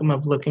at Malcolm,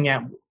 of looking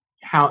at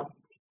how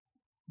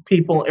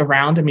people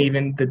around him,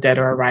 even the dead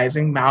are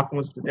arising. Malcolm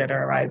was the dead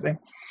are arising.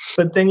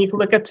 But then you can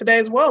look at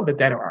today's world, the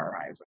dead are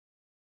arising.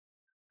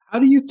 How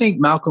do you think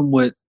Malcolm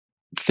would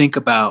think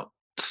about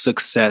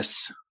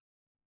success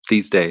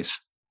these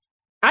days?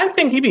 I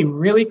think he'd be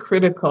really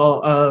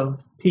critical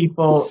of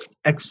people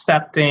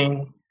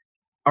accepting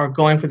or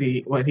going for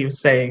what he would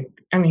say.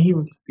 He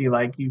would be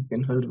like, you've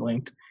been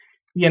hoodwinked.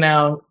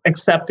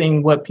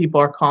 accepting what people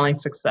are calling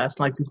success,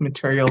 like these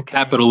material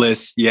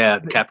capitalists. Yeah,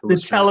 the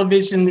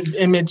television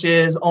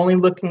images, only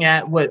looking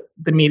at what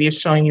the media is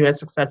showing you as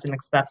success and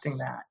accepting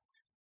that,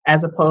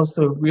 as opposed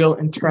to real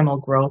internal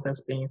growth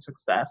as being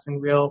success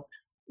and real,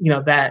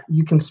 that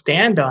you can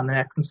stand on,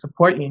 that can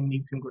support you, and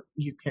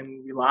you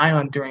can rely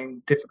on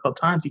during difficult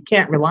times. You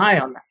can't rely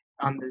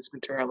on this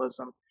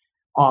materialism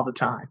all the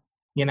time,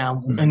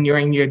 and you're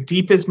in your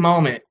deepest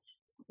moment,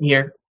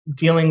 you're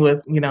dealing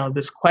with,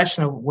 this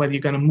question of whether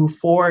you're going to move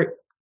forward,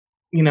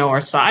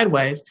 or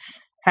sideways.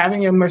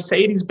 Having a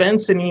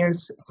Mercedes-Benz sitting in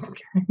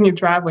your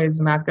driveway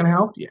is not going to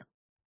help you,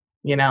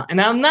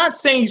 And I'm not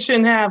saying you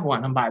shouldn't have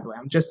one. And by the way,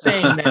 I'm just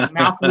saying that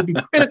Malcolm would be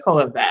critical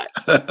of that.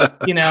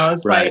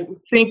 It's right.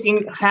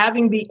 Like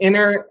having the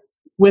inner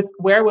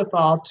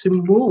wherewithal to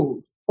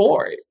move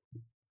forward,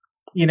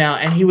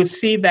 and he would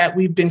see that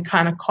we've been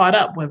kind of caught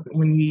up with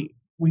when you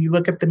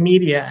look at the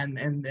media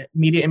and the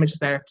media images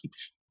that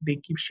they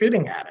keep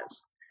shooting at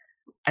us.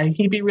 And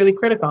he'd be really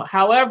critical.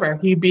 However,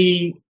 he'd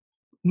be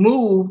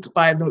moved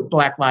by the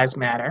Black Lives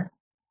Matter,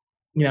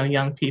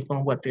 young people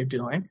and what they're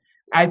doing.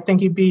 I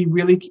think he'd be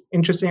really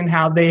interested in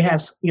how they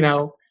have,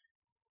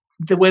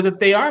 the way that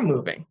they are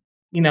moving.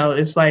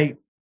 It's like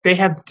they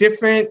have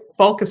different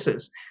foci.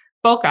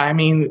 I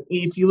mean,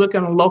 if you look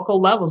on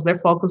local levels, they're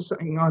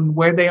focusing on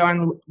where they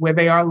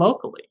are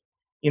locally,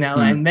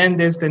 and then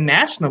there's the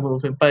national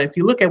movement. But if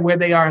you look at where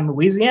they are in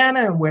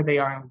Louisiana and where they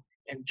are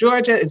in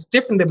Georgia, it's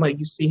different than what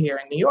you see here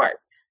in New York,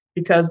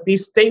 because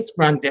these states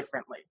run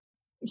differently.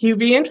 He would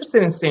be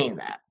interested in seeing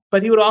that,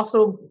 but he would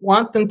also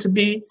want them to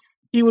be,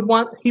 he would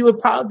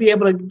probably be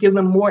able to give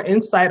them more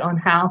insight on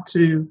how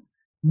to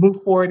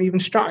move forward even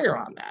stronger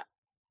on that.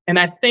 And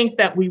I think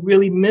that we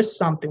really missed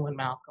something when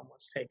Malcolm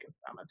was taken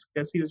from us,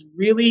 because he was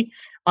really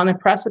on the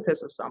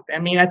precipice of something. I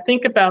mean, I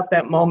think about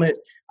that moment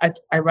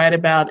I write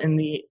about in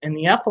the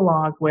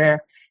epilogue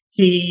where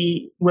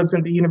he was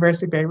at the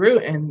University of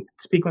Beirut and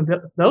speaking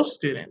with those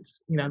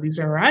students, these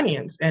are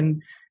Iranians,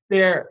 and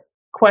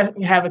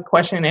have a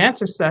question and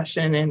answer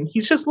session, and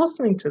he's just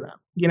listening to them,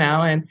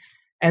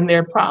 and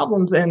their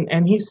problems.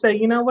 And he said,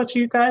 what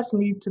you guys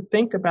need to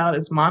think about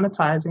is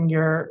monetizing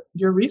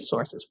your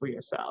resources for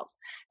yourselves.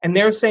 And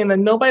they were saying that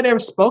nobody had ever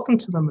spoken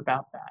to them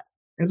about that.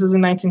 This is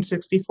in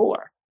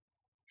 1964.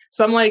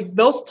 So I'm like,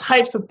 those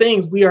types of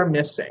things we are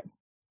missing.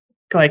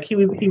 Like he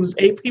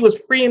was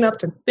free enough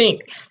to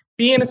think,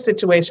 be in a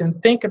situation,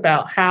 think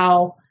about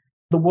how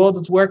the world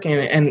is working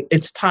and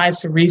its ties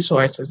to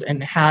resources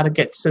and how to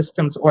get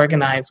systems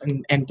organized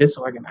and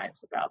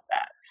disorganized about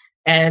that.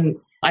 And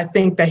I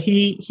think that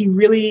he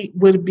really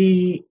would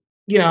be,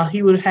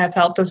 he would have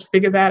helped us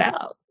figure that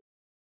out.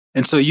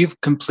 And so you've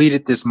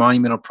completed this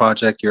monumental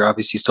project. You're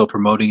obviously still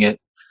promoting it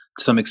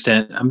to some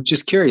extent. I'm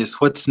just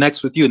curious, what's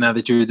next with you now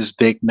that you're this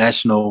big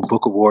National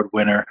Book Award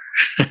winner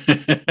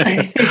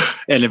and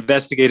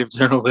investigative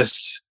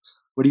journalist?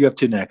 What are you up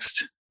to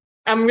next?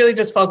 I'm really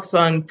just focused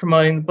on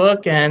promoting the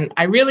book. And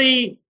I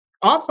really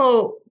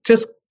also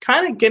just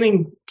kind of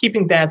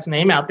keeping Dad's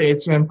name out there.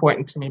 It's really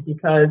important to me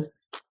because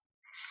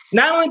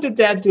not only did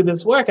Dad do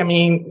this work, I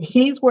mean,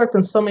 he's worked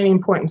on so many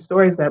important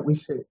stories that we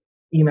should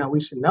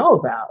know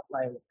about,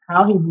 like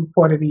how he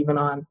reported even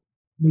on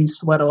the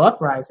Soweto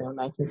uprising in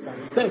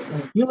 1976.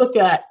 And if you look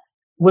at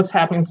what's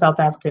happening in South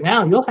Africa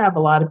now, you'll have a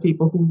lot of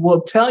people who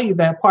will tell you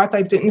that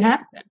apartheid didn't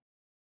happen.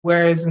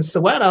 Whereas in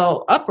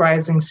Soweto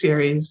uprising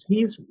series,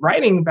 he's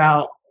writing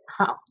about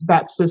how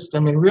that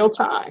system in real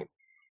time,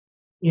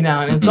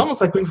 and it's almost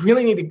like we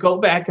really need to go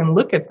back and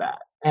look at that.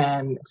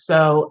 And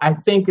so I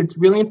think it's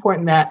really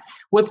important that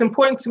what's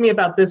important to me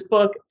about this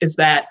book is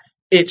that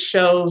it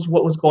shows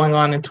what was going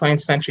on in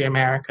 20th century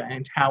America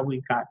and how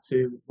we got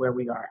to where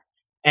we are.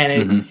 And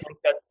it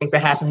hints at things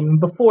that happened even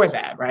before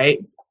that,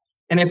 right?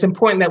 And it's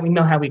important that we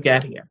know how we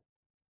got here.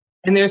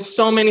 And there's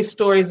so many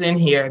stories in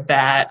here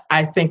that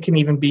I think can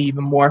even be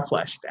even more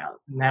fleshed out.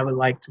 And I would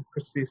like to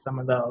pursue some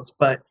of those.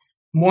 But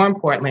more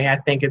importantly, I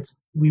think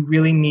we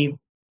really need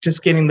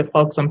just getting the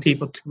focus on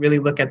people to really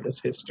look at this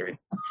history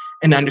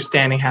and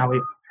understanding how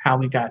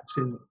we got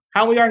to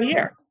how we are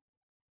here.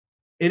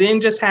 It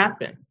didn't just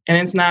happen, and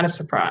it's not a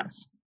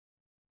surprise.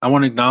 I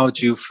want to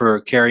acknowledge you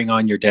for carrying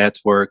on your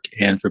dad's work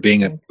and for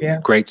being a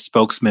great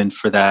spokesman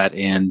for that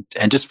and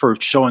just for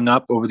showing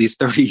up over these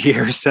 30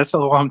 years. That's a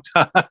long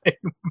time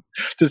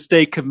to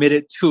stay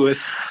committed to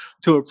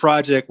a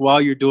project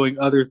while you're doing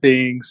other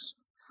things.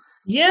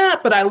 Yeah,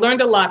 but I learned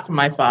a lot from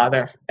my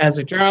father as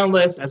a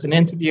journalist, as an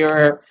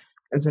interviewer,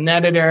 as an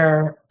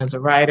editor, as a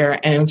writer.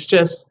 And it was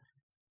just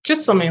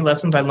so many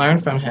lessons I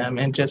learned from him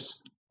and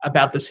just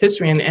about this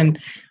history. And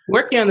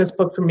working on this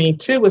book for me,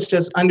 too, was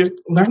just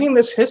learning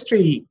this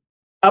history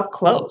up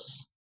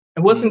close.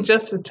 It wasn't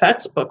just a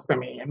textbook for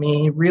me. I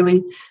mean,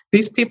 really,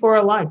 these people are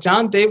alive.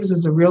 John Davis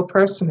is a real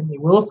person to me.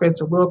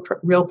 Wilfred's a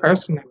real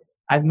person to me.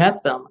 I've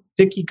met them.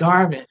 Vicki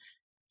Garvin,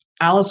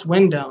 Alice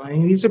Window. I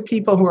mean, these are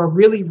people who are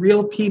really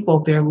real people.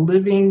 They're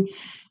living.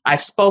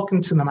 I've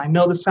spoken to them. I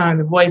know the sound of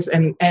their voice.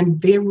 And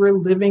they were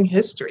living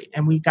history.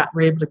 And we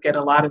were able to get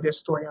a lot of their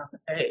story on the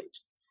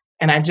page.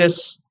 And I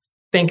just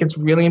think it's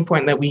really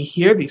important that we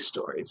hear these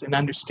stories and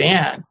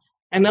understand.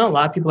 I know a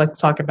lot of people like to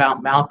talk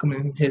about Malcolm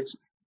and his,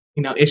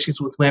 issues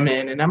with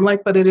women. And I'm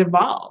like, but it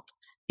evolved.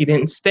 He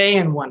didn't stay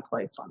in one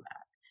place on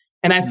that.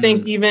 And I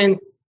think even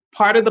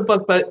part of the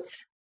book, but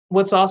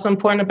what's also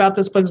important about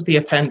this book is the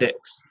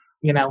appendix,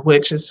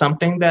 which is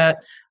something that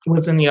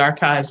was in the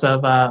archives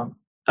of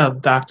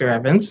Dr.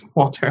 Evans,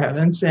 Walter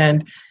Evans.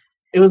 And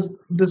it was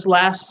this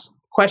last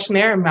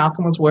questionnaire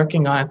Malcolm was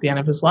working on at the end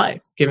of his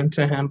life, given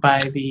to him by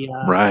the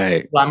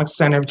Islamic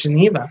Center of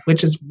Geneva,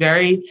 which is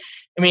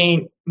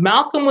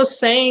Malcolm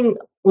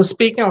was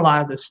speaking a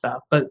lot of this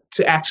stuff, but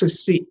to actually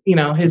see,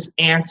 his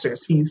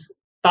answers, he's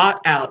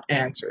thought out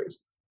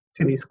answers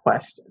to these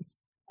questions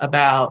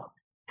about,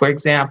 for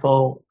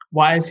example,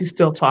 why does he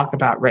still talk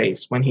about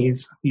race when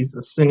he's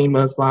a Sunni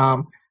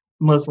Muslim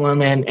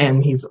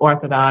and he's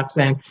Orthodox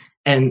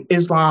and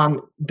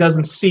Islam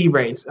doesn't see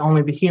race,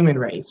 only the human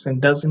race.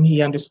 And doesn't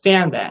he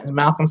understand that? And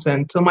Malcolm said,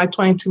 until my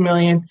 22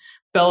 million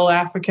fellow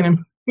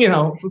African,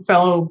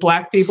 fellow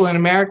Black people and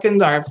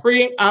Americans are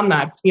free, I'm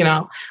not,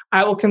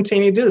 I will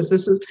continue to do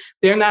this.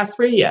 They're not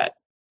free yet.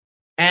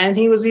 And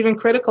he was even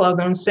critical of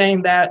them,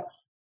 saying that,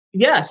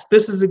 yes,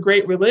 this is a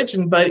great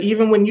religion, but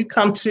even when you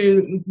come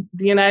to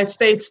the United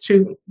States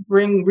to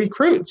bring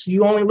recruits,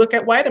 you only look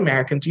at white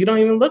Americans. You don't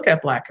even look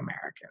at Black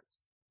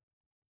Americans.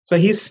 So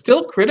he's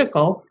still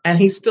critical, and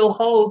he still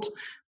holds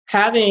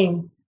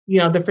having,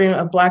 the freedom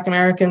of Black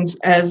Americans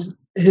as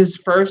his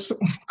first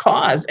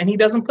cause, and he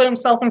doesn't put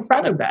himself in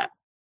front of that.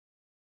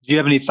 Do you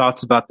have any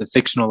thoughts about the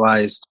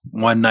fictionalized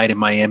One Night in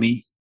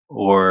Miami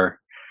or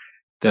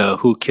the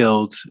Who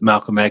Killed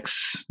Malcolm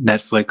X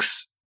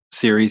Netflix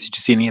series? Did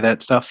you see any of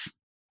that stuff?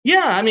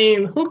 Yeah,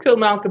 Who Killed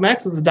Malcolm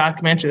X was a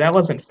documentary. That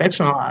wasn't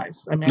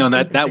fictionalized. No,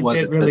 that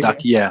wasn't really the doc.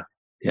 Yeah.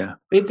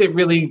 They did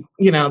really,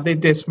 they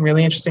did some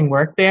really interesting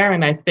work there.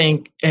 And I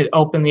think it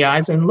opened the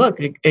eyes, and look,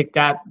 it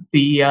got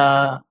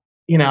the,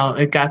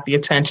 it got the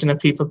attention of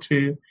people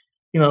to,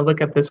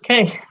 look at this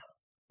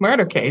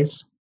murder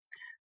case.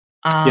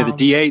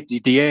 The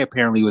DA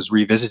apparently was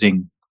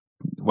revisiting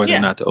whether or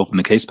not to open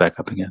the case back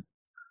up again.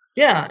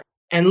 Yeah.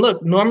 And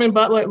look, Norman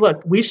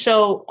Butler, we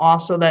show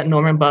also that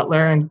Norman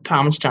Butler and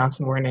Thomas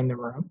Johnson weren't in the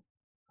room,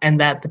 and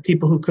that the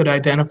people who could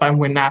identify them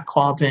were not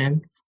called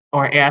in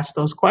or asked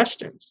those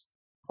questions.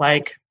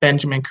 Like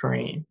Benjamin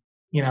Kareem,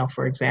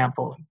 for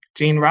example.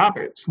 Gene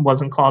Roberts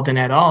wasn't called in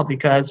at all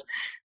because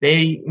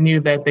they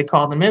knew that they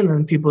called him in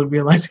and people would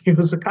realize he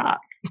was a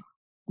cop.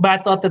 But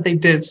I thought that they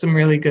did some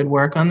really good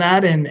work on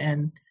that.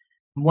 And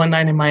One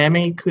Night in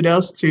Miami,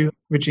 kudos to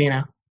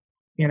Regina.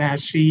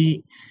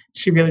 She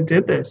really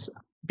did this.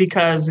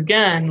 Because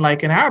again,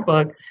 like in our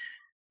book,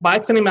 by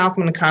putting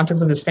Malcolm in the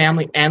context of his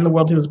family and the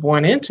world he was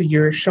born into,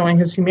 you're showing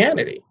his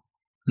humanity.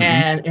 Mm-hmm.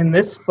 And in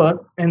this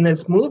book, in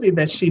this movie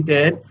that she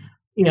did,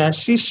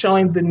 she's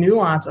showing the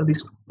nuance of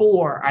these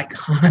 4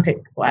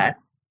 iconic Black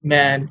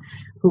men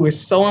who were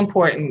so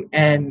important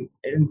in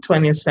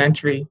 20th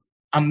century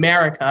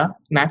America,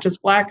 not just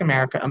Black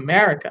America,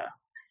 America.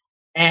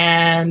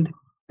 And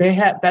they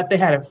had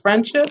a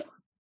friendship,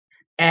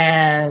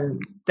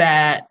 and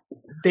that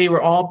they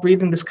were all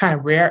breathing this kind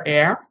of rare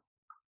air,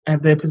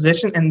 and their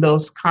position and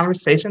those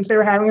conversations they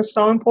were having are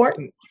so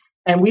important.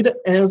 And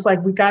it was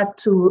like we got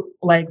to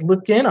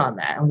look in on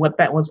that and what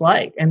that was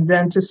like, and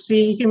then to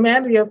see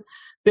humanity of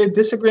their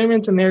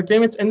disagreements and their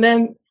agreements, and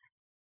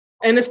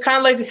it's kind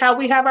of like how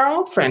we have our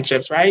own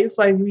friendships, right? It's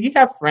like you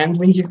have friends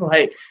when you're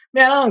like,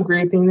 man, I don't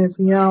agree with you in this,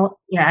 I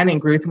didn't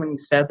agree with you when you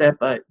said that,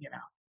 but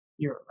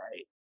you're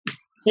right,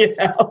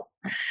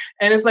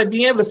 and it's like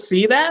being able to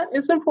see that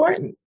is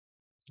important.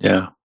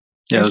 Yeah,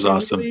 it was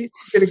awesome. Really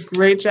did a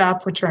great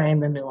job portraying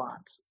the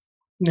nuances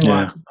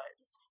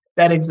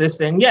that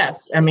exist. And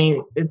yes,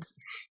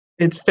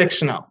 it's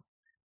fictional,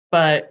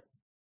 but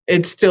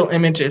it's still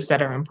images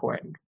that are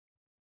important.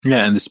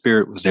 Yeah, and the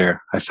spirit was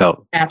there, I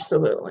felt.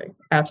 Absolutely.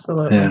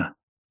 Yeah.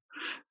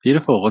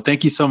 Beautiful. Well,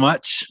 thank you so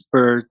much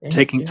for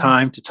taking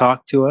time to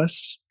talk to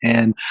us.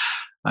 And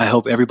I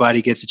hope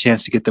everybody gets a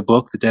chance to get the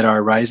book, The Dead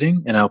Are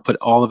Rising, and I'll put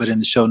all of it in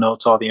the show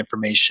notes, all the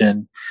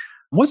information.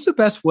 What's the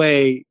best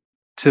way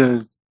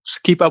to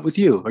keep up with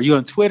you? Are you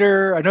on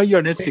Twitter? I know you're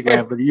on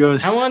Instagram, but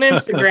I'm on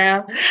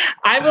Instagram.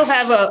 I will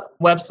have a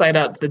website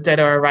up,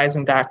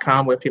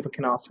 thedeadarerising.com, where people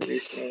can also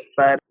reach me.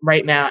 But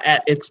right now,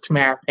 at It's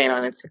Tamara Payne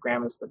on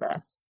Instagram is the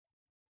best.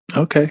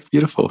 Okay,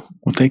 beautiful.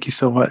 Well, thank you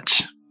so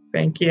much.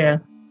 Thank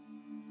you.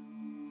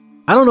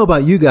 I don't know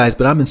about you guys,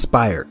 but I'm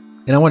inspired.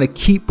 And I want to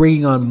keep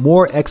bringing on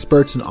more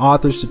experts and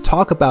authors to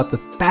talk about the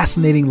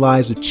fascinating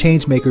lives of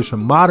changemakers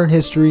from modern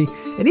history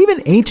and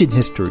even ancient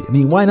history.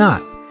 Why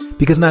not?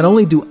 Because not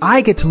only do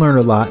I get to learn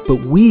a lot,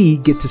 but we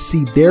get to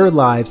see their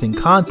lives in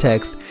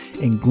context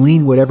and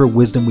glean whatever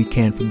wisdom we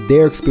can from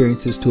their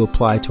experiences to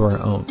apply to our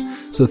own.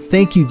 So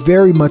thank you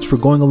very much for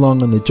going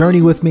along on the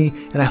journey with me,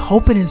 and I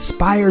hope it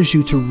inspires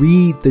you to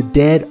read The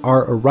Dead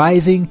Are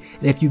Arising.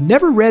 And if you've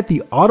never read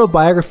the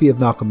autobiography of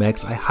Malcolm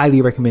X, I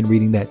highly recommend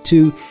reading that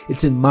too.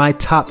 It's in my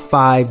top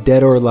 5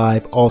 dead or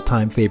alive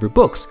all-time favorite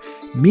books.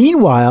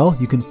 Meanwhile,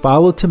 you can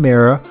follow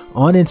Tamara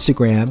on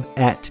Instagram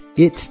at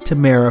It's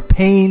Tamara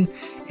Payne,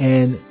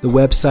 and the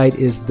website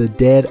is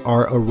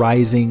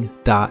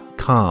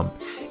thedeadarising.com.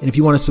 And if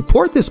you want to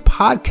support this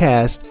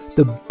podcast,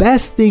 the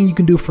best thing you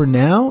can do for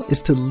now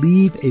is to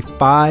leave a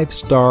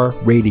 5-star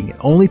rating. It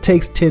only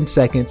takes 10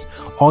 seconds.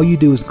 All you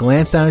do is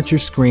glance down at your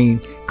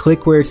screen,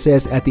 click where it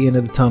says At the End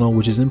of the Tunnel,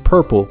 which is in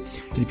purple.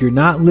 And if you're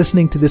not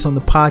listening to this on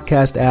the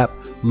podcast app,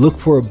 look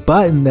for a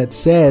button that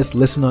says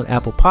Listen on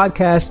Apple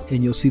Podcasts,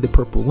 and you'll see the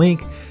purple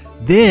link.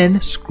 Then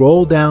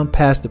scroll down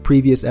past the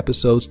previous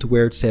episodes to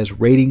where it says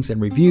ratings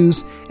and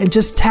reviews, and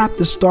just tap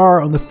the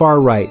star on the far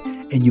right,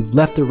 and you've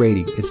left a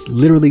rating. It's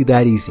literally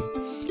that easy.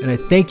 And I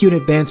thank you in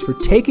advance for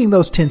taking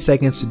those 10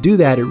 seconds to do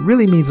that. It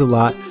really means a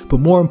lot. But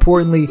more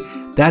importantly,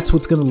 that's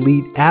what's going to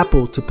lead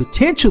Apple to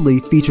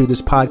potentially feature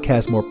this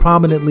podcast more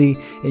prominently,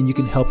 and you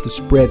can help to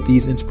spread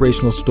these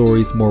inspirational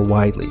stories more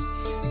widely.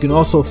 You can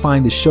also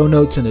find the show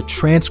notes and a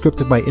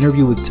transcript of my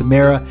interview with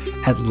Tamara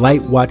at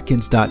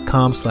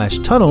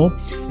lightwatkins.com/tunnel.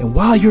 And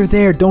while you're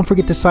there, don't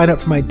forget to sign up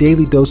for my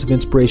daily dose of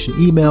inspiration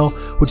email,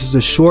 which is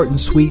a short and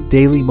sweet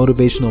daily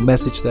motivational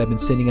message that I've been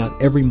sending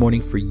out every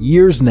morning for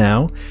years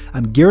now.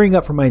 I'm gearing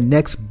up for my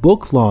next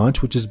book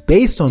launch, which is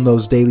based on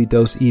those daily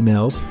dose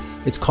emails.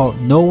 It's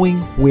called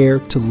Knowing Where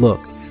to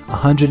Look,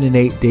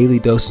 108 Daily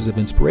Doses of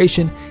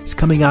Inspiration. It's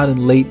coming out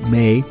in late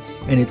May,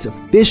 and it's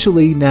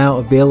officially now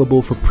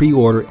available for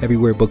pre-order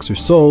everywhere books are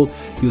sold.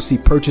 You'll see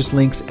purchase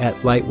links at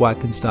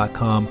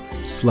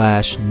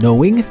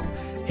lightwatkins.com/knowing.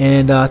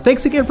 And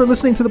thanks again for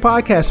listening to the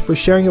podcast, for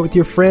sharing it with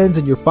your friends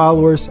and your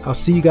followers. I'll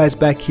see you guys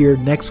back here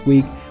next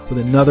week with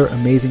another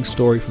amazing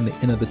story from the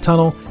end of the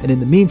tunnel. And in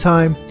the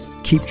meantime,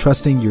 keep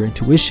trusting your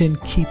intuition,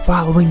 keep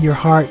following your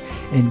heart,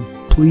 and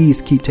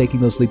please keep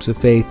taking those leaps of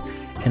faith.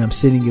 And I'm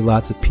sending you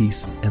lots of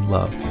peace and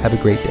love. Have a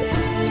great day.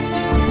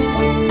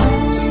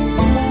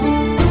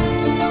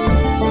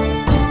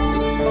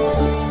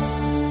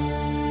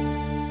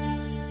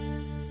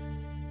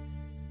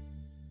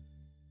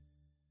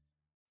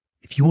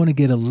 If you want to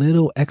get a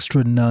little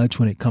extra nudge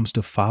when it comes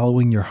to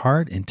following your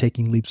heart and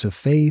taking leaps of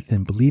faith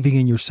and believing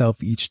in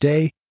yourself each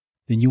day,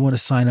 then you want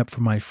to sign up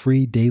for my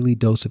free daily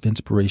dose of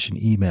inspiration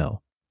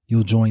email.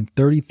 You'll join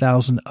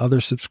 30,000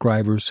 other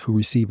subscribers who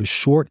receive a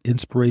short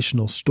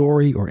inspirational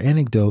story or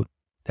anecdote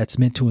that's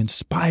meant to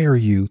inspire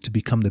you to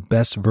become the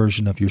best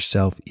version of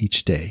yourself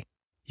each day.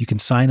 You can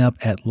sign up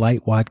at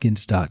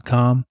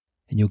lightwatkins.com,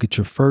 and you'll get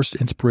your first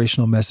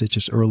inspirational message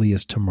as early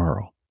as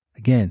tomorrow.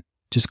 Again,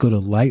 just go to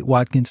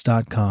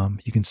lightwatkins.com.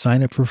 You can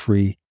sign up for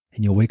free,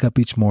 and you'll wake up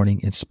each morning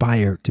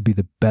inspired to be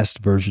the best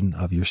version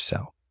of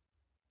yourself.